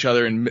 playing each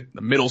other in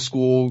the middle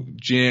school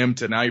gym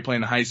to now you're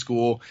playing in high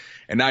school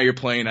and now you're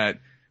playing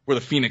at where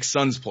the Phoenix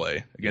Suns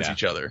play against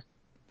each other.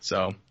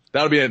 So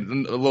that'll be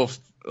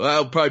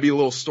that'll probably be a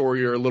little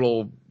story or a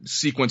little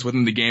sequence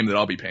within the game that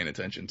I'll be paying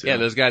attention to. Yeah,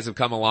 those guys have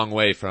come a long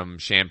way from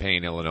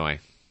Champaign, Illinois.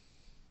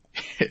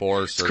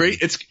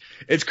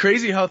 It's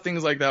crazy how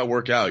things like that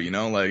work out,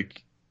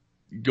 like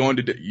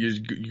you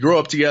grow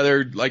up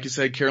together. Like you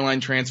said, Caroline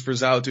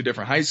transfers out to a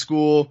different high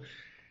school.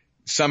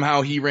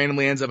 Somehow he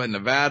randomly ends up at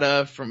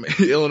Nevada from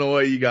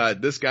Illinois. You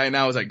got this guy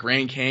now is at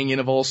Grand Canyon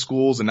of all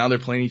schools, and now they're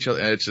playing each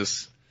other. It's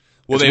just,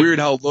 it's weird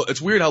how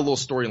little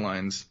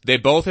storylines. They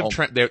both have,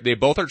 they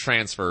both are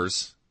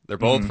transfers. They're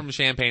both from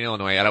Champaign,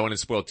 Illinois. I don't want to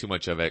spoil too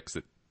much of it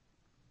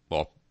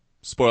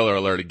spoiler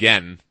alert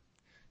again.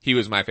 He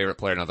was my favorite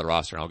player on the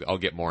roster, and I'll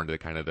get more into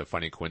the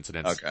funny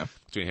coincidence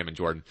between him and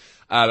Jordan.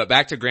 But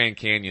back to Grand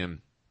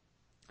Canyon.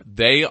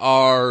 They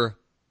are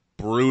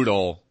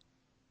brutal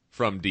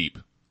from deep,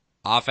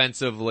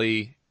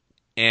 offensively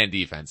and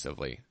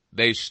defensively.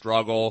 They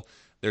struggle.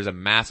 There's a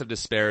massive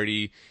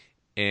disparity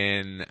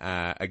in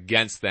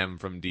against them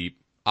from deep.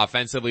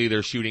 Offensively,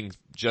 they're shooting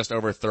just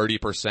over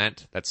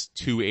 30%. That's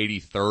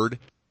 283rd,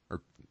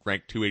 or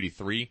ranked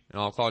 283 in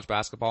all college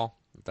basketball,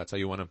 if that's how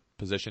you want to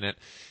position it.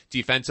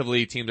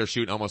 Defensively, teams are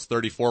shooting almost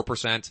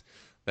 34%.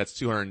 That's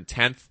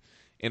 210th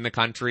in the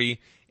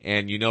country.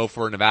 And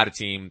for a Nevada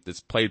team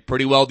that's played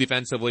pretty well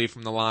defensively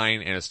from the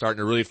line and is starting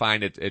to really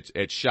find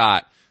its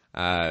shot,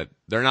 they're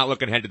not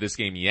looking ahead to this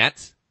game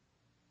yet,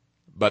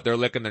 but they're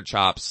licking their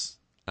chops.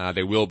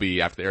 They will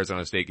be after the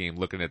Arizona State game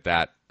looking at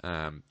that.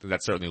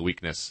 That's certainly a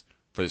weakness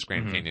for this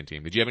Grand Canyon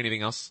team. Did you have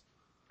anything else?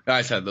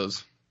 I said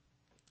those.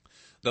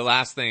 The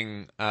last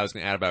thing I was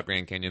going to add about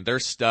Grand Canyon, their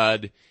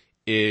stud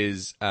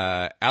is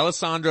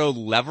Alessandro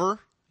Lever.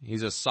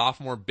 He's a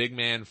sophomore big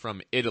man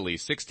from Italy,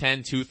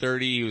 6'10",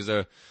 230. He was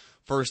a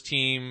first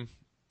team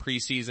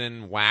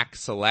preseason WAC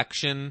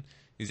selection.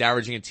 He's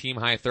averaging a team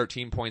high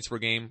 13 points per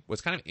game.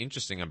 What's kind of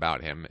interesting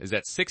about him is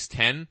at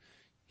 6'10",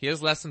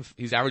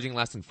 he's averaging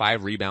less than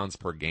 5 rebounds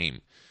per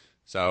game.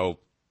 So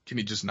can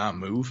he just not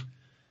move?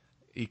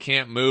 He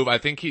can't move. I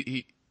think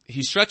he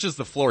stretches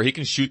the floor. He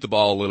can shoot the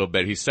ball a little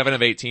bit. He's 7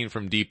 of 18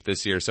 from deep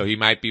this year, so he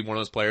might be one of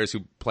those players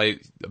who play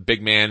a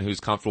big man who's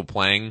comfortable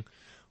playing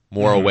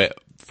more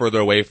further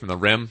away from the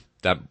rim.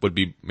 That would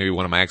be maybe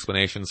one of my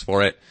explanations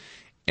for it.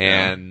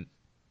 And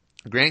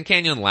Grand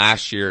Canyon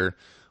last year,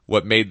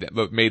 what made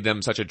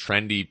them such a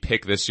trendy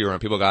pick this year, when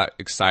people got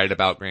excited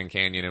about Grand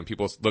Canyon and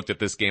people looked at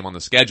this game on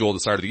the schedule at the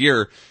start of the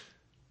year,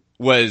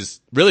 was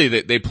really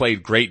that they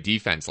played great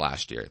defense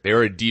last year. They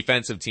were a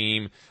defensive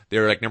team. They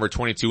were like number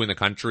 22 in the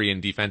country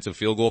in defensive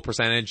field goal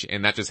percentage,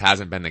 and that just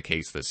hasn't been the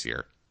case this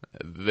year.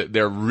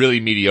 They're really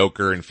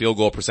mediocre in field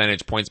goal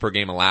percentage, points per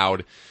game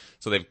allowed.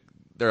 So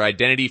their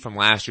identity from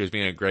last year as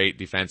being a great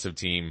defensive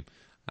team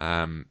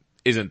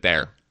isn't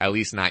there, at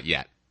least not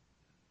yet.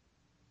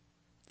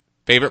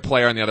 Favorite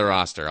player on the other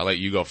roster? I'll let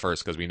you go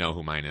first because we know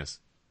who mine is.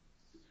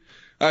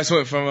 I just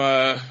went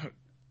from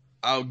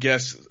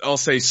I'll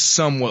say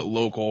somewhat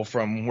local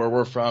from where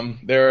we're from.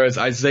 There is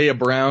Isaiah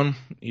Brown.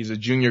 He's a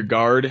junior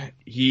guard.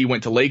 He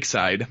went to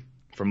Lakeside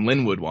from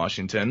Linwood,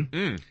 Washington.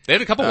 They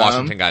had a couple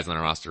Washington guys on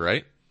their roster,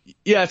 right?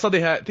 Yeah, I saw they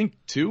had, I think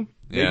 2,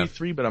 maybe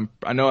 3, but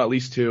I know at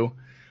least 2.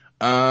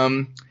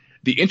 The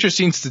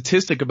interesting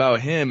statistic about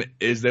him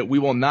is that we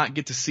will not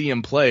get to see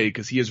him play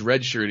because he is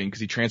redshirting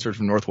because he transferred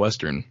from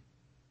Northwestern.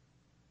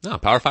 No,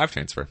 Power 5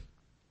 transfer.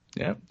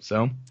 Yeah,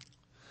 so.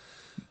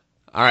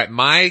 All right,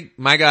 my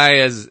guy,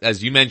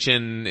 as you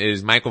mentioned,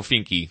 is Michael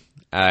Finke.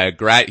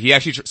 Grad.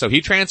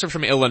 He transferred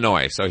from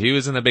Illinois, so he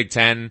was in the Big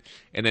Ten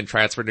and then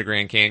transferred to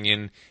Grand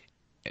Canyon.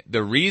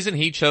 The reason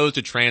he chose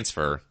to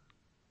transfer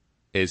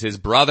is his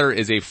brother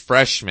is a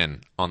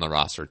freshman on the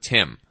roster,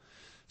 Tim.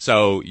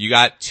 So you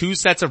got 2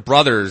 sets of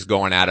brothers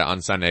going at it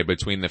on Sunday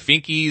between the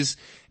Finkes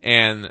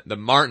and the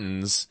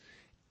Martins.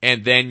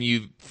 And then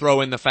you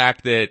throw in the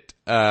fact that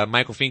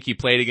Michael Finke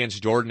played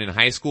against Jordan in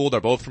high school.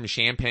 They're both from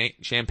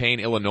Champaign,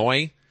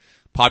 Illinois.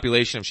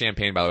 Population of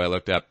Champaign, by the way, I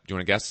looked up. Do you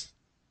want to guess?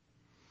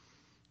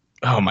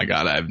 Oh my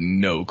God, I have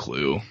no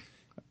clue.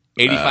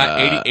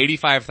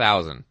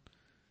 85,000.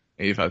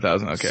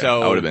 85,000, okay.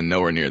 So, I would have been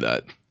nowhere near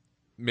that.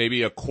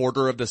 Maybe a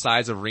quarter of the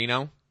size of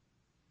Reno.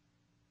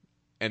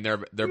 And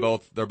they're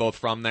both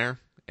from there.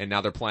 And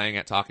now they're playing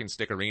at Talking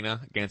Stick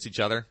Arena against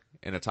each other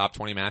in a top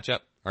 20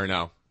 matchup. Or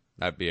no.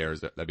 That'd be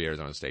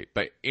Arizona State.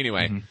 But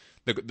anyway,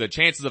 the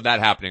chances of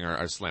that happening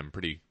are slim,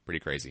 pretty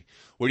crazy.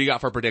 What do you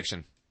got for a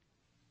prediction?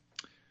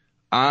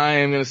 I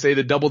am going to say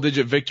the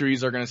double-digit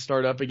victories are going to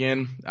start up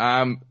again.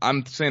 I'm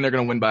saying they're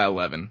going to win by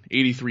 11,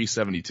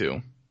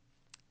 83-72.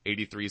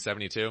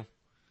 83-72?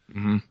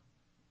 Mm-hmm.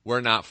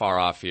 We're not far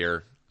off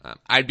here.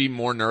 I'd be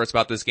more nervous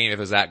about this game if it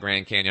was at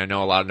Grand Canyon. I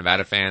know a lot of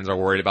Nevada fans are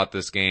worried about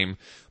this game.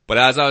 But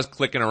as I was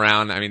clicking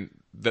around, I mean,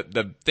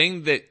 the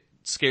thing that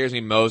scares me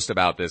most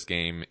about this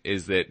game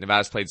is that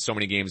Nevada's played so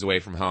many games away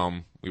from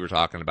home. We were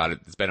talking about it.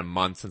 It's been a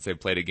month since they've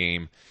played a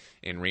game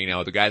in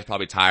Reno. The guys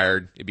probably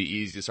tired. It'd be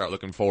easy to start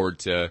looking forward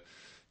to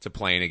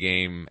playing a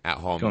game at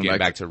home, getting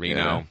back to Reno.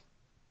 Yeah.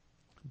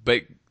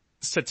 But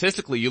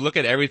statistically, you look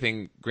at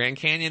everything, Grand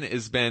Canyon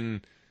has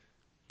been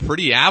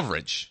pretty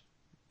average.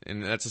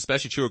 And that's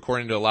especially true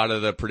according to a lot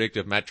of the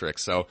predictive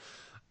metrics. So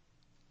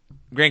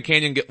Grand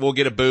Canyon will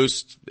get a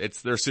boost.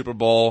 It's their Super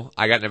Bowl.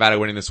 I got Nevada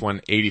winning this one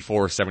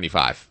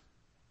 84-75.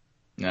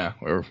 Yeah,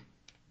 we're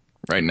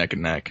right neck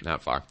and neck.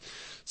 Not far.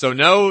 So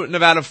no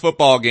Nevada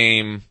football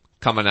game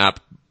coming up,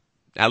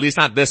 at least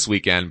not this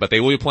weekend, but they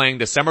will be playing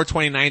December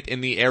 29th in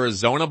the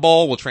Arizona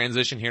Bowl. We'll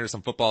transition here to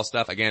some football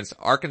stuff against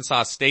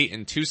Arkansas State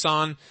in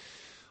Tucson.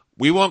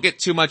 We won't get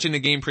too much into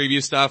game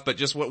preview stuff, but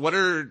just what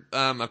are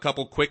a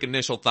couple quick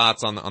initial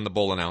thoughts on the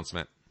bowl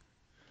announcement?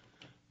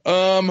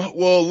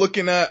 Well,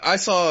 I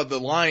saw the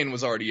line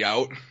was already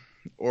out,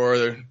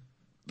 or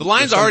the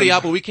line's already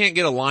out, but we can't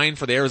get a line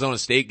for the Arizona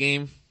State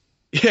game.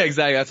 Yeah,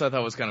 exactly. That's what I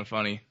thought was kind of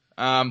funny.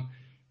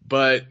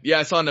 But yeah,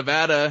 I saw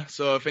Nevada.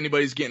 So if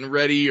anybody's getting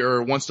ready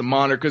or wants to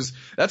monitor, cause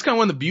that's kind of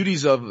one of the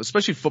beauties of,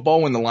 especially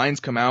football, when the lines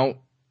come out,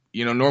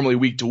 normally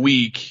week to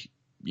week,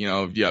 you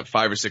have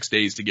 5 or 6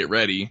 days to get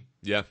ready.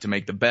 Yeah. To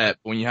make the bet.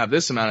 When you have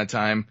this amount of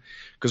time,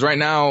 cause right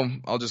now,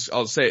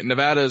 I'll say it,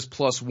 Nevada is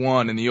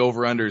 +1 and the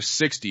over-under is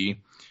 60.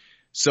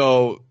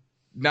 So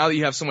now that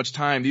you have so much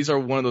time, these are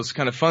one of those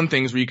kind of fun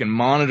things where you can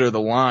monitor the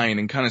line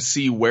and kind of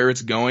see where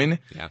it's going.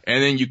 Yeah.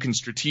 And then you can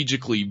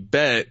strategically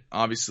bet.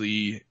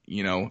 Obviously,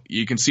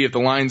 you can see if the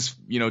line's,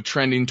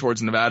 trending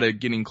towards Nevada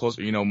getting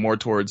closer, more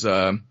towards,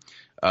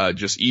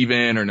 just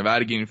even, or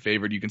Nevada getting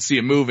favored. You can see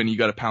it move and you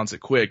got to pounce it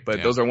quick.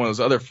 But those are one of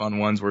those other fun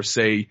ones where,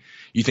 say,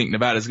 you think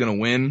Nevada's going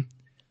to win,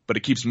 but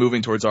it keeps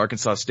moving towards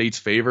Arkansas State's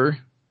favor.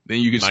 Then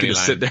you just get to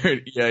sit there.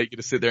 Yeah, you get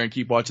to sit there and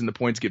keep watching the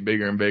points get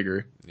bigger and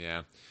bigger.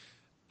 Yeah.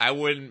 I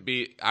would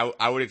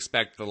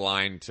expect the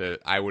line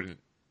I don't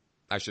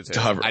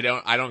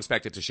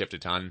expect it to shift a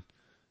ton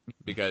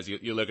because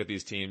you look at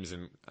these teams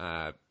and,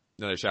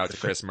 Another shout out to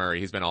Chris Murray.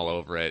 He's been all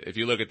over it. If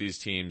you look at these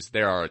teams,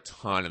 there are a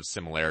ton of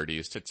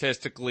similarities.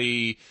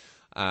 Statistically,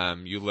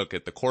 you look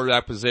at the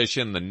quarterback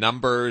position, the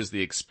numbers,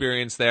 the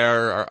experience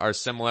there are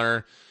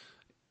similar.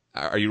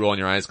 Are you rolling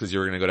your eyes because you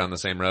were going to go down the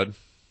same road?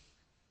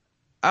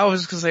 I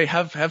was just going to say,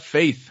 have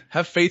faith.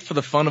 Have faith for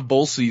the fun of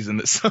bowl season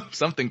that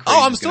something crazy.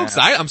 Oh, I'm so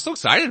excited. I'm so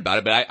excited about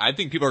it, but I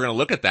think people are going to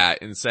look at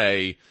that and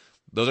say,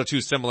 those are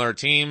two similar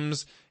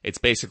teams. It's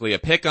basically a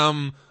pick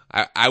 'em.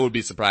 I would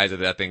be surprised if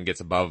that thing gets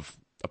above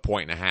a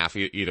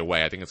 1.5 either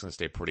way. I think it's going to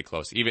stay pretty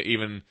close.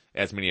 Even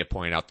as many have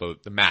pointed out,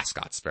 the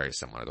mascot's very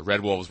similar. The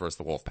Red Wolves versus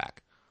the Wolfpack.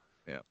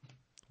 Yeah.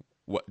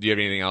 Do you have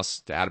anything else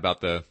to add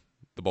about the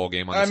bowl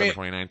game on December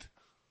 29th?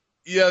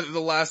 Yeah, the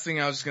last thing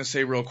I was just going to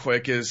say real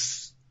quick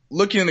is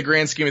looking in the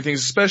grand scheme of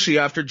things, especially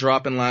after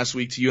dropping last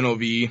week to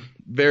UNLV,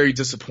 very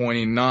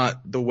disappointing.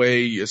 Not the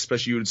way,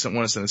 especially you would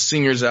want to send the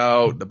seniors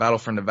out, the battle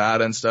for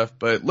Nevada and stuff,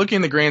 but looking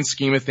in the grand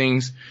scheme of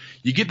things,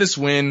 you get this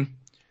win.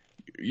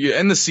 You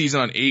end the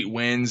season on 8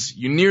 wins.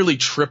 You nearly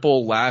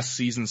triple last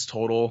season's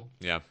total.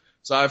 Yeah.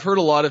 So I've heard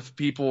a lot of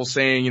people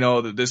saying,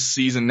 that this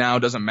season now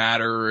doesn't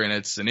matter and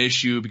it's an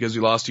issue because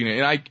we lost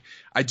and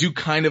I do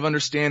kind of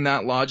understand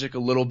that logic a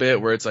little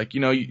bit where it's like,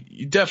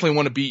 you definitely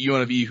want to beat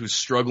UNLV who's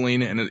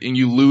struggling and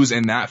you lose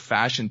in that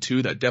fashion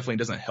too. That definitely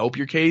doesn't help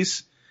your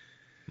case.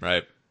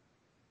 Right.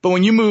 But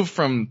when you move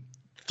from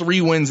 3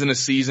 wins in a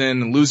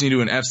season, losing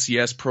to an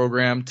FCS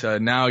program to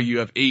now you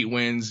have 8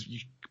 wins,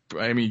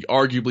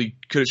 arguably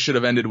should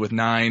have ended with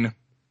 9.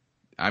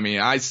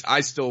 I'm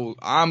still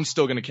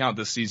going to count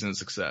this season a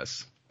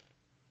success.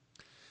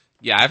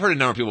 Yeah, I've heard a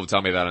number of people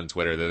tell me that on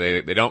Twitter,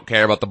 that they don't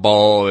care about the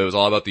bowl. It was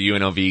all about the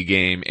UNLV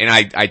game. And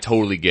I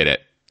totally get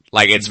it.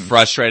 Like, it's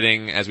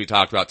frustrating, as we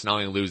talked about, to not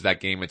only lose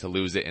that game, but to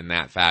lose it in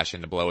that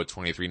fashion, to blow a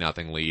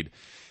 23-0 lead.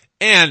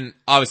 And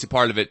obviously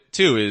part of it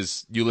too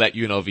is you let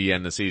UNLV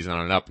end the season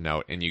on an up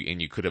note, and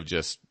you could have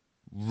just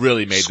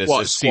really made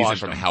this season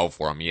from hell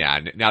for them. Yeah.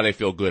 Now they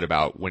feel good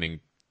about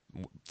winning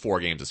 4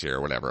 games this year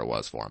or whatever it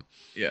was for them.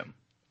 Yeah.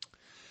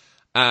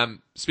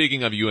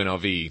 Speaking of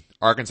UNLV,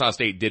 Arkansas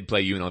State did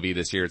play UNLV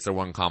this year. It's their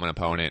one common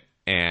opponent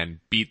and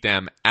beat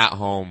them at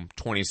home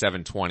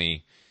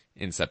 27-20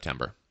 in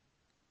September.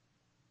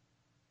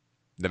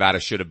 Nevada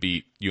should have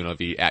beat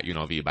UNLV at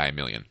UNLV by 1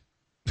 million.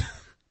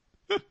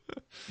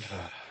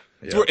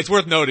 It's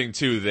worth noting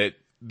too that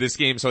this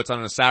game, so it's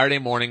on a Saturday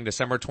morning,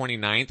 December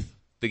 29th.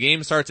 The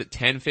game starts at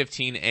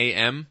 10:15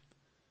 a.m.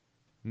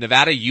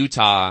 Nevada,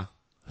 Utah,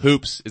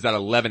 hoops is at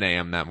 11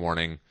 a.m. that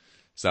morning.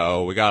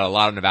 So we got a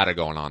lot of Nevada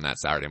going on that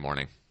Saturday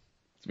morning.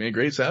 It's been a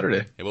great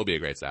Saturday. It will be a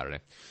great Saturday.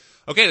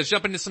 Okay, let's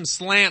jump into some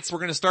slants. We're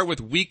going to start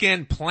with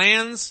weekend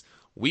plans.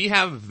 We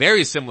have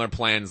very similar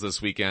plans this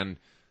weekend.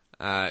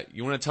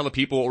 You want to tell the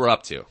people what we're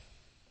up to?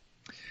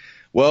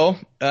 Well,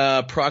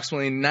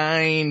 approximately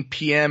 9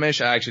 p.m.-ish.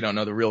 I actually don't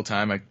know the real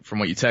time from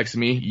what you texted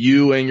me.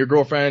 You and your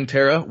girlfriend,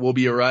 Tara, will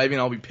be arriving.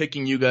 I'll be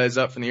picking you guys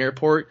up from the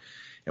airport,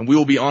 and we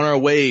will be on our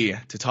way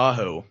to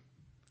Tahoe.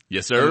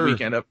 Yes, sir.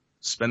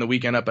 Spend the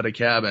weekend up at a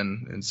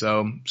cabin. And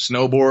so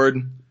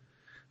snowboard,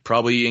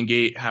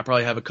 probably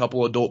have a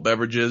couple adult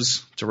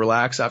beverages to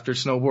relax after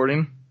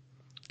snowboarding.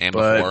 And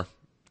before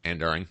and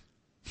during.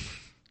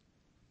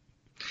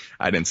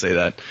 I didn't say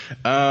that.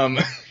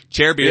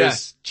 Chair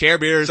beers. Yeah. Chair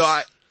beers.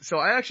 So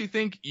I actually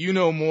think you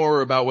know more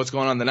about what's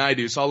going on than I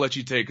do, so I'll let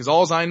you take, because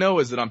all I know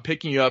is that I'm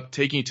picking you up,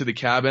 taking you to the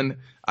cabin.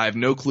 I have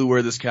no clue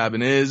where this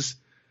cabin is.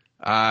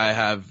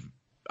 I'm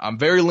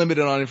very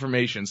limited on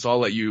information, so I'll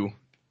let you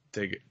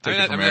take it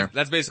from there.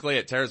 That's basically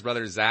it. Tara's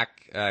brother, Zach,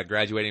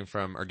 graduating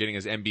or getting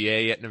his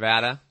MBA at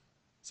Nevada.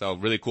 So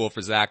really cool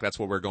for Zach. That's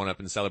what we're going up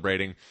and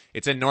celebrating.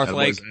 It's in North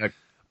Lake.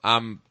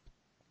 I'm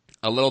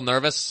a little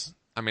nervous.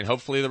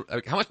 Hopefully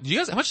how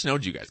much snow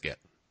did you guys get?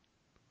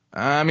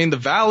 The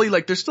valley,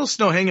 there's still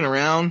snow hanging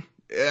around.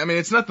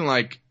 It's nothing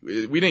like,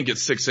 we didn't get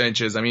 6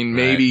 inches.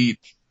 Maybe,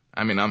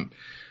 right.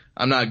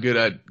 I'm not good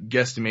at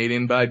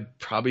guesstimating, but I'd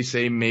probably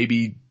say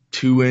maybe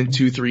 3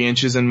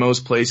 inches in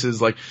most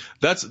places.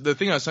 That's the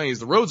thing I was telling you is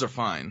the roads are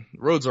fine.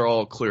 The roads are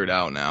all cleared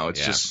out now.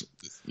 It's just,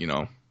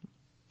 We'll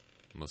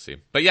see.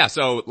 But yeah,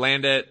 so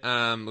land at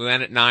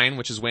 9,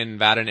 which is when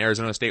Nevada and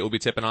Arizona State will be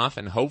tipping off,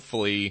 and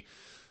hopefully,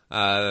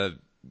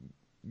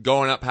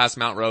 going up past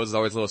Mount Rose is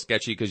always a little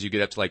sketchy because you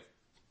get up to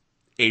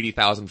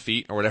 80,000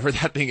 feet or whatever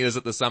that thing is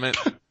at the summit.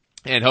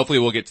 And hopefully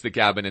we'll get to the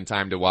cabin in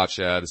time to watch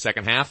the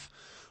second half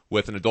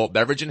with an adult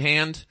beverage in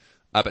hand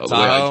up at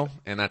Tahoe.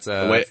 And that's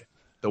the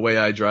way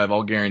I drive,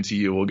 I'll guarantee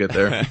you we'll get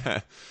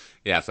there.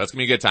 Yeah, so that's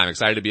gonna be a good time.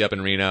 Excited to be up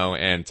in Reno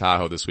and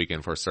Tahoe this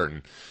weekend for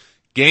certain.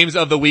 Games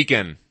of the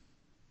weekend.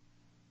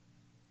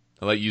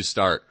 I'll let you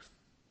start.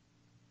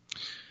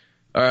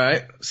 All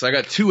right. So I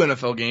got 2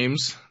 NFL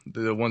games,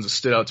 the ones that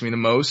stood out to me the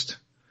most.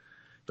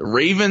 The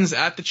Ravens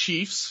at the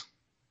Chiefs.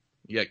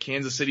 You got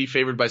Kansas City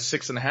favored by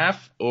 6.5,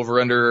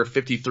 over under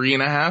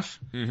 53.5.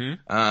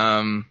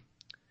 Mm-hmm.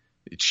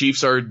 The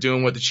Chiefs are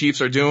doing what the Chiefs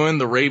are doing.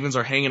 The Ravens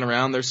are hanging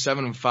around. They're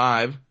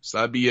 7-5. So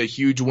that'd be a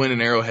huge win in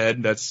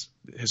Arrowhead. That's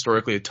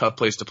historically a tough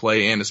place to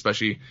play, and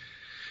especially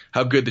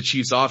how good the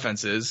Chiefs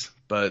offense is.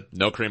 But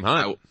no Kareem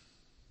Hunt.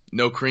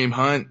 No Kareem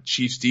Hunt.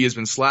 Chiefs D has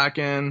been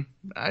slacking.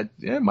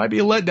 It might be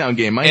a letdown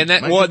game.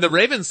 The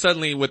Ravens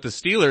suddenly, with the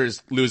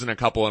Steelers losing a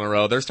couple in a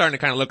row, they're starting to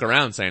kind of look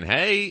around saying,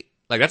 hey,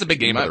 like that's a big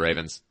game for the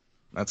Ravens.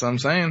 That's what I'm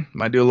saying.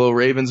 Might do a little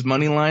Ravens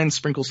money line,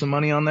 sprinkle some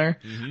money on there.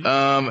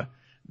 Mm-hmm.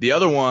 The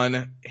other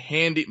one,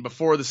 handy,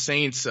 before the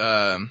Saints,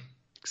 cause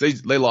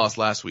they lost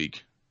last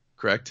week,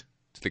 correct?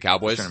 To the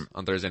Cowboys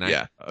on Thursday night?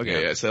 Yeah.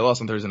 Okay. Yeah. So they lost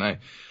on Thursday night.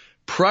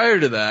 Prior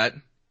to that,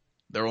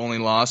 their only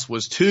loss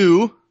was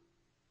to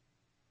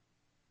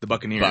the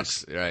Buccaneers.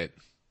 Bucks, right.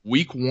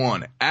 Week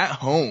 1 at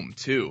home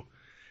too.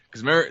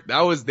 Cause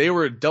remember, they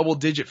were double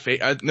digit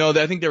I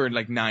think they were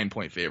like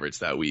 9-point favorites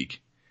that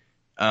week.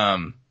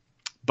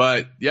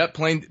 But yeah,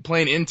 playing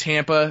in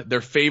Tampa,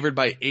 they're favored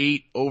by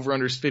 8, over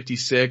under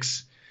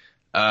 56.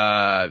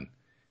 I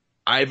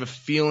have a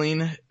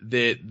feeling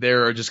that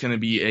there are just going to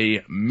be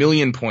a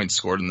million points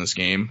scored in this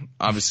game.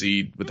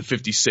 Obviously with the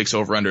 56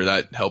 over under,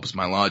 that helps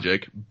my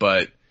logic,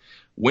 but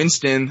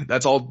Winston,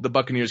 that's all the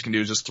Buccaneers can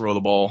do is just throw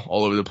the ball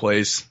all over the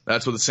place.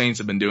 That's what the Saints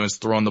have been doing, is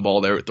throwing the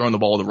ball to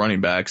the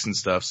running backs and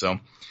stuff. So a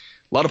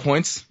lot of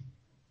points.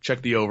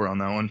 Check the over on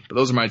that one. But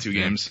those are my 2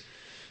 games.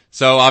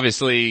 So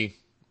obviously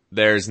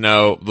there's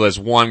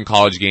one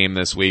college game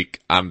this week.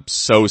 I'm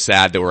so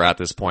sad that we're at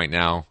this point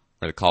now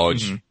where the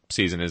college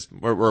season is,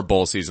 we're a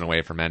bowl season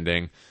away from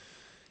ending.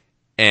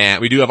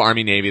 And we do have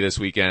Army Navy this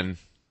weekend.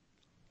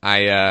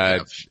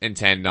 I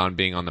intend on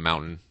being on the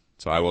mountain,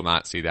 so I will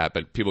not see that,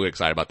 but people get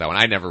excited about that one.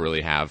 I never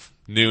really have.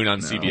 Noon on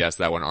CBS,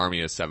 that one.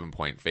 Army is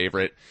 7-point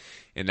favorite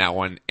in that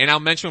one. And I'll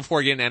mention before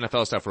we get into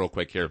NFL stuff real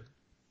quick here.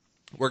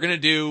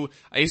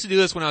 I used to do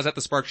this when I was at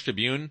the Sparks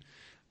Tribune.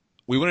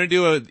 We want to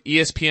do a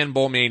ESPN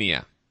Bowl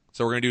Mania.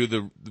 So we're going to do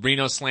the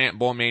Reno Slant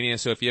Bowl Mania.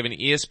 So if you have an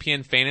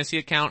ESPN fantasy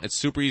account, it's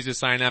super easy to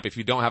sign up. If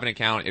you don't have an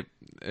account,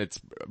 it's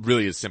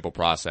really a simple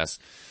process.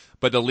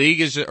 But the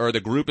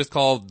the group is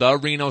called the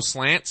Reno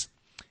Slants.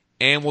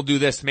 And we'll do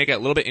this to make it a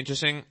little bit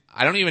interesting.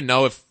 I don't even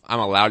know if I'm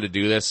allowed to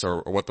do this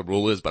or what the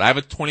rule is, but I have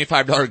a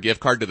 $25 gift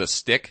card to the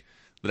Stick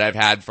that I've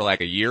had for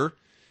like a year.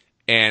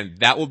 And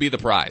that will be the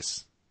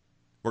prize.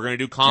 We're going to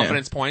do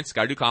confidence points.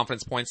 Got to do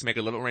confidence points to make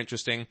it a little more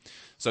interesting.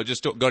 So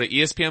just go to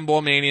ESPN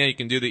Bowl Mania. You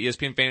can do the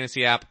ESPN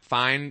Fantasy app.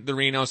 Find the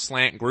Reno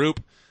Slant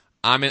group.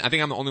 I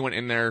think I'm the only one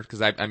in there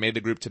because I made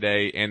the group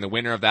today. And the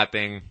winner of that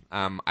thing,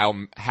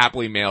 I'll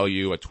happily mail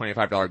you a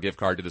 $25 gift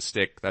card to the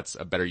Stick. That's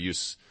a better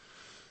use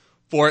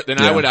for it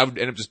than I would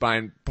end up just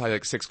buying probably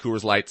like 6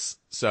 Coors Lights.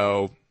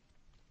 So,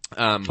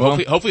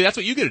 hopefully that's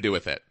what you get to do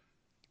with it.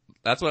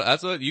 That's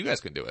what you guys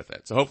can do with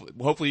it. So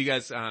hopefully you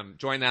guys,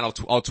 join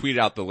that. I'll tweet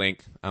out the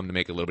link, to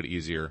make it a little bit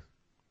easier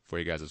for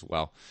you guys as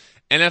well.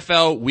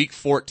 NFL week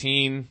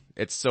 14.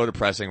 It's so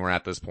depressing. We're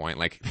at this point.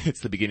 Like,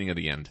 it's the beginning of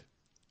the end.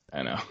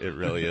 I know. It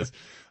really is.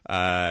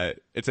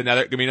 It's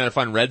gonna be another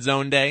fun red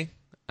zone day.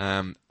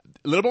 A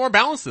little more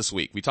balanced this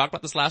week. We talked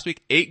about this last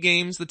week. 8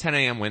 games, the 10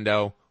 a.m.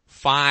 window.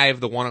 5,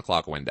 the 1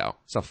 o'clock window.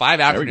 So 5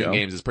 afternoon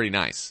games is pretty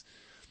nice.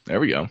 There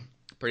we go.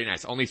 Pretty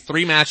nice. Only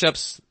 3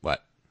 matchups.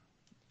 What?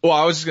 Well,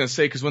 I was just going to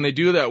say, because when they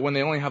do that, when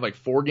they only have like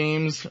 4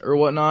 games or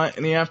whatnot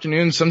in the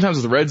afternoon, sometimes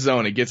with the red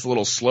zone, it gets a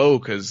little slow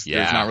because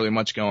there's not really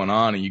much going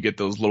on, and you get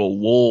those little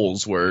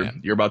lulls where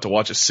you're about to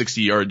watch a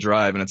 60-yard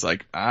drive, and it's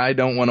like, I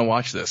don't want to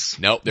watch this.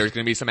 Nope, there's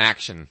going to be some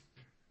action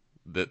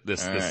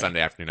this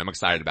Sunday afternoon. I'm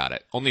excited about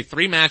it. Only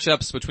 3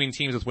 matchups between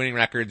teams with winning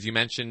records. You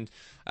mentioned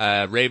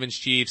Ravens,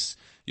 Chiefs.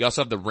 You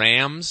also have the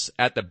Rams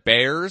at the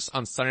Bears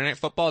on Sunday Night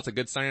Football. It's a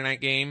good Sunday night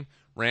game.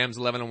 Rams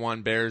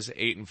 11-1, Bears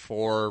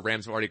 8-4.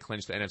 Rams have already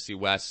clinched the NFC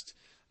West.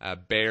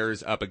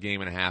 Bears up a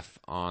game and a half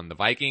on the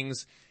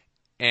Vikings.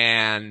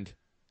 And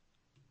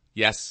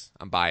yes,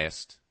 I'm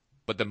biased,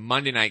 but the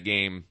Monday night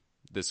game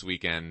this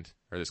weekend,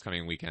 or this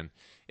coming weekend,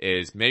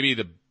 is maybe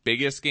the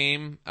biggest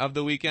game of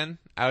the weekend,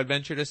 I would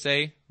venture to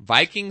say.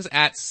 Vikings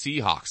at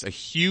Seahawks, a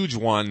huge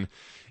one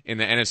in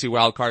the NFC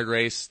wildcard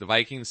race. The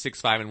Vikings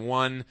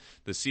 6-5-1,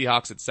 the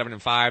Seahawks at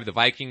 7-5. The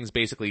Vikings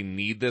basically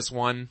need this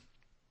one.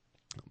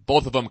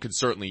 Both of them could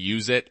certainly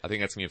use it. I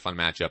think that's going to be a fun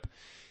matchup.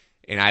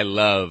 And I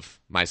love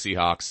my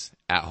Seahawks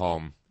at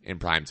home in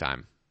prime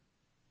time.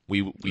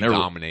 We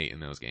dominate in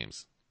those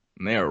games.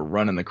 And they are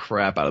running the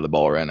crap out of the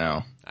ball right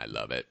now. I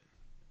love it.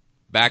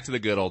 Back to the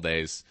good old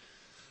days.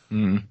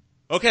 Mm.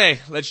 Okay,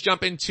 let's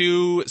jump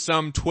into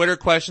some Twitter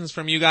questions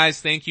from you guys.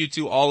 Thank you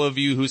to all of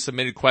you who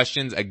submitted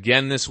questions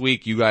again this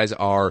week. You guys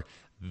are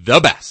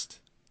the best.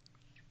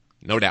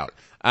 No doubt.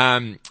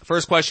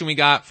 First question we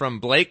got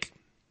from Blake.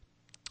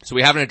 So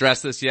we haven't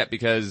addressed this yet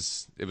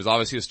because it was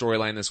obviously a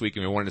storyline this week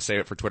and we wanted to save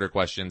it for Twitter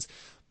questions.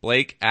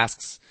 Blake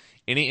asks,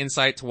 any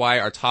insight to why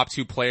our top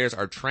 2 players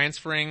are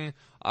transferring?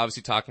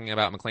 Obviously talking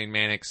about McLean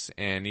Mannix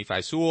and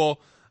Nephi Sewell.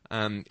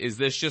 Is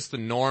this just the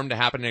norm to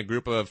happen in a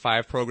group of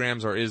 5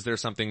 programs, or is there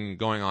something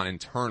going on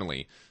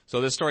internally?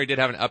 So this story did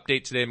have an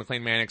update today.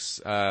 McLean Mannix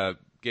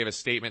gave a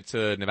statement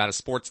to Nevada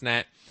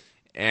Sportsnet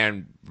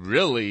and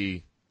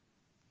really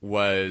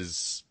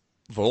was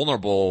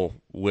vulnerable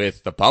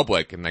with the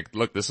public and like,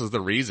 look, this is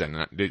the reason.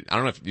 I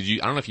don't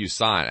know if you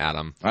saw it,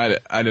 Adam.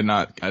 I did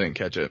not. I didn't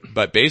catch it.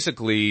 But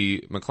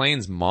basically,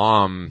 McLean's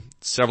mom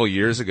several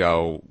years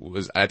ago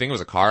I think it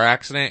was a car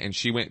accident, and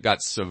she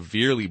got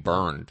severely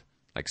burned,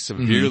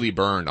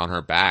 burned on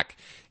her back,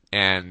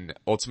 and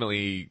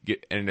ultimately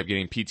ended up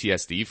getting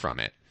PTSD from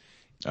it.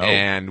 Oh.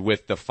 And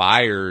with the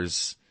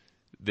fires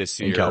this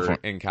year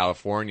in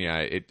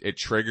California, it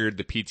triggered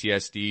the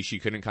PTSD. She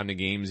couldn't come to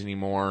games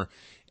anymore,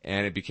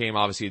 and it became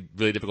obviously a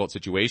really difficult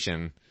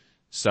situation.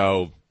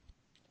 So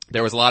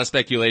there was a lot of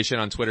speculation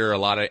on Twitter, a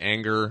lot of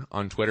anger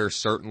on Twitter,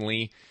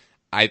 certainly.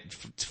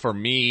 For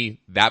me,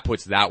 that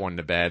puts that one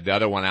to bed. The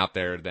other one out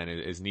there then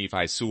is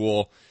Nephi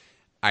Sewell.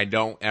 I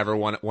don't ever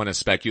want to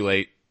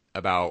speculate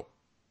about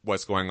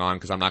what's going on,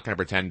 because I'm not going to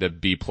pretend to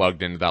be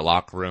plugged into that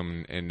locker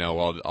room and know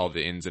all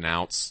the ins and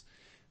outs.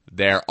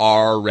 There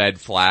are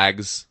red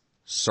flags,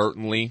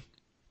 certainly.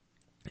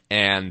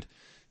 And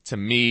to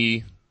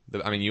me,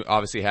 you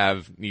obviously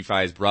have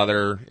Nephi's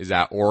brother is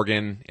at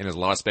Oregon, and there's a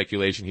lot of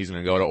speculation he's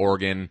going to go to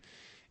Oregon.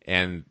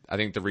 And I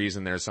think the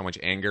reason there's so much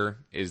anger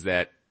is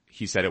that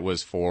he said it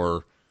was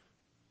for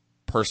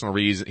personal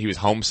reasons. He was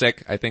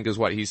homesick, I think is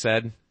what he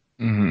said.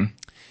 Mm-hmm.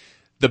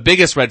 The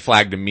biggest red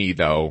flag to me,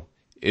 though,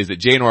 is that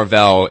Jay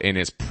Norvell in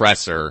his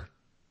presser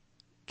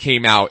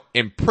came out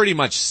and pretty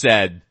much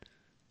said,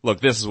 look,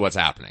 this is what's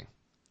happening.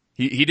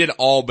 He did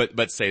all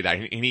but say that.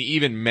 And he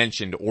even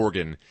mentioned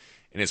Oregon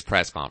in his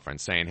press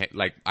conference, saying, hey,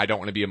 like, we don't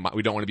want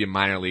to be a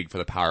minor league for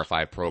the Power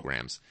 5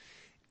 programs.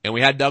 And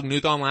we had Doug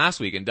Knuth on last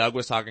week, and Doug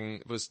was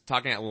talking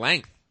at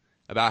length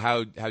about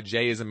how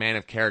Jay is a man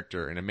of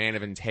character and a man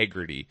of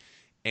integrity.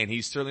 And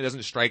he certainly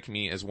doesn't strike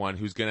me as one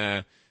who's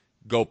gonna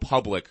go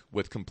public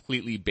with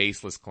completely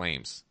baseless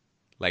claims.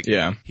 Like,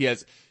 yeah. he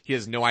has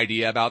no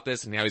idea about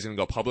this, and now he's gonna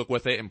go public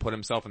with it and put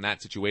himself in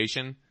that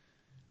situation.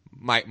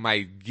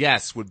 My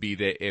guess would be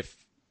that if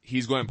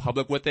he's going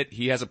public with it,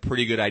 he has a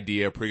pretty good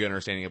idea, a pretty good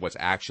understanding of what's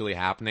actually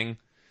happening.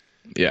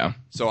 Yeah.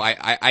 So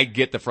I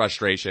get the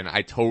frustration.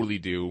 I totally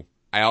do.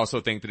 I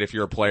also think that if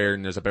you're a player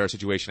and there's a better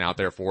situation out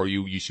there for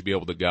you, you should be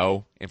able to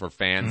go. And for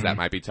fans, that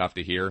might be tough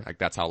to hear. Like,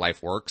 that's how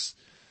life works.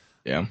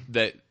 Yeah.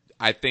 That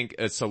I think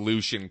a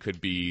solution could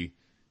be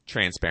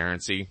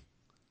transparency.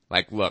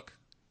 Like, look,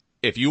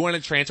 if you want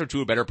to transfer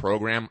to a better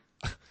program,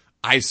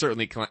 I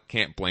certainly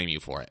can't blame you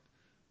for it.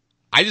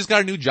 I just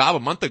got a new job a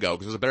month ago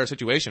because it was a better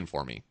situation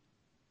for me.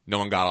 No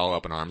one got all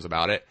up in arms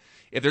about it.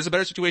 If there's a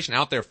better situation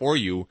out there for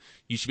you,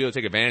 you should be able to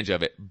take advantage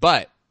of it.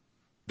 But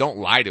don't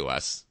lie to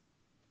us.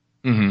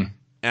 Mm-hmm.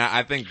 And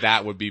I think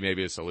that would be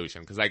maybe a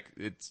solution, because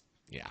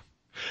yeah.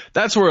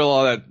 That's where a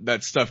lot of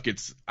that stuff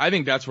gets, I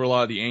think that's where a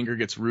lot of the anger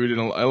gets rooted.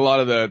 A lot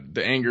of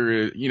the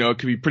anger, it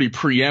could be pretty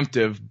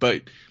preemptive,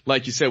 but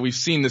like you said, we've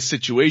seen this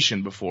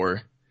situation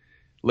before.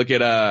 Look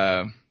at,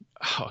 oh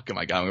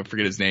my God, I'm going to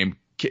forget his name.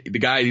 The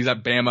guy, he's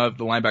at Bama,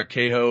 the linebacker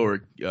Cahoe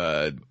or,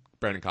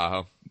 Brandon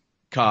Cahoe.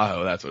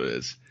 Cahoe, that's what it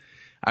is.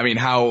 I mean,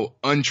 how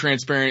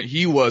untransparent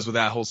he was with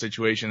that whole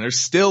situation. There's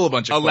still a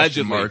bunch of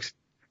question marks.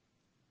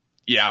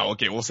 Yeah,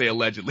 okay, we'll say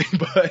allegedly,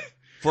 but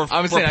for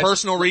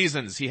personal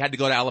reasons, he had to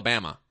go to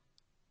Alabama.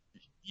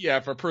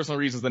 Yeah, for personal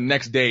reasons, the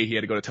next day he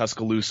had to go to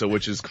Tuscaloosa,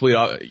 which is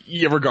clear.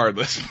 Yeah,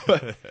 regardless.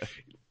 But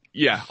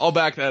yeah, I'll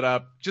back that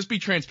up. Just be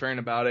transparent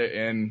about it,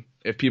 and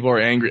if people are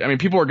angry, I mean,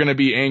 people are going to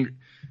be angry.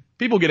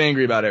 People get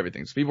angry about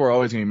everything, so people are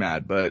always going to be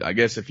mad. But I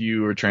guess if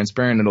you are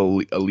transparent,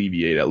 it'll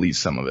alleviate at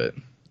least some of it.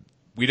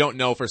 We don't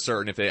know for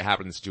certain if it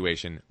happened in the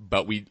situation,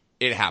 but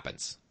it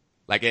happens.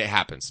 Like, it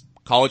happens.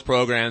 College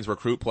programs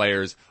recruit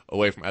players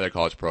away from other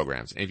college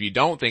programs. And if you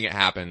don't think it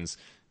happens,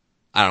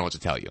 I don't know what to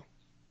tell you.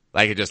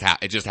 Like, it just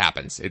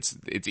happens.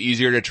 It's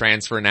easier to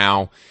transfer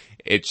now.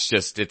 It's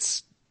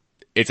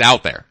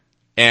out there.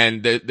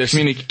 And there's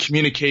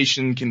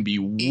communication can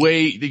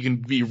be they can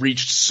be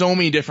reached so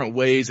many different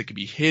ways. It could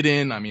be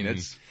hidden. I mean,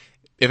 it's,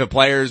 if a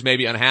player's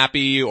maybe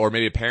unhappy or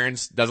maybe a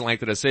parent doesn't like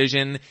the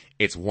decision,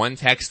 it's one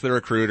text to the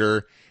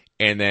recruiter,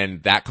 and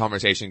then that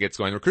conversation gets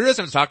going. The recruiter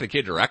doesn't have to talk to the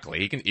kid directly.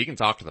 He can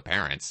talk to the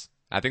parents.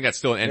 I think that's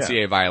still an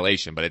NCAA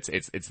violation, but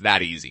it's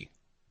that easy.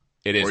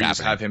 It is. Or you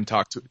happening.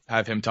 Just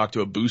have him talk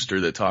to a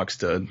booster that talks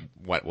to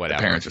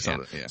whatever parents or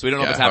something. Yeah. Yeah. So we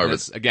don't know if it's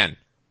happening. Again,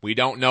 we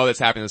don't know that's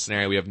happening in this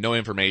scenario. We have no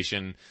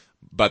information,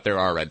 but there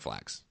are red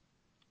flags.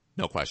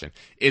 No question.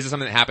 Is it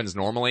something that happens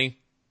normally?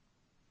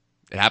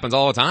 It happens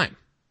all the time.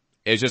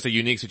 It's just a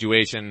unique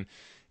situation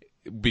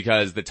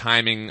because the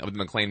timing of the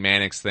McLean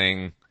Mannix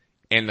thing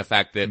and the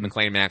fact that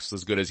McLean Mannix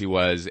was as good as he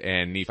was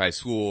and Nephi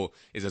Sewell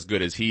is as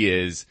good as he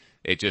is,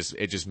 it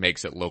just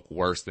makes it look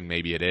worse than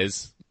maybe it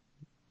is.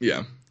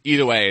 Yeah.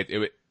 Either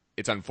way,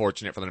 it's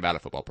unfortunate for the Nevada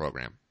football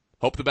program.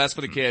 Hope the best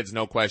for the kids,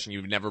 no question.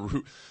 You would never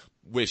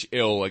wish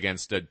ill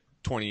against a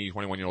 20,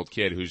 21-year-old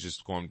kid who's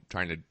just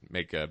trying to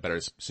make a better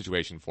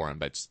situation for him,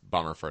 but it's a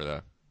bummer for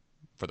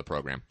the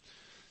program.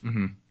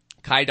 Mm-hmm.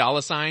 Kai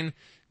Dollarsign,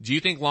 do you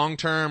think long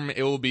term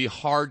it will be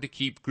hard to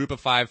keep Group of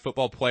 5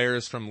 football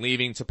players from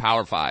leaving to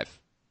Power 5?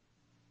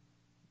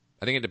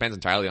 I think it depends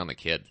entirely on the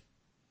kid.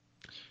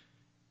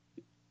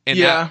 And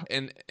yeah.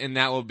 And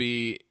that will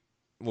be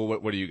Well,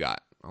 what do you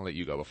got? I'll let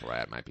you go before I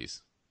add my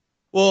piece.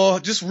 Well,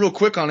 just real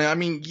quick on it. I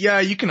mean,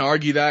 yeah, you can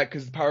argue that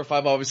because the Power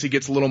 5 obviously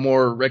gets a little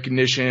more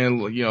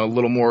recognition, a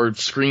little more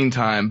screen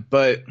time.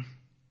 But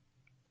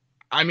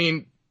I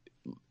mean,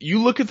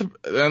 you look at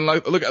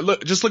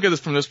just look at this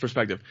from this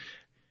perspective.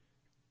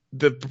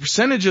 The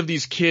percentage of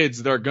these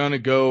kids that are going to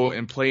go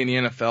and play in the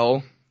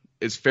NFL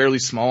is fairly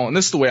small. And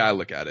this is the way I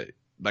look at it.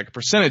 Like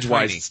percentage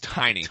wise, it's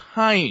tiny.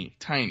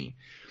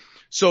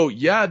 So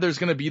yeah, there's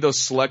going to be those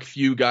select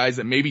few guys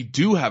that maybe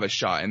do have a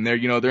shot and they're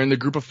in the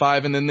group of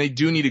 5 and then they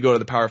do need to go to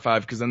the Power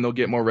 5 because then they'll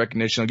get more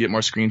recognition, they'll get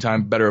more screen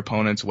time, better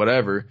opponents,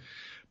 whatever.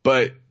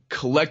 But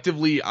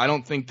collectively, I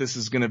don't think this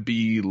is going to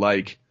be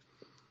like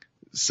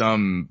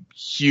some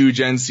huge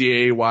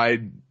NCAA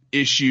wide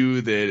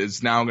issue that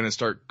is now going to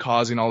start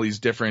causing all these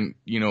different,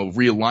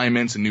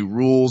 realignments and new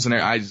rules. And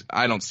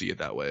I don't see it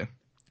that way.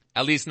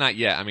 At least not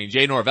yet. I mean,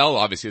 Jay Norvell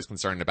obviously is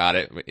concerned about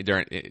it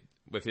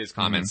with his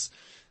comments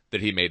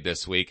that he made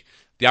this week.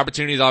 The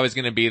opportunity is always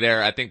going to be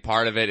there. I think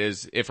part of it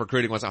is if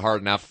recruiting wasn't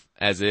hard enough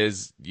as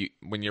is,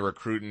 when you're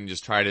recruiting,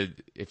 just try to,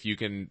 if you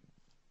can,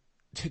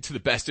 to the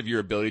best of your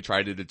ability,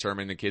 try to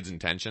determine the kid's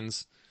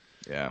intentions.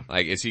 Yeah.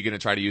 Like, is he going to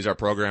try to use our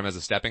program as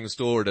a stepping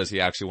stool or does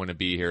he actually want to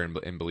be here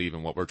and believe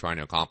in what we're trying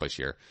to accomplish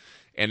here?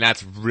 And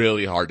that's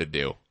really hard to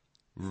do.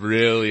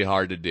 Really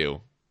hard to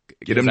do.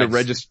 Get him to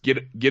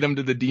register, get him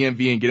to the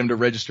DMV and get him to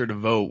register to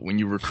vote when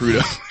you recruit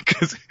him.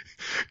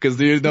 Cause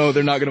they're not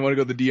going to want to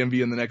go to the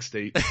DMV in the next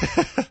state.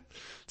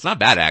 It's not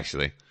bad,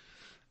 actually.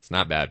 It's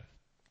not bad.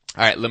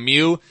 All right.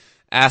 Lemieux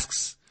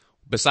asks,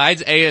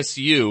 besides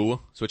ASU,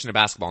 switching to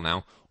basketball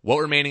now, what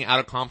remaining out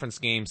of conference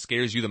game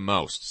scares you the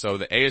most? So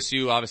the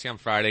ASU obviously on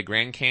Friday,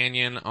 Grand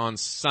Canyon on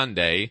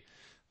Sunday,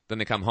 then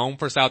they come home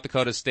for South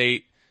Dakota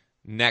State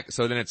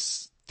so then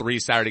it's 3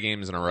 Saturday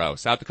games in a row.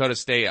 South Dakota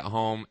State at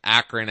home,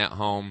 Akron at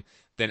home,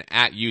 then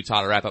at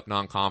Utah to wrap up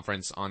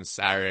non-conference on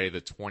Saturday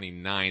the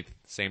 29th,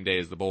 same day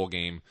as the bowl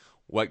game.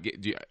 What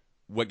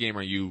game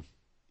are you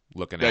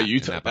looking at?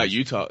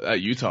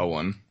 Utah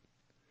one.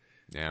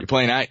 Yeah. You're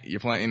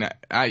playing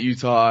at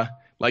Utah.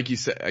 Like you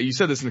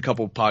said this in a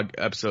couple pod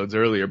episodes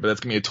earlier, but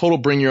that's going to be a total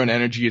bring your own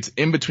energy. It's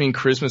in between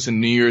Christmas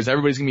and New Year's.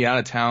 Everybody's going to be out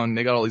of town.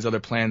 They got all these other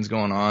plans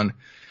going on.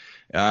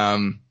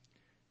 And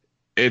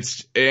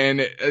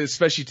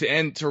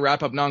especially to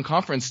wrap up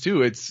non-conference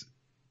too. It's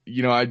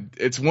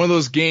one of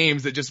those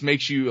games that just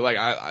makes you like,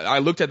 I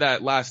looked at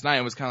that last night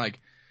and was kind of like,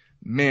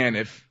 man,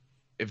 if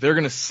they're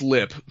going to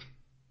slip.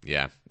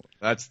 Yeah.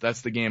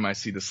 That's the game I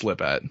see the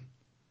slip at.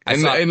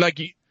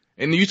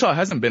 And Utah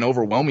hasn't been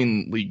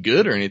overwhelmingly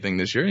good or anything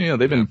this year.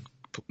 They've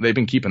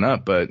been keeping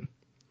up, but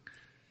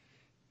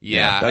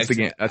that's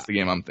the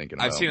game I'm thinking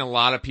about. I've seen a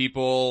lot of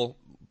people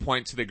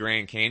point to the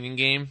Grand Canyon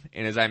game,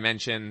 and as I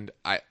mentioned,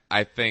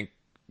 I think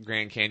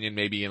Grand Canyon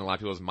maybe in a lot of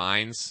people's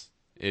minds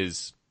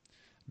is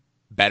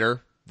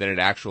better than it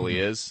actually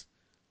is.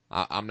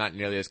 I'm not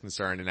nearly as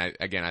concerned, and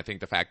I think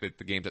the fact that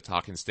the game's at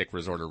Talking Stick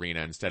Resort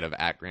Arena instead of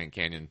at Grand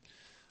Canyon,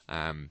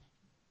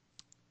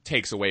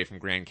 takes away from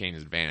Grand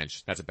Canyon's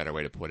advantage. That's a better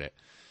way to put it.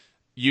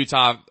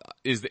 Utah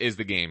is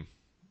the game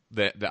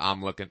that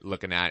I'm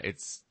looking at.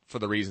 It's for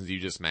the reasons you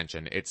just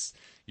mentioned.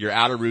 You're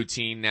out of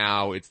routine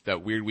now. It's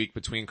that weird week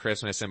between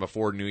Christmas and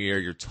before New Year.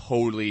 You're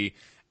totally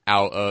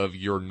out of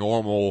your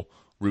normal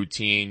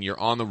routine. You're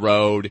on the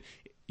road.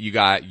 You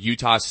got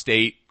Utah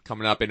State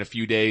coming up in a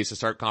few days to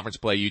start conference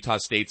play. Utah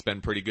State's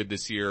been pretty good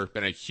this year.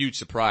 Been a huge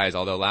surprise,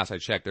 although last I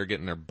checked, they're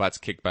getting their butts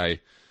kicked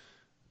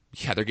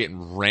they're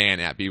getting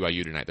ran at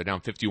BYU tonight. They're down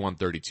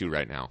 51-32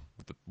 right now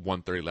with the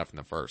 1:30 left in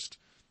the first.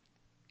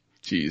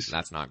 Jeez.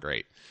 That's not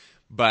great.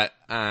 But,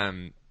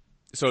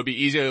 so it'd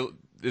be easier.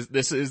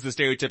 This is the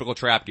stereotypical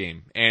trap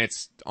game, and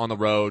it's on the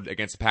road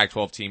against a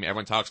Pac-12 team.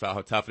 Everyone talks about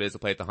how tough it is to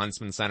play at the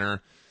Huntsman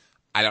Center.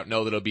 I don't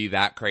know that it'll be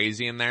that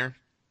crazy in there,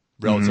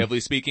 relatively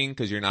speaking,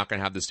 because you're not going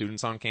to have the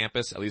students on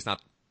campus, at least not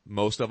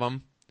most of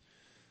them.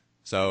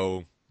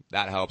 So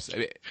that helps.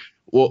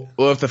 Well,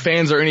 if the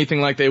fans are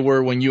anything like they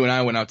were when you and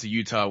I went out to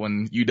Utah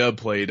when UW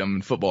played them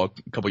in football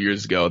a couple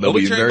years ago, they'll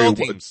be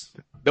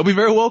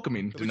very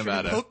welcoming to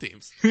Nevada. Both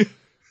teams.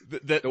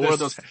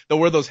 They'll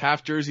wear those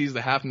half jerseys,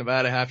 the half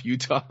Nevada, half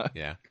Utah.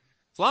 Yeah.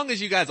 As long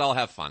as you guys all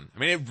have fun. I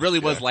mean, it really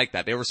was like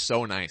that. They were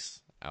so nice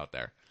out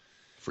there.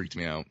 Freaked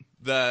me out.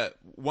 The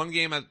one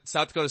game at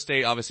South Dakota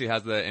State obviously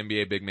has the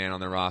NBA big man on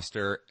their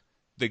roster.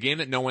 The game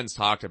that no one's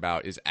talked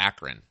about is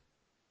Akron.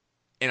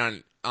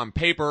 And on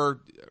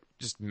paper,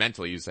 just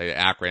mentally you say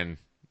Akron,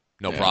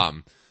 no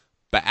problem.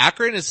 But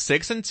Akron is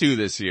 6-2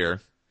 this year.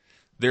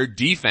 Their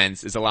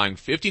defense is allowing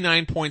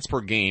 59 points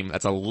per game.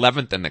 That's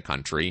 11th in the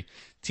country.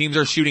 Teams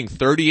are shooting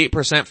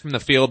 38% from the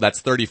field.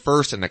 That's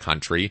 31st in the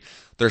country.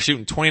 They're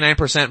shooting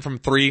 29% from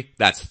 3.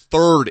 That's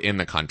 3rd in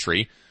the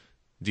country.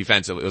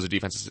 Defensively, those are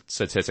defensive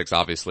statistics,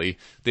 obviously.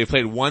 They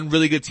played one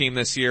really good team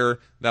this year.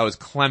 That was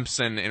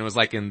Clemson, and it was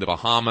like in the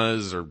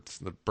Bahamas or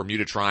the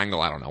Bermuda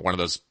Triangle. I don't know. One of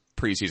those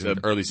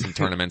preseason, early season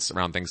tournaments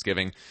around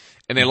Thanksgiving.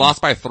 And they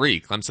lost by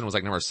 3. Clemson was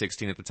like number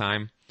 16 at the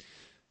time.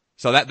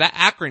 So that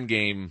Akron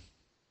game,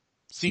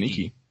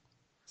 sneaky.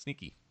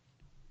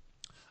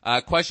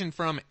 Question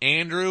from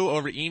Andrew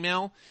over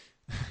email.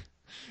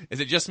 Is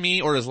it just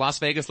me, or does Las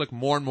Vegas look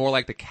more and more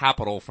like the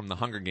Capitol from the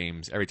Hunger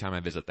Games every time I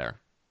visit there?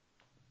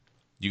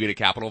 Do you get a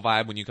Capitol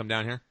vibe when you come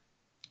down here?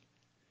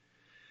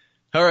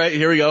 All right,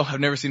 here we go. I've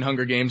never seen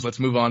Hunger Games. Let's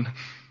move on.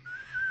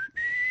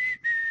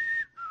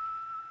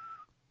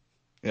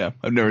 Yeah,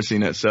 I've never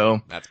seen it,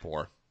 so. That's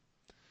poor.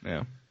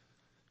 Yeah.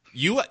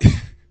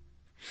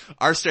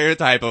 Our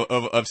stereotype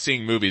of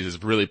seeing movies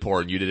is really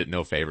poor, and you did it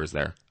no favors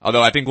there.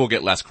 Although I think we'll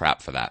get less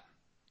crap for that.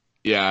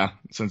 Yeah,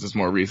 since it's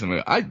more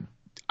recent.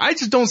 I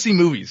just don't see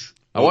movies.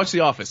 I watch The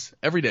Office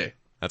every day.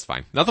 That's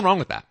fine. Nothing wrong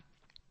with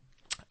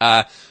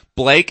that.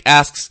 Blake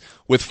asks,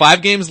 with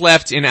 5 games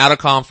left in out of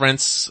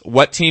conference,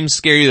 what teams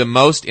scare you the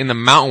most in the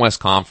Mountain West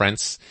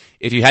Conference?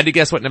 If you had to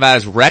guess what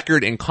Nevada's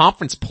record in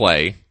conference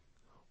play,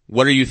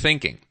 what are you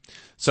thinking?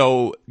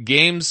 So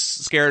games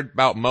scared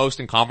about most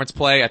in conference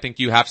play, I think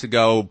you have to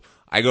go,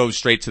 I go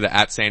straight to the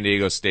at San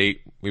Diego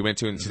State. We went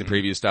to in the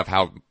preview stuff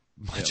how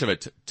much of a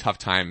tough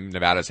time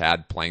Nevada's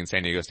had playing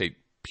San Diego State,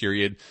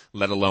 period,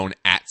 let alone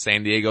at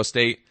San Diego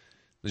State.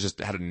 They just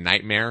had a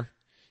nightmare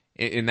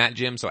in that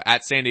gym. So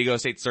at San Diego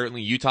State,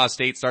 certainly. Utah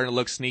State starting to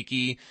look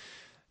sneaky.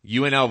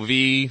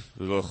 UNLV,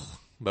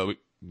 but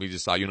we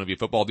just saw UNLV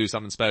football do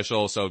something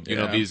special. So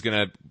UNLV is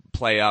going to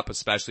play up,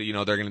 especially,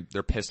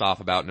 they're pissed off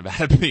about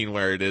Nevada being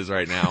where it is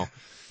right now.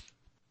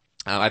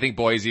 I think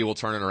Boise will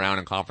turn it around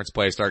in conference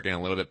play, start getting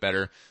a little bit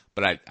better.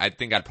 But I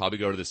think I'd probably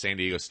go to the San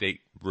Diego State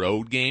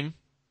road game.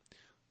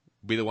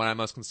 Be the one I'm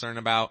most concerned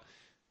about.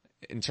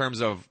 In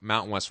terms of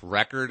Mountain West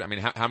record, I mean,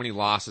 how many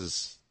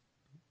losses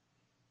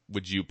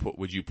would you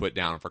put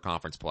down for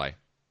conference play?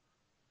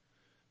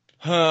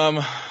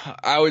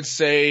 I would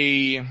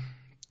say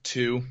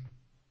 2.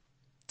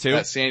 2?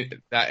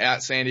 That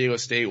at San Diego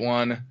State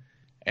one,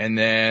 and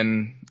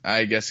then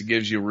I guess it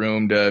gives you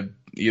room to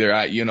either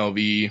at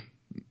UNLV,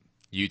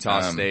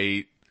 Utah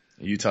State.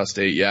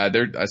 Yeah,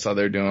 I saw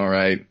they're doing all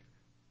right.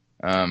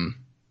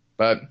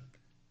 But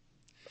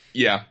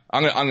yeah,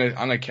 I'm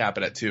gonna cap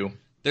it at 2.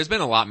 There's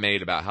been a lot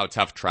made about how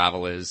tough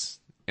travel is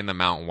in the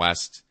Mountain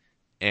West,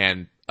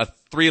 and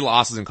 3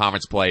 losses in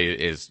conference play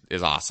is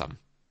awesome.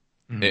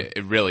 Mm-hmm.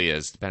 It really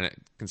is,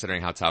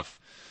 considering how tough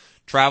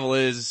travel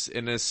is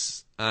in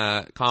this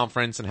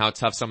conference and how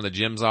tough some of the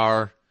gyms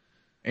are.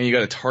 And you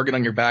got a target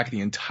on your back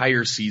the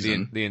entire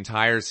season. The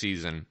entire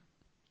season.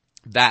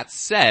 That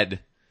said,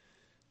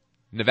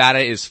 Nevada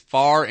is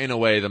far and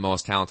away the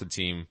most talented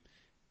team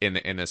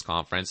in this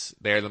conference.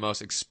 They're the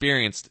most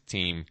experienced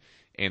team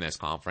in this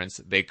conference.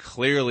 They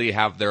clearly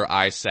have their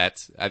eyes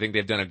set. I think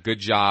they've done a good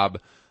job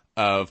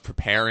of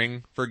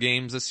preparing for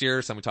games this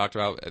year. Something we talked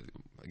about,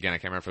 again, I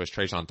can't remember if it was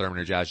Trayshawn Thurman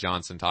or Jazz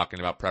Johnson talking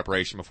about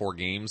preparation before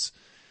games.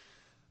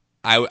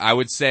 I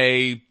would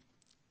say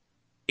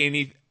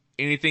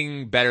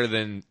anything better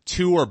than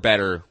 2 or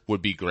better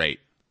would be great.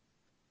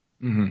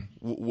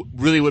 Mm-hmm.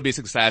 Really would be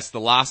success. The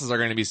losses are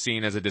going to be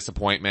seen as a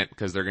disappointment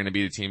because they're going to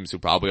be the teams who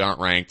probably aren't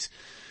ranked,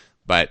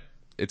 but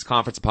it's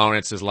conference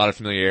opponents. There's a lot of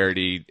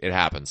familiarity. It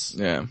happens.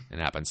 Yeah. It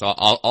happens. So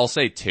I'll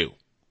say 2.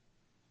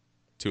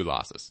 2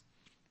 losses.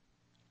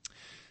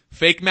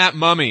 Fake Matt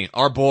Mummy,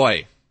 our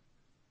boy.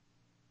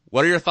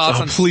 What are your thoughts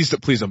on... Please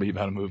don't be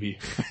about a movie.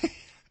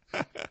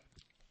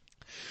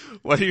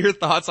 What are your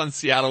thoughts on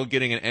Seattle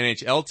getting an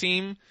NHL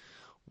team?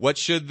 What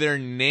should their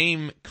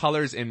name,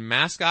 colors, and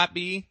mascot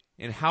be?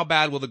 And how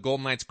bad will the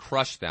Golden Knights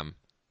crush them?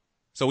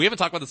 So we haven't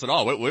talked about this at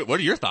all. What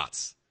are your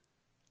thoughts?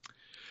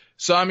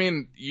 So, I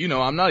mean,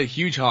 I'm not a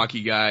huge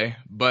hockey guy,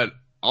 but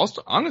I'm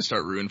going to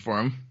start rooting for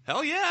him.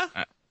 Hell yeah.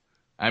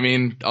 I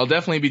mean, I'll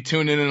definitely be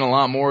tuning in a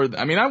lot more.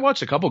 I mean, I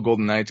watched a couple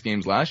Golden Knights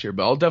games last year,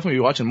 but I'll definitely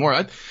be watching more.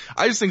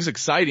 I just think it's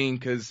exciting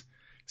because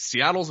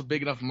Seattle's a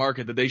big enough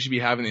market that they should be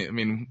having it. I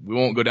mean, we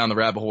won't go down the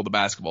rabbit hole of the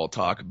basketball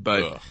talk,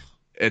 but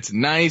it's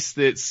nice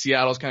that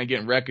Seattle's kind of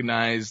getting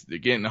recognized. They're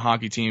getting a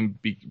hockey team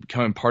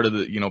becoming part of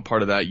the,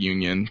 part of that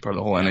union, part of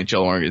the whole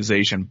NHL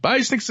organization. But I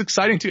just think it's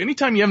exciting too.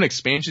 Anytime you have an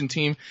expansion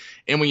team,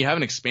 and when you have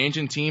an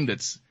expansion team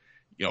that's,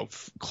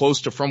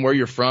 close to from where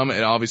you're from,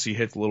 it obviously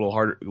hits a little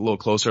harder, a little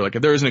closer. Like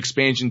if there was an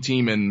expansion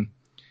team in,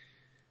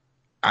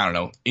 I don't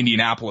know,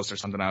 Indianapolis or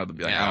something, I would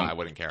be like, I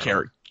wouldn't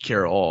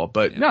care at all.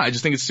 But no, I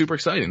just think it's super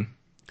exciting.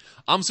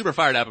 I'm super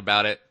fired up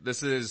about it.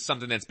 This is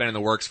something that's been in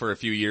the works for a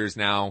few years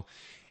now.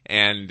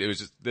 And it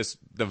was just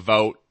the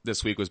vote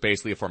this week was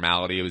basically a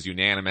formality. It was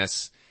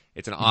unanimous.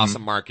 It's an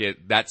awesome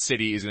market. That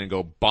city is going to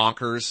go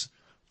bonkers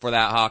for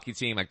that hockey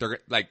team. They're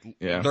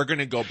going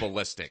to go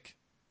ballistic.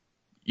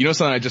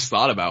 Something I just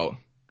thought about?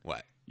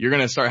 What? You're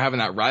going to start having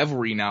that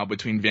rivalry now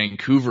between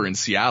Vancouver and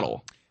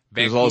Seattle.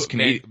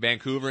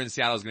 Vancouver and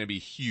Seattle is going to be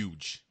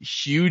huge.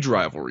 Huge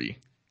rivalry.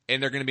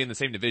 And they're going to be in the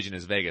same division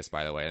as Vegas,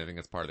 by the way. I think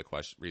that's part of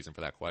the reason for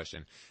that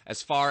question.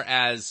 As far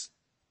as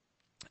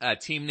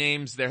team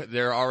names,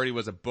 there already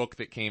was a book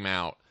that came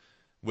out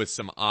with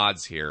some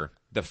odds here.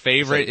 The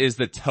favorite is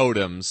the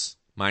Totems,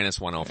 minus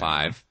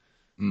 105.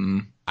 Yeah.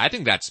 I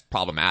think that's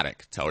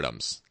problematic,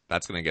 Totems.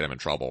 That's going to get them in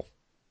trouble.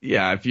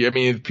 Yeah,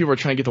 if people are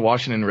trying to get the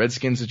Washington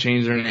Redskins to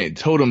change their name,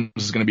 Totems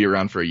is going to be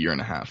around for a year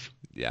and a half.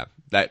 Yeah,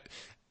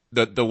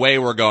 the way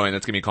we're going,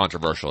 that's going to be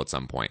controversial at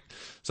some point.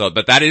 So,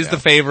 but that is the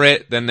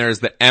favorite. Then there's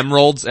the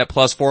Emeralds at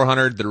plus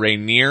 400. The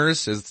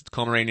Rainiers is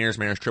Tacoma Rainiers,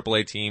 Mariners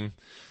AAA team,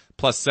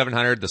 plus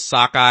 700. The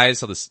Sockeyes,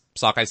 so the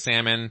Sockeye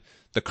Salmon.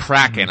 The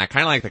Kraken. I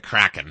kind of like the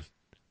Kraken.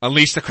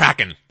 Unleash the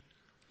Kraken.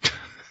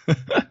 You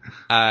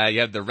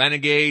have the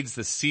Renegades,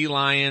 the Sea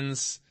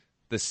Lions,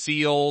 the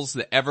Seals,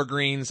 the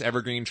Evergreens,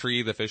 Evergreen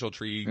Tree, the official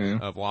tree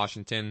of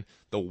Washington,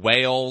 the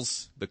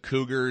Whales, the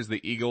Cougars,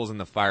 the Eagles, and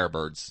the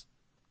Firebirds.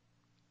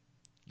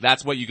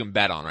 That's what you can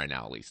bet on right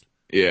now, at least.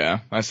 Yeah,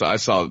 I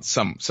saw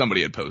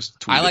somebody had tweeted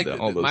I like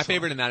all those my songs.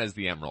 favorite in that is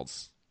the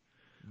Emeralds.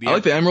 I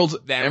like the Emeralds.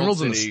 The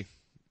Emerald Emeralds City.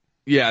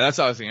 Yeah, that's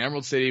what I was thinking.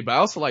 Emerald City, but I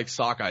also like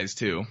Sockeyes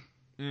too.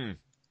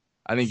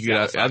 I think you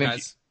could. I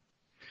think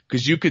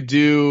because you could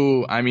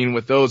do. I mean,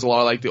 with those, a lot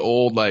of like the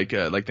old, like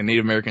the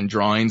Native American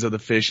drawings of the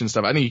fish and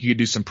stuff. I think you could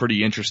do some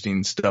pretty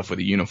interesting stuff with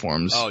the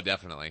uniforms. Oh,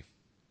 definitely.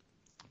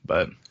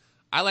 But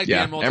I like the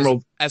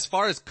Emerald. As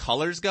far as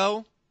colors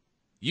go,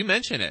 you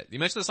mentioned it. You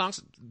mentioned the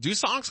songs. Do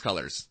songs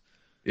colors.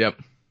 Yep.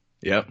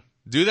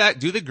 Do that.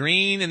 Do the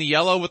green and the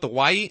yellow with the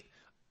white.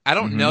 I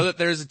don't know that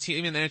there's a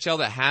team in the NHL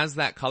that has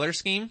that color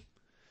scheme.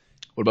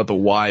 What about the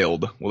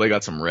Wild? Well, they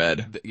got some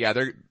red. Yeah,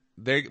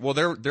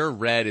 their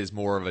red is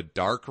more of a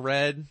dark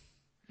red.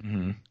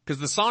 Cause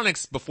the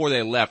Sonics, before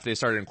they left, they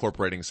started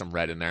incorporating some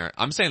red in there.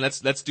 I'm saying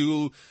let's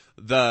do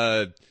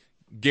the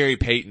Gary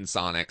Payton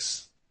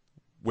Sonics,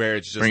 where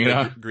it's just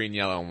green,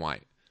 yellow, and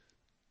white.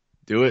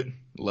 Do it.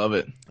 Love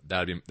it.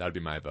 That'd be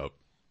my vote.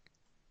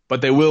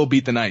 But they will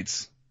beat the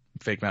Knights.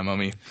 Fake Matt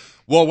Mummy.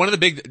 Well, one of the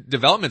big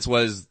developments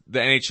was the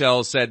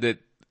NHL said that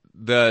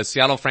the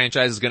Seattle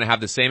franchise is going to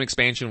have the same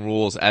expansion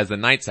rules as the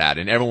Knights had,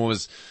 and everyone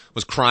was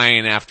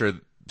crying after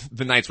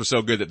the Knights were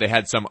so good that they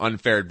had some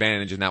unfair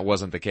advantage, and that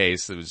wasn't the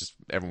case. It was just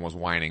everyone was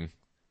whining.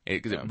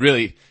 It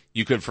really,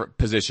 you could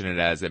position it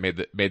as it made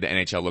the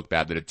NHL look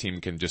bad that a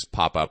team can just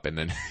pop up and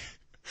then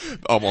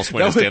almost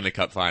win a Stanley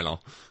Cup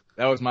final.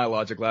 That was my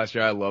logic last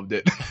year. I loved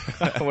it.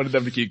 I wanted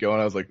them to keep going.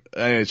 I was like,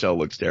 NHL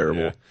looks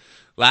terrible. Yeah.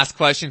 Last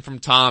question from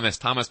Thomas.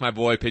 Thomas, my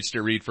boy, pitched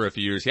at Reed for a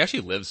few years. He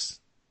actually lives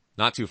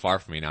not too far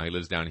from me now. He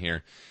lives down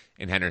here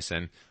in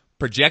Henderson.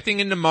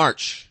 Projecting into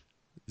March,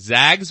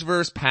 Zags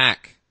versus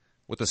Pack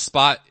with a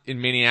spot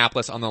in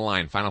Minneapolis on the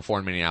line. Final Four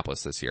in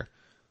Minneapolis this year.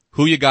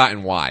 Who you got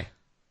and why?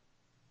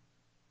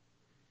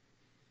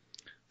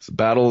 It's a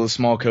battle of the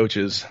small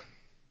coaches.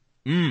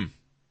 Good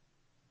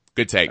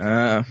take.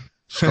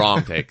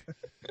 Strong take.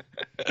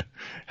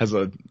 Has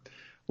a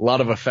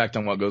lot of effect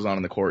on what goes on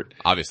in the court.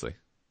 Obviously.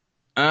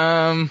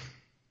 God,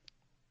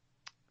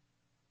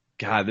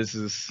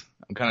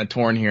 I'm kind of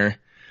torn here.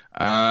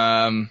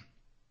 I'm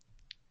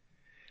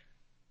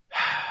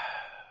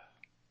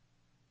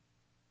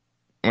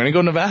going to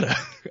go Nevada.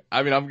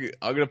 I mean, I'm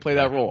going to play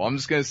that role. I'm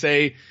just going to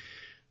say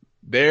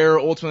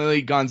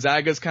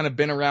Gonzaga's kind of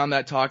been around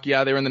that talk.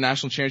 Yeah, they were in the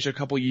national championship a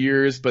couple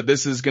years, but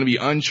this is going to be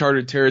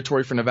uncharted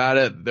territory for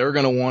Nevada. They're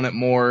going to want it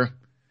more.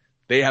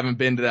 They haven't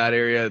been to that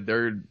area.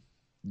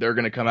 They're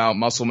going to come out.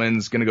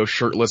 Musselman's going to go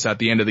shirtless at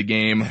the end of the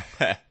game.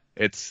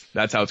 That's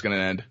how it's going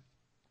to end.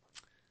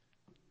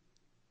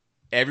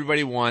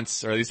 Everybody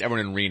wants, or at least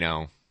everyone in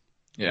Reno,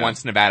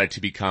 wants Nevada to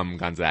become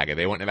Gonzaga.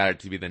 They want Nevada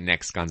to be the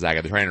next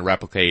Gonzaga. They're trying to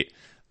replicate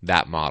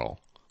that model.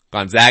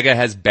 Gonzaga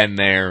has been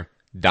there,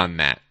 done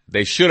that.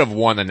 They should have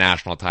won the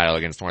national title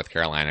against North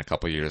Carolina a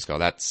couple years ago.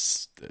 That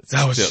was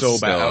so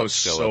bad. That was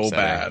so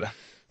bad.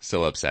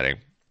 Still upsetting.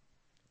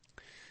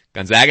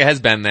 Gonzaga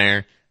has been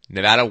there.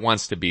 Nevada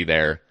wants to be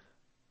there.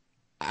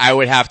 I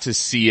would have to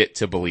see it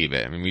to believe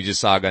it. I mean, we just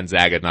saw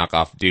Gonzaga knock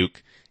off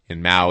Duke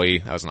in Maui.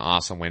 That was an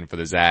awesome win for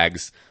the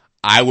Zags.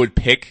 I would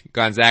pick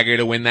Gonzaga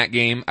to win that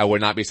game. I would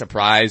not be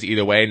surprised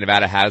either way.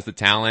 Nevada has the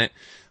talent.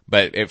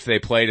 But if they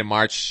played in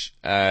March,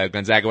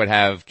 Gonzaga would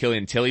have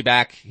Killian Tilly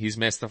back. He's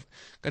missed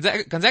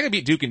Gonzaga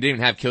beat Duke and didn't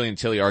even have Killian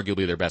Tilly,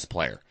 arguably their best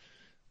player.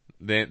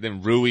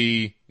 Then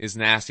Rui is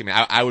nasty. I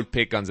mean, I would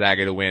pick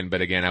Gonzaga to win,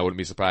 but again, I wouldn't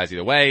be surprised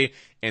either way.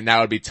 And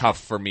that would be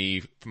tough for me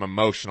from an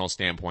emotional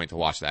standpoint to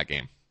watch that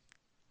game.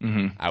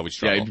 I would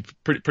struggle. Yeah,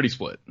 pretty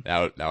split.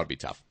 That would be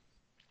tough.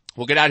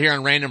 We'll get out here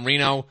on Random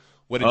Reno.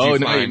 What did you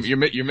find?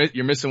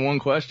 You're missing one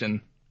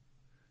question.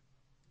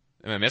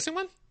 Am I missing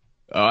one?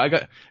 Oh, I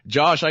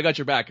got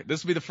your back.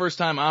 This will be the first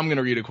time I'm going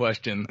to read a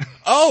question.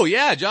 Oh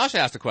yeah, Josh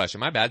asked a question.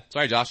 My bad.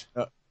 Sorry, Josh.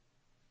 All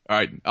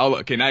right.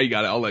 Okay, now you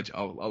got it.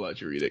 I'll let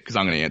you read it because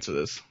I'm going to answer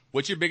this.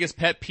 What's your biggest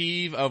pet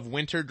peeve of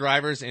winter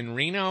drivers in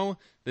Reno?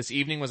 This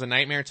evening was a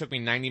nightmare. It took me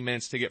 90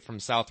 minutes to get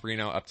from South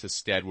Reno up to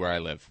Stead where I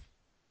live.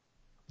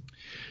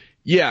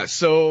 Yeah,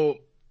 so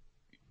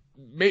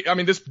I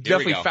mean, this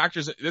definitely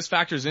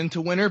factors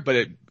into winter, but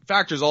it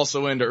factors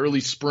also into early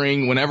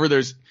spring.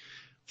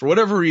 For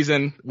whatever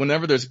reason,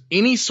 whenever there's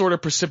any sort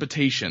of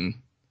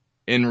precipitation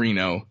in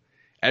Reno,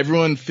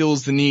 everyone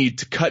feels the need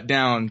to cut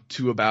down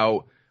to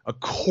about a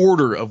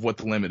quarter of what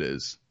the limit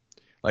is.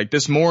 Like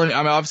this morning, I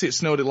mean, obviously it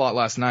snowed a lot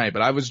last night,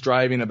 but I was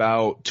driving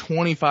about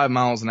 25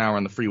 miles an hour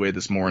on the freeway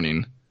this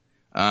morning.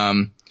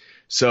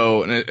 So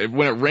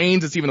when it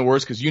rains, it's even the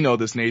worst because you know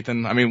this,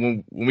 Nathan. I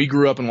mean, when we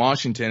grew up in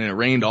Washington, it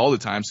rained all the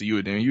time, so you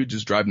would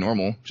just drive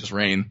normal, just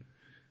rain.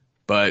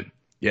 But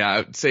yeah,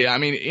 I'd say, I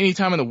mean, any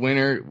time in the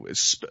winter,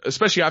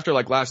 especially after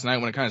like last night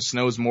when it kind of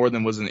snows more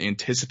than was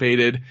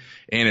anticipated,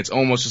 and it's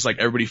almost just like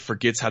everybody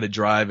forgets how to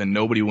drive and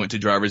nobody went to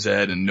driver's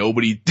ed and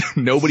nobody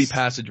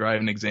passed a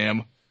driving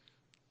exam.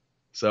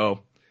 So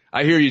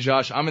I hear you,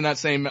 Josh. I'm in that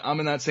same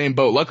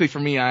boat. Luckily for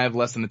me, I have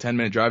less than a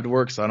 10-minute drive to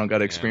work, so I don't got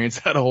to experience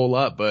that a whole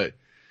lot. But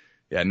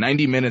yeah,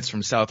 90 minutes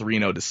from South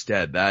Reno to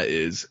Stead, that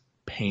is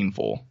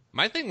painful.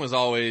 My thing was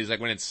always like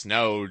when it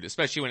snowed,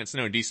 especially when it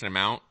snowed a decent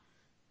amount,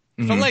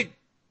 I felt like,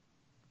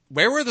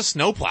 where were the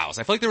snow plows?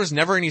 I feel like there was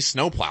never any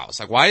snow plows.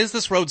 Like, why is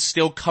this road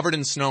still covered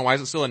in snow? Why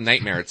is it still a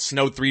nightmare? It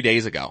snowed 3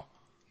 days ago.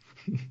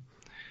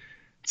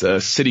 It's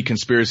a city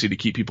conspiracy to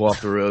keep people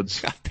off the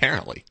roads.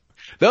 Apparently.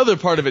 The other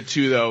part of it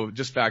too, though,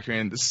 just factor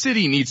in, the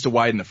city needs to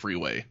widen the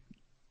freeway.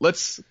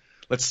 Let's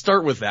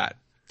start with that.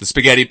 The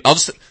spaghetti,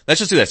 let's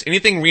just do this.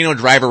 Anything Reno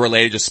driver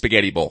related, just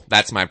spaghetti bowl.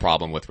 That's my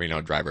problem with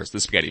Reno drivers, the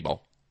spaghetti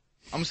bowl.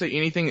 I'm gonna say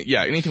anything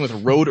with a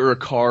road or a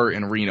car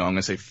in Reno, I'm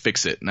gonna say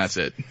fix it, and that's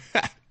it.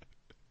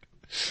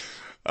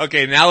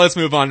 Okay, now let's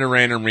move on to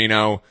random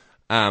Reno.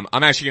 I'm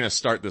actually gonna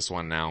start this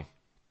one now.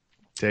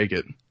 Take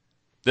it.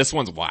 This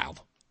one's wild.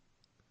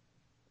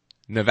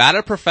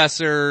 Nevada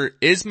professor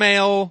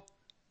Ismail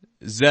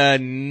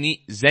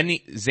Zaniani.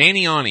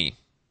 Zaniani.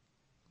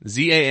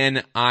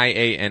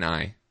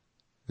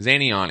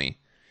 Zaniani.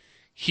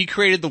 He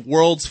created the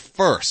world's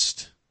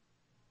first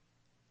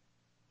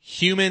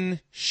human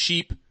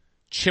sheep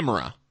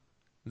chimera.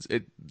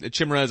 A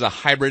chimera is a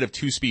hybrid of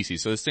two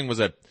species. So this thing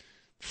was a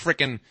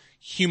frickin'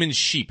 human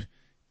sheep.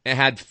 It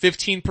had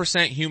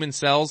 15% human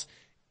cells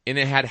and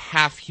it had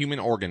half human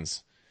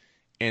organs.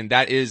 And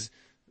that is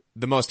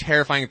the most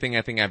terrifying thing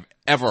I think I've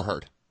ever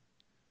heard.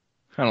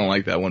 I don't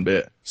like that one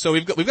bit. So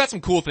we've got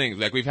some cool things.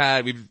 Like we've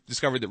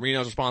discovered that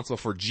Reno's responsible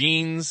for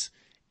genes.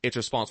 It's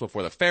responsible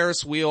for the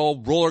Ferris wheel,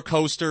 roller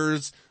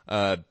coasters,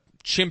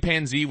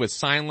 chimpanzee with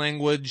sign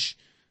language.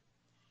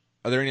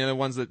 Are there any other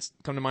ones that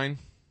come to mind?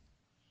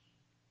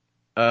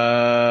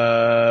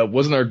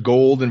 Wasn't there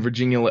gold in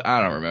Virginia?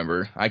 I don't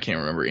remember. I can't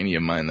remember any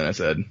of mine that I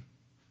said.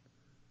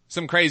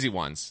 Some crazy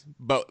ones,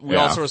 but we're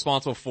also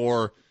responsible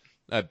for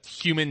a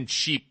human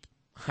sheep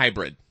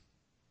hybrid.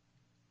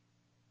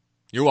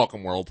 You're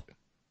welcome, world.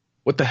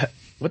 What the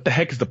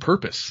heck is the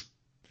purpose?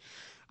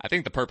 I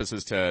think the purpose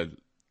is to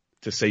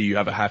say you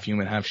have a half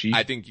human, half sheep.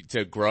 I think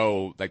to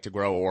grow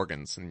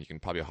organs, and you can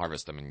probably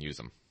harvest them and use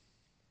them.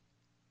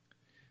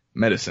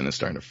 Medicine is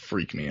starting to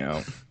freak me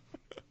out.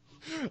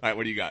 All right,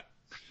 what do you got?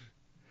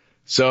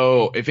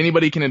 So if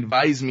anybody can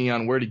advise me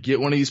on where to get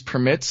one of these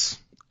permits,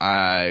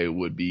 I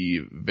would be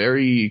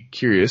very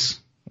curious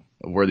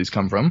of where these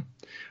come from.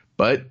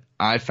 But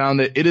I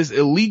found that it is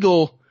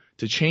illegal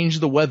to change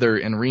the weather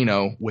in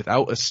Reno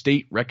without a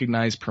state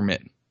recognized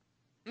permit.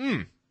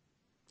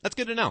 That's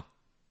good to know.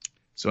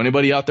 So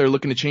anybody out there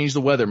looking to change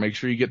the weather, make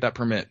sure you get that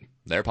permit.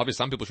 There are probably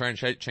some people trying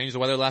to change the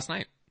weather last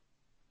night.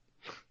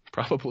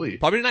 Probably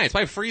tonight. It's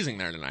probably freezing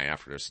there tonight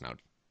after it snowed.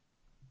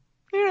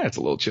 Yeah, it's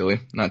a little chilly.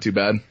 Not too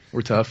bad.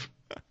 We're tough.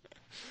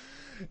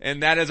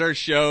 And that is our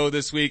show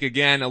this week.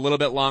 Again, a little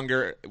bit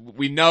longer.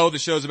 We know the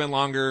shows have been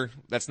longer.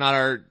 That's not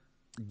our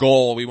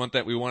goal. We want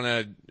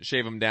to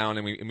shave them down,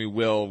 and we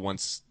will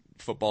once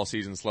football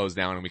season slows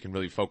down and we can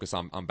really focus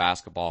on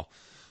basketball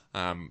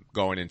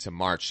going into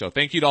March. So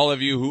thank you to all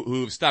of you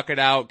who've stuck it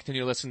out,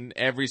 continue to listen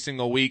every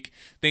single week.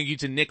 Thank you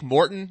to Nick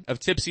Morton of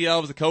Tipsy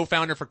Elves, the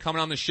co-founder, for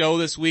coming on the show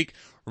this week.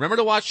 Remember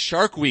to watch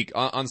Shark Week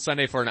on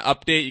Sunday for an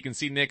update. You can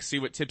see Nick, see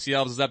what Tipsy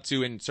Elves is up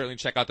to, and certainly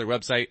check out their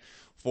website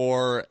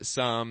for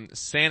some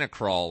Santa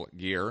Crawl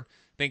gear.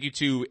 Thank you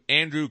to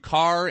Andrew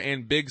Carr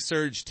and Big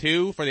Surge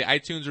 2 for the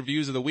iTunes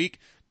reviews of the week.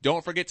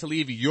 Don't forget to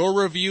leave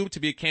your review to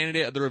be a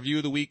candidate of the review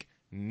of the week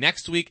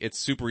next week. It's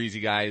super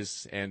easy,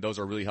 guys, and those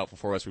are really helpful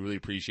for us. We really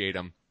appreciate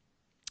them.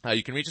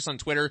 You can reach us on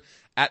Twitter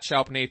at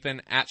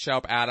ShoupNathan, at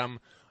ShoupAdam,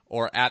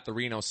 or at the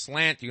Reno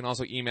Slant. You can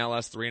also email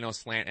us,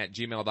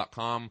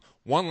 therenoslant@gmail.com.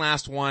 One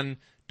last one.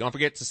 Don't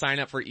forget to sign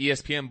up for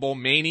ESPN Bowl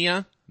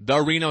Mania. The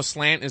Reno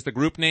Slant is the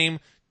group name.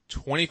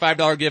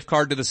 $25 gift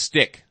card to the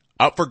Stick.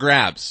 Up for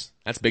grabs.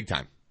 That's big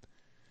time.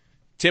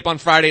 Tip on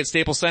Friday at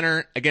Staples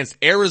Center against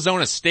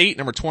Arizona State,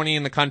 number 20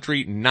 in the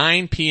country,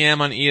 9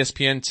 p.m. on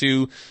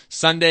ESPN2.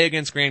 Sunday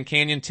against Grand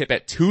Canyon, tip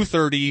at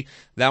 2:30.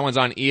 That one's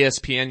on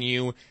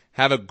ESPNU.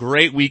 Have a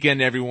great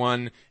weekend,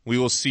 everyone. We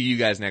will see you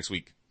guys next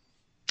week.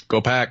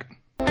 Go Pack.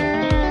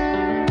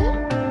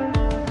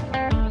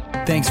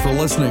 Thanks for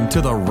listening to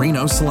the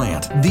Reno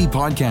Slant, the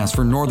podcast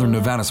for Northern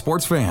Nevada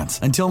sports fans.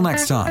 Until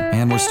next time,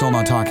 and we're still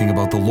not talking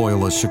about the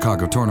Loyalist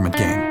Chicago tournament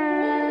game.